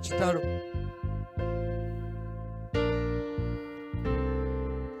 omukwano ogw'ekitalo.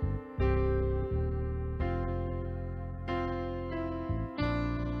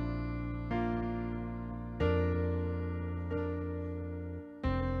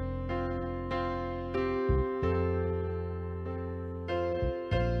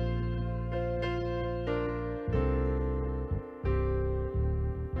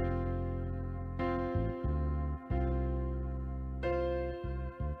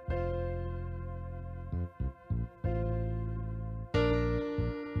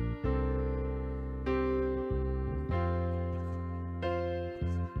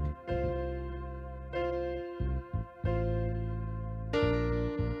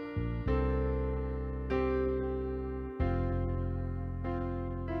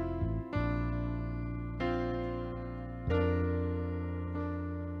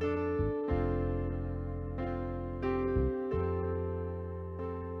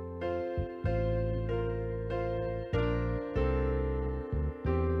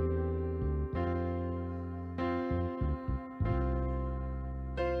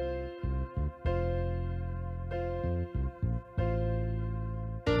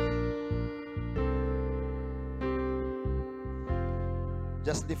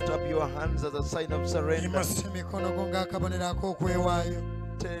 Just lift up your hands as a sign of surrender. yimusa emikono go ng'akabonero ak'okwewaayo.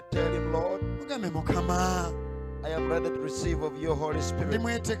 Tell Him, Lord, mugambe mukama, I am ready to receive of your Holy ndi Spirit.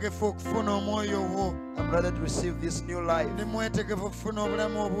 mwetegefu okufuna omwoyo wo, I'm ready to receive this new life. ndi mwetegefu okufuna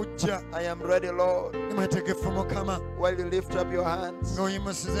obulamu obujja, I am ready, Lord, ndi mwetegefu mukama, while you lift up your hands,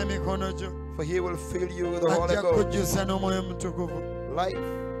 ng'oyimusiza emikono gyo, for He will fill you with the Holy ajja Ghost. kujjusa n'omwoyo omutukuvu. Life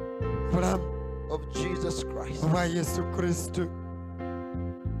bulamu of Jesus Christ. obwa yesu kristo.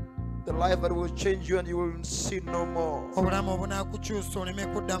 The life that will change you and you will sin no more. obulamu obunaakukyusa oleme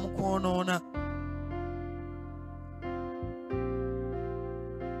kuddamu kwonoona.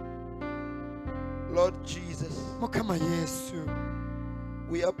 Lord Jesus, Mukama Yesu,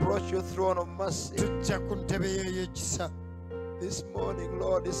 we approach your throne of mercy tujja ku ntebe yo ey'ekisa this morning,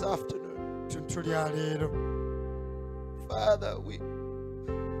 Lord, this afternoon. tuntu lya leero. Father, we're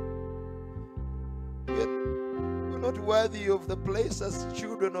not worthy of the place as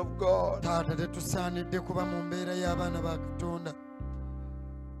children of God. Taata tetusaanidde kuba mu mbeera y'abaana ba Katonda.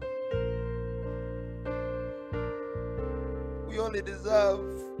 We only deserve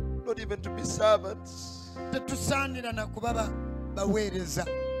not even to be servants. Tetusaanira na kuba baweereza.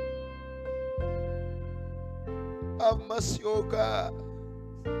 Have mercy, O God,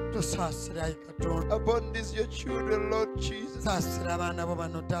 Tusaasira Ayi Katonda. upon these your children, Lord Jesus, Saasira abaana bo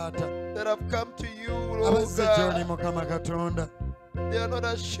bano Taata that have come to you, Lord abazze gy'oli God. Mukama Katonda. They are not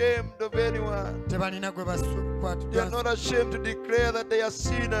ashamed of anyone. Tebalina gwe They are bakwatibwa, not ashamed to declare that they are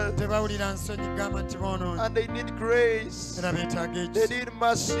sinners tebawulira nsonyi gamba nti boonoonyi and they need grace. era beetaaga They ekisa, need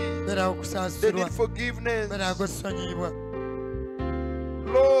mercy. beetaaga They okusaasirwa, need forgiveness. beetaaga okusonyiyibwa.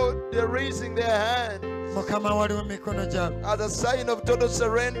 Lord, they're raising their hands Mukama waliwo emikono gyabwe, as a sign of total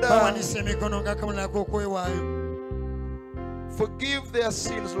surrender. bawanise emikono nga kabonero k'okwewaayo. Forgive their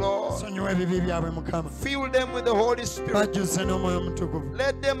sins, Lord. Sonyiwa ebibi byabwe Mukama, Fill them with the Holy Spirit. bajjuse n'omwoyo omutukuvu.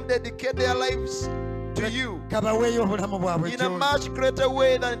 Let them dedicate their lives to you Kabaweeyo obulamu bwabwe in a gy'oli, much greater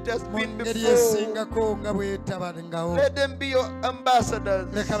way than it has mu been ngeri before. esingako nga bwetabalingawo. Let them be your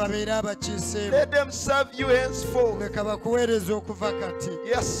ambassadors. Leka babeere abakiiseebo, Let them serve you henceforth. leka bakuweereze okuva kati.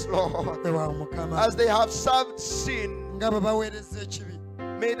 Yes, Lord. Ewaawo Mukama, As they have served sin, nga bwe baweereza ekibi,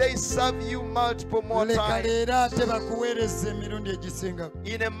 may they serve you multiple more leka times leero ate bakuweereze emirundi egisinga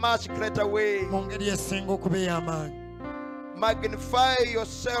in a much greater way. mu ngeri esinga okuba ey'amaanyi. Magnify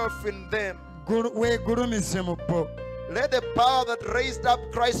yourself in them. Weegulumize mu bo, Let the power that raised up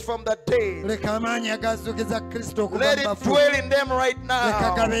Christ from the dead, leka amaanyi agazukiza Kristo okuva let mu it bafu, dwell in them right leka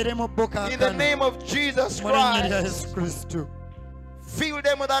now. gabeere mu bo In the kaakano name of Jesus mu linnya lya Christ, Yesu Kristo. fill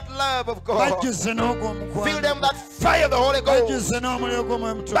them with that love of God. Bajjuze Fill them n'ogw'omukwano, with that fire of the Holy Ghost. bajjuze n'omuliro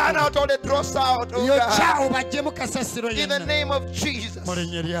gw'omwoyo Burn mutukuvu. out all the dross out, oh Yokya God. obaggyemu kasasiro In the yenna name of Jesus. mu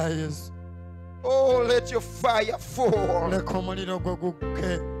linnya lya Yesu. Oh, let your fire fall. Leka omuliro gwo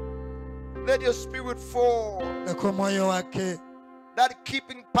gukke, Let your spirit fall. leka omwoyo wake, That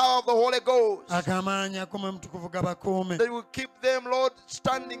keeping power of the Holy Ghost. ag'amaanyi ag'omwoyo mutukuvu gabakuume, That will keep them, Lord,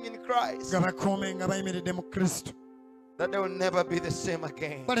 standing in Christ. gabakuume nga bayimiridde mu Kristo, That they will never be the same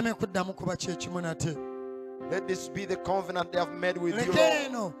again. baleme kuddamu kuba kyekimu nate. Let this be the covenant they have made with you, Leka Lord,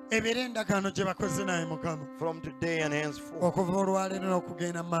 eno ebeere endagaano gye bakoze naye Mukama, from today and henceforth. okuva olwaleero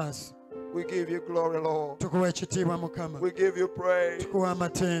n'okugenda mu maaso. We give you glory, Lord. Tukuwa ekitiibwa Mukama, We give you praise. tukuwa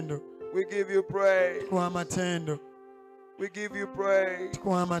amatendo, We give you praise. tukuwa amatendo, We give you praise.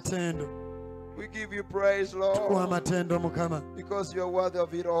 tukuwa amatendo, We give you praise, tukuwa Lord, amatendo Mukama, because you are worthy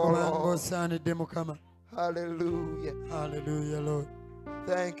of it all, kubanga Lord. osaanidde Mukama. Hallelujah. Haleluya Lord.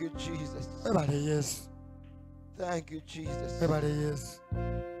 Thank you, Jesus. Webale Yesu, Thank you, Jesus. webale Yesu,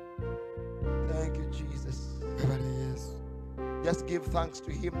 Thank you, Jesus. webale Yesu. Just give thanks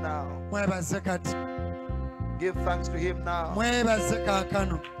to Him now. Mwebaze kati, Give thanks to Him now. mwebaze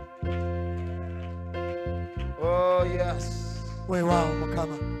kaakano. Oh, yes. Weewaawo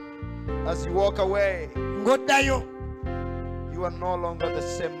Mukama. As you walk away, Ng'oddayo you are no longer the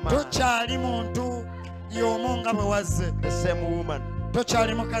same man, tokyali muntu y'omu nga bwe wazze, the same woman.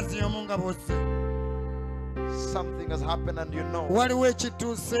 tokyali mukazi y'omu nga bw'ozze. Something has happened and you know Waliwo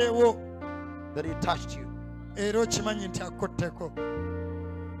ekituuseewo that He touched you. era okimanyi nti akutteko.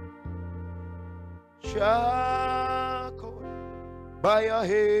 Shackled by a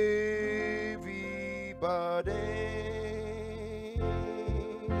heavy burden,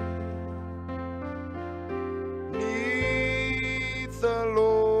 neath the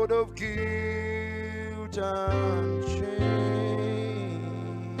load of guilt and shame,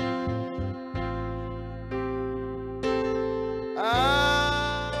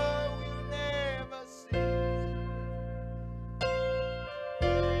 I will never see.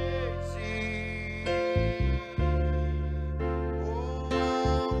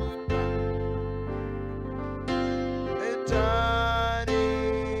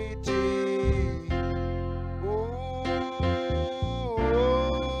 Eternity.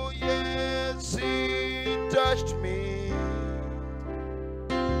 Oh, yes, He touched me.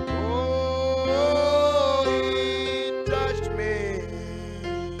 Oh, He touched me.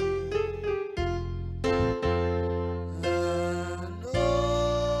 And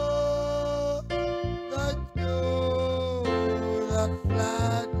oh, the joy that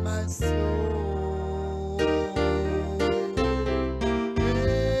flood my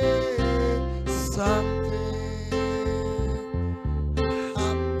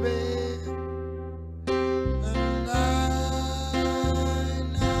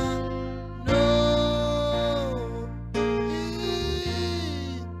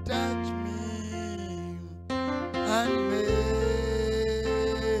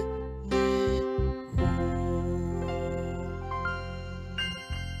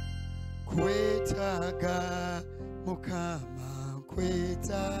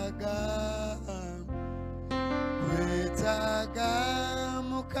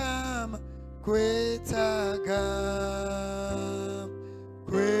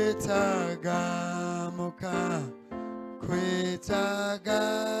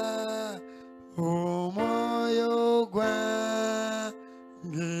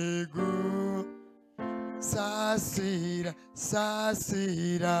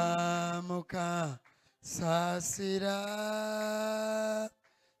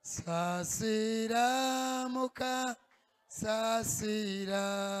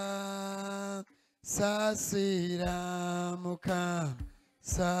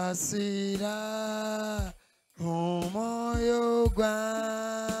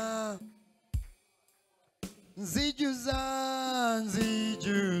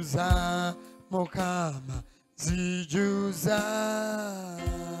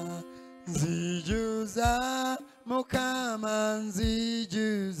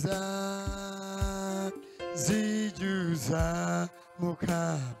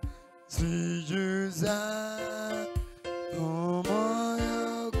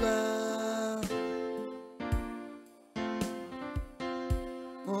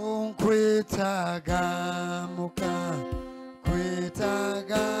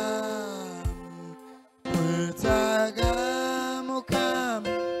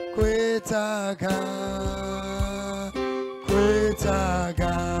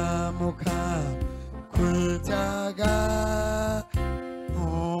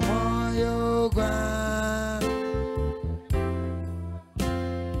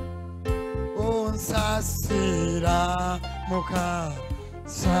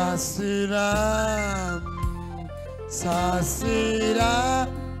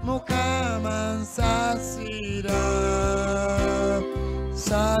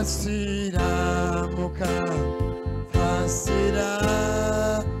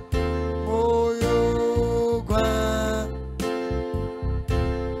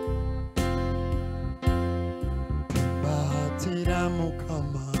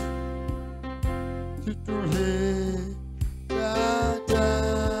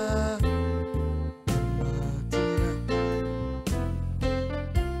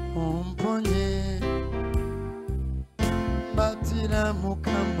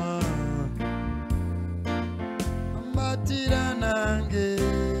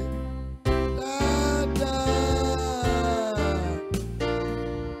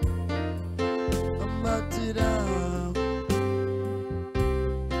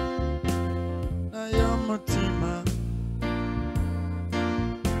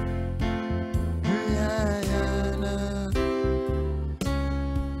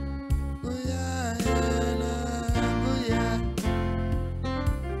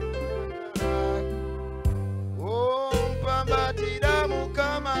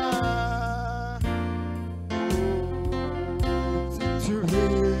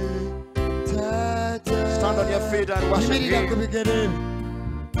And worship Him.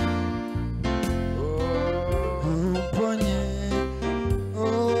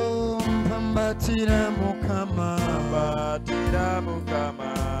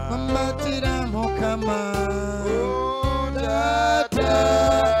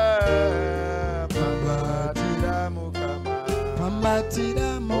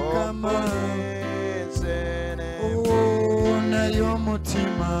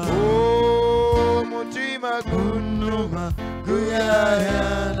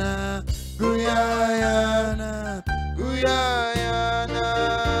 Guyayana, Guyayana, Guyayana,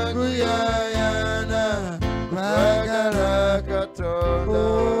 Guyayana, Bagala Katonda,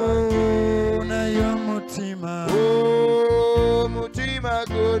 Oh, na yo mutima, Oh, mutima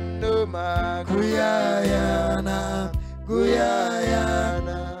gunduma, Guyayana,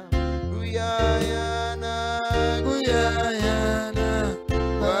 Guyayana, Guyayana, Guyayana,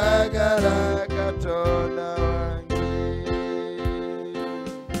 Bagala Katonda.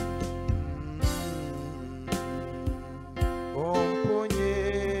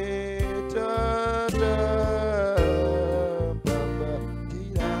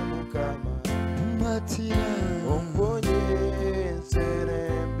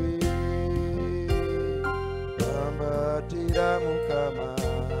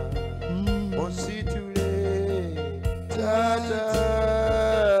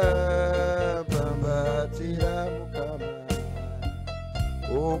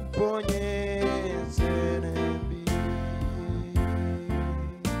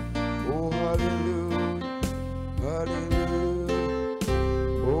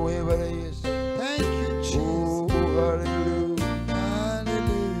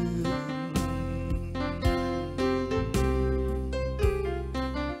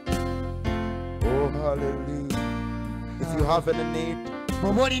 have any need,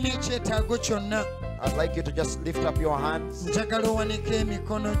 bw'oba olina ekyetaago kyonna I'd like you to just lift up your hands, njagala owanike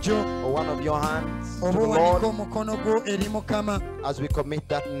emikono gyo or one of your hands, to oba the owanike Lord omukono gwo eri Mukama as we commit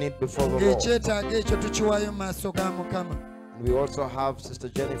that need before the Lord. ng'ekyetaago ekyo tukiwaayo mu maaso ga Mukama. And we also have Sister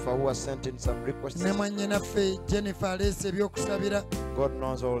Jennifer who has sent in some requests. ne mwannyinaffe Jennifer aleese ebyokusabira. God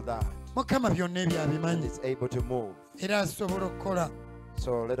knows all that. Mukama byonna ebyo And abimanyi is able to move. era asobola okukola.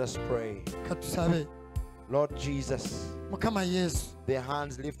 So let us pray. Katusabe. Lord Jesus, Mukama Yesu, their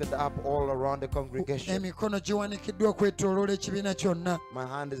hands lifted up all around the congregation. emikono giwanikiddwa okwetooloola ekibiina kyonna My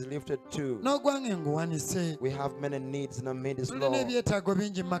hand is lifted too. n'ogwange nguwanise. We have many needs in our midst, tulina Lord. ebyetaago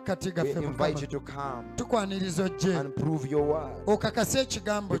bingi mu makkati We gaffe invite Mukama. you to come tukwaniriza ojje and prove your word. okakase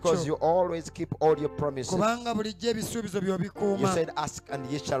ekigambo Because kyo you always keep all your promises. kubanga bulijjo ebisuubizo You by'obikuuma. said, ask and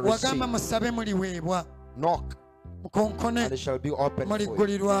ye shall wagamba receive. musabe muliweebwa, Knock mukonkone and it shall be open for you.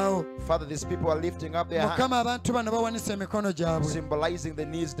 muliggulirwawo. Father, these people are lifting up their hands, Mukama abantu bano bawanise emikono gyabwe symbolizing the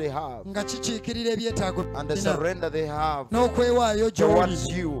needs they have nga kikiikirira ebyetaago and the byonna surrender they have n'okwewaayo gy'oli towards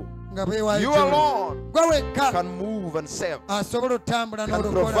you. nga beewaayo You gy'oli. alone gwe wekka can move and save, asobola otambula can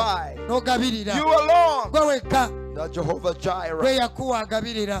n'olokola provide. n'ogabirira. You alone, gwe wekka the Jehovah gwe Jireh. yakuwa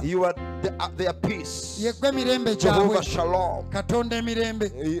agabirira. You are their peace. ye gwe mirembe Jehovah gyabwe, Shalom. katonda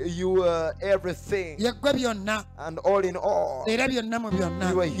emirembe. You are everything ye gwe byonna and all in all. era byonna mu byonna.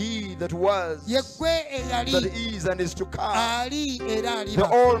 You are He that was, ye gwe that eyali is, and is to come. ali era The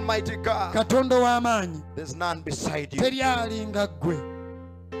aliba, Almighty God. katonda ow'amaanyi. There's none beside you. teri ali nga ggwe.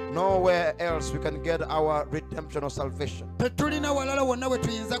 Nowhere else we can get our redemption or salvation. tetulina walala wonna we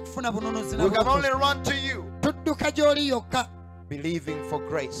tuyinza kufuna bunonozi na We can only bulokozi. run to you, tudduka gy'oli yokka believing for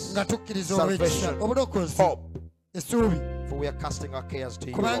grace, nga tukkiriza olw'ekisa, salvation, obulokozi, hope. essuubi. For we are casting our cares to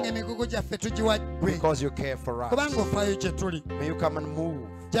you, kubanga Lord, emigugu gyaffe tugiwa ggwe, because you care for kubanga us. ofaayo gye tuli. May you come and move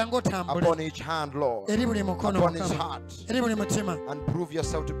jangu upon otambule each hand, Lord, eri buli mukono upon each Mukama, heart, eri buli mutima. and prove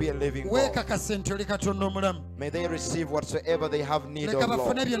yourself to be a living God. weekakase nti oli katonda omulamu. May they receive whatsoever they have need leka of,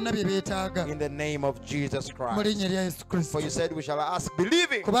 bafune Lord, byonna bye beetaaga in the name of Jesus mu Christ. linnya erya Yesu Kristo. For you said we shall ask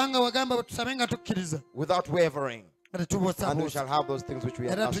believing kubanga wagamba bwe tusabe nga tukkiriza without wavering, nga and we tetubuusabuusa, shall have those things which we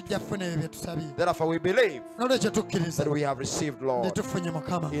have era asked tujja for. kufuna ebyo bye tusabye. Therefore we believe n'olwekyo tukkiriza that we have received, nti Lord, tufunye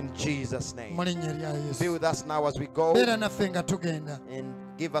Mukama in Jesus' name. mu linnya erya Be Yesu. with us now as we go, beera naffe nga tugenda, and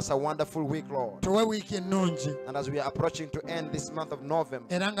give us a wonderful week, Lord. tuwe wiiki ennungi, And as we are approaching to end this month of November,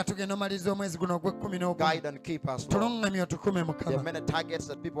 era nga tugenda omaliriza omwezi guno ogw'ekkumi n'ogumu. guide and keep us, Lord. tulungamye otukume There are Mukama. many targets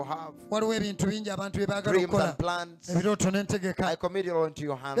that people have, waliwo ebintu bingi abantu bye baagala dreams okukola, and plans. ebirooto n'entegeka. I commit it all into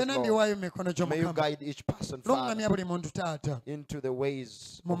your hands, byonna Lord. mbiwaayo mu mikono gyo May you Mukama. guide each person, Father, lungamya buli muntu taata into the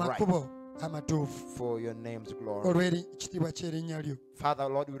ways mu of right makubo amatuufu for your name's glory. olw'eri ekitiibwa ky'erinnya lyo. Father,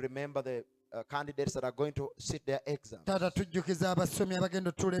 Lord, we remember the candidates that are going to sit their exams, taata tujjukiza abasomi abagenda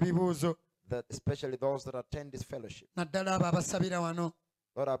otuula ebibuuzo, that especially those that attend this fellowship. naddala abo abasabira wano,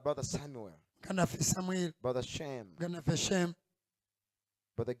 Lord, our brother Samuel, ganaffe Samwiri, brother Shem, ganaffe Shem,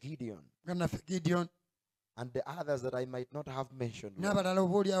 brother Gideon, ganaffe Gideon, and the others that I might not have mentioned, Lord. n'abalala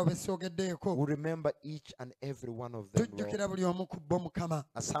obaoliawo besoogeddeeko. We remember each and every one of them, Lord. tujjukira buli omu ku bo Mukama.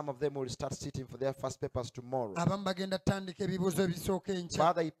 And some of them will start sitting for their first papers tomorrow. abamu bagenda tandika ebibuuzo ebisooka enkya.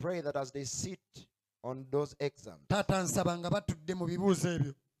 Father, I pray that as they sit on those exams, taata nsaba nga batudde mu bibuuzo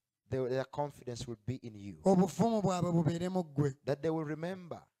ebyo, their confidence will be in you. obuvumu bwabwe bubeere mu ggwe. That they will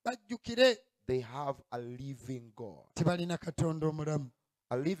remember bajjukire they have a living God. tebalina katonda omulamu.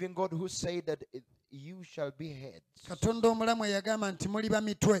 A living God who said that you shall be heads katonda omulamu eyagamba nti muli ba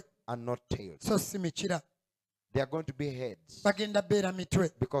mitwe and not tails. so si mikira. They are going to be heads bagenda beera mitwe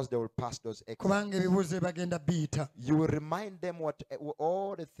because they will pass those exams. kubanga ebibuuzo bagenda biyita. You will remind them what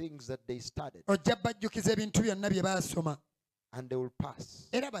all the things that they studied, ojja bajjukiza ebintu byonna bye baasoma and they will pass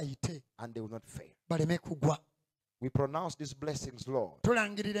era bayite and they will not fail. baleme kugwa. We pronounce these blessings, Lord,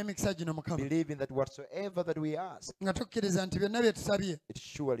 tulangirira emikisa gino Mukama, believing that whatsoever that we ask, nga tukkiriza nti byonna bye tusabye it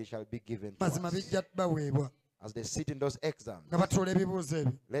surely shall be given to mazima us. bijja baweebwa. As they sit in those exams, nga batuula ebibuuzo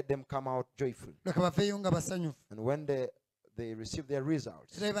ebyo, let them come out joyful. leka baveeyo nga basanyufu. And when they receive their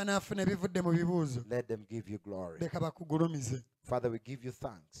results, era banaafuna ebivudde mu bibuuzo, let them give you glory. leka bakugulumize. Father, we give you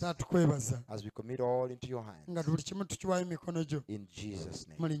thanks Taata tukwebaza as we commit all into your hands. nga buli kimu tukiwaayo mu mikono gyo In Jesus'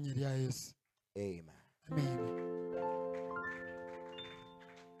 mu name, linnya erya Yesu. amen. Amiina. Yes.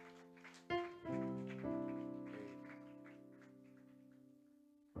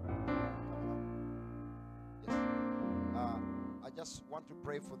 I just want to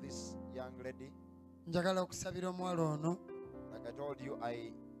pray for this young lady. njagala okusabira omuwala ono. Like I told you,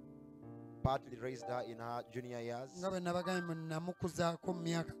 I partly raised her in her junior years, nga bwe nabagambye namukuzaako mu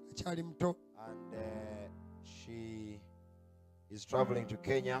myaka akyali muto. and she is traveling to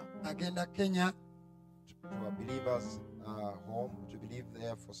Kenya agenda Kenya to a believers home to live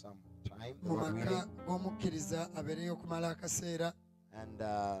there for some time, mu God maka willing. g'omukkiriza abeereyo okumala akaseera. And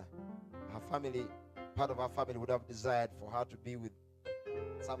her family, part of her family would have desired for her to be with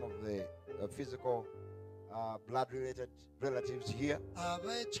some of the physical blood-related relatives here.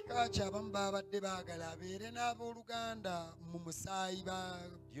 Ab'ekika kye abamu baabadde baagala abeere n'abooluganda mu musaayi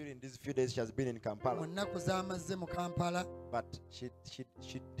During these few days, she has been in mu Kampala, nnaku z'amazze mu Kampala, but she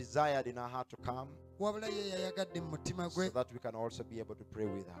desired in her heart to come wabula ye yayagadde mu mutima so gwe that we can also be able to pray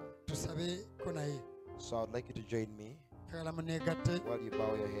with her. tusabeko naye. So I'd like you to join me Kagala muneegatte while you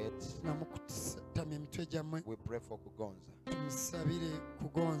bow your heads. nga mukutamya emitwe gyammwe We pray for Kugonza. tumusabire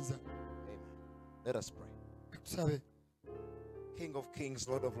kugonza. Amen. Let us pray. Tusabe. King of kings,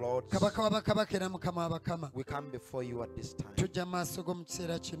 Lord of lords, Kabaka w'abakabaka era Mukama w'abakama, we come before you at this time. tujja mu maaso go mu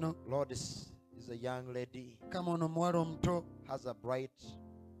kiseera kino. Lord, this is a young lady, Kama ono omuwala omuto has a bright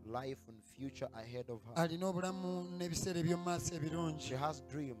life and future ahead of her. alina obulamu n'ebiseera eby'omu maaso ebirungi. She has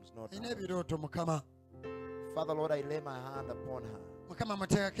dreams, not Alina ours. ebirooto Mukama. Father, Lord, I lay my hand upon her Mukama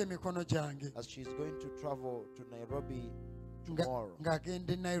muteekako emikono gyange as she's going to travel to Nairobi nga- tomorrow.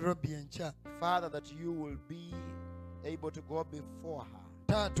 ng'agenda e Nairobi enkya. Father, that you will be able to go before her.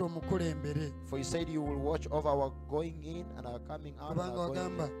 Taata omukulembere, For you said you will watch over our going in and our coming out. And kubanga our going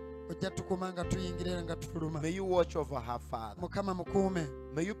wagamba in. ojja tukuma nga tuyingira era nga tufuluma. May you watch over her, Father. Mukama mukuume,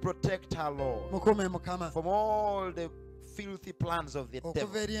 May you protect her, Lord, mukuume Mukama from all the filthy plans of the okuva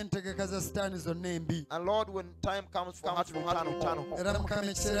devil. eri entegeka za sitaani zonna embi. And Lord, when time comes for her to return home, Era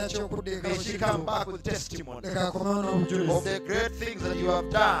Mukama ekiseera ky'okudda eka may she come bwe back with testimony leka akomewo of n'obujulizi the great things that you have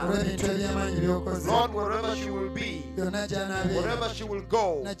done. olw'ebintu eby'amaanyi by'okoze. Lord, wherever she will be, Byonna gy'anaabeera, wherever she will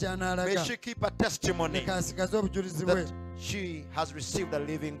go, na may gy'anaalaga, she keep a testimony leka asigaze obujulizi bwe that she has received a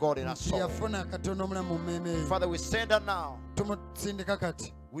living God in her nti soul. yafuna Katonda omulamu mu mmeeme ye. Father, we send her now Tumusindika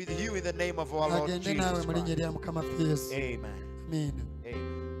kati with you in the name of our Lord agende naawe Jesus mu linnya Christ. lya Mukama ffe Yesu. Amen. Amiina.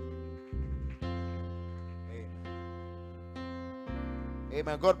 Amen.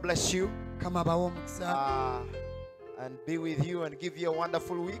 Amen. God bless you Mukama abawe omukisa, and be with you and give you a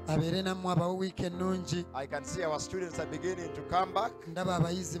wonderful week. abeere nammwe abawe wiiki ennungi. I can see our students are beginning to come back, Ndaba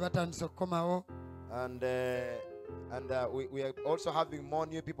abayizi batandise okukomawo. and we are also having more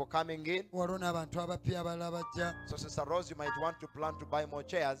new people coming in. Waliwo n'abantu abapya abalala bajja. So, Sister Rose, you might want to plan to buy more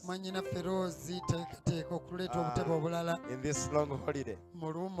chairs Mwannyinaffe Roozi teekateeka okuleeta obutebe obulala in this long holiday.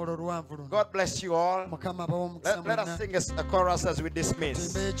 mu luwummula oluwanvu luno. God bless you all. Mukama abawe omukisa Let us mwonna. sing a chorus as we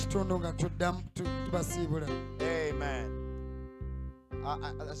dismiss. Tuyimbe ekitundu nga tuddamu tubasiibula. Amen.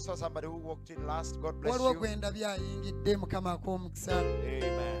 I saw somebody who walked in last. God bless Waliwo you. gwe ndabye ayingidde. Mukama akw'omukisa.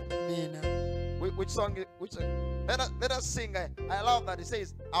 Amen. Amiina. Which song? Let us sing. I love that. It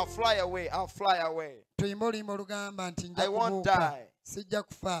says, "I'll fly away. I'll fly away." Tuyimbe oluyimba olugamba nti I nja won't kubuuka. die. Sijja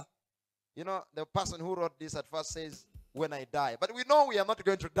kufa. You know, the person who wrote this at first says, "When I die," but we know we are not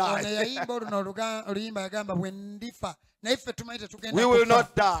going to Ono die. yayimba oluno oluyimba yagamba bwe ndifa naye ffe tumanyi tetugenda We will kufa.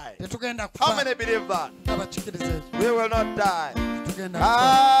 not die. Tetugenda How kufa. many believe that? Abakikiriza ekyo. We will not die. Tetugenda kufa.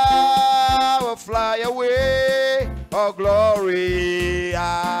 I will fly away, oh glory.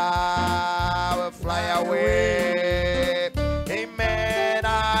 I will fly away. Amen.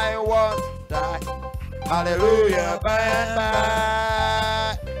 I won't die. Hallelujah. By and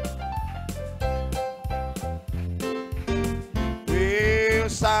by. Will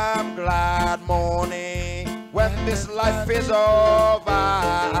some glad morning when this life is over,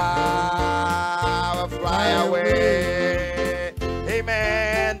 I will fly away.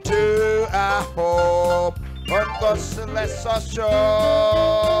 Amen. To a hope on God's celestial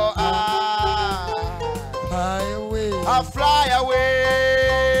shore. Fly away. I'll fly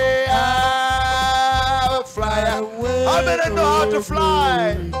away. I'll fly away. How many know how to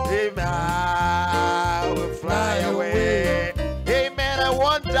fly? Amen. I will fly away. Amen. I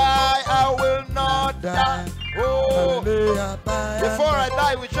won't die. I will not die. Oh, Hallelujah. By and before I by.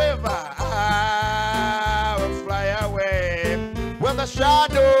 die, whichever, I will fly away. When the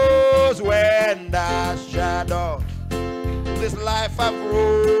shadows, this life I've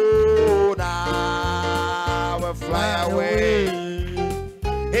grown, I will fly away.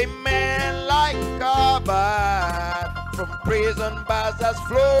 Amen. Like a bird from prison bars has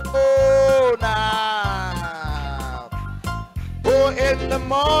flown out. Oh, in the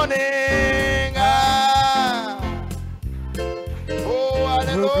morning, oh,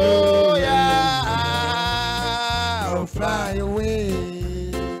 hallelujah, I'll fly away.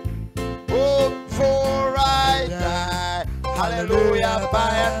 oh, for I die, hallelujah,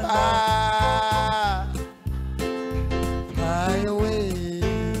 by and by. Fly away.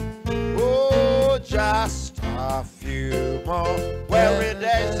 Oh, just a few more weary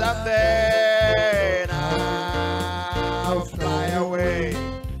days and then I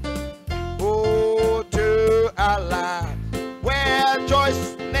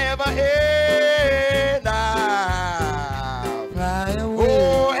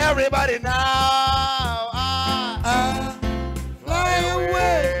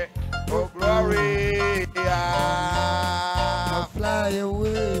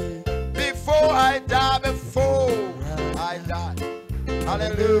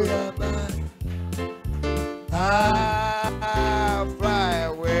Hallelujah. I fly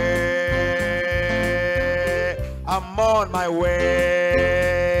away. I'm on my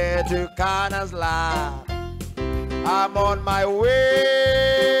way to Canaan's land. I'm on my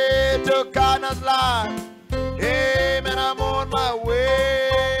way to Canaan's land. Amen. I'm on my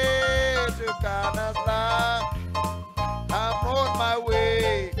way to Canaan's land. I'm on my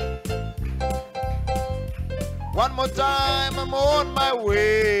way. One more time. I'm on my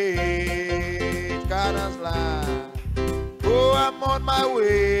way to Canaan's land. Oh, I'm on my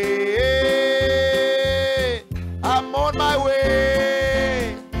way. I'm on my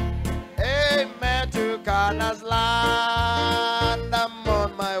way. Amen. To Canaan's land. I'm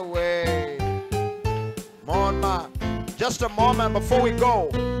on my way. Just a moment before we go.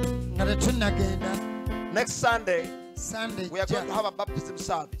 Next Sunday, we are going to have a baptism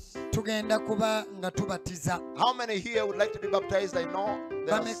service. How many here would like to be baptized? I know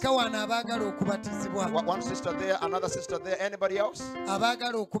there's one sister there, another sister there. Anybody else?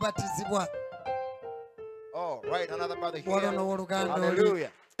 Oh, right, another brother here.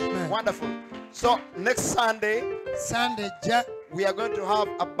 Hallelujah. Wonderful. So next Sunday, we are going to have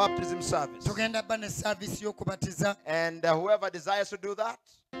a baptism service. And whoever desires to do that,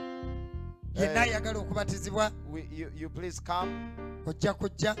 you please come. We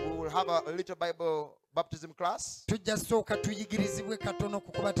will have a little Bible baptism class. And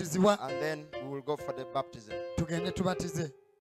then we will go for the baptism.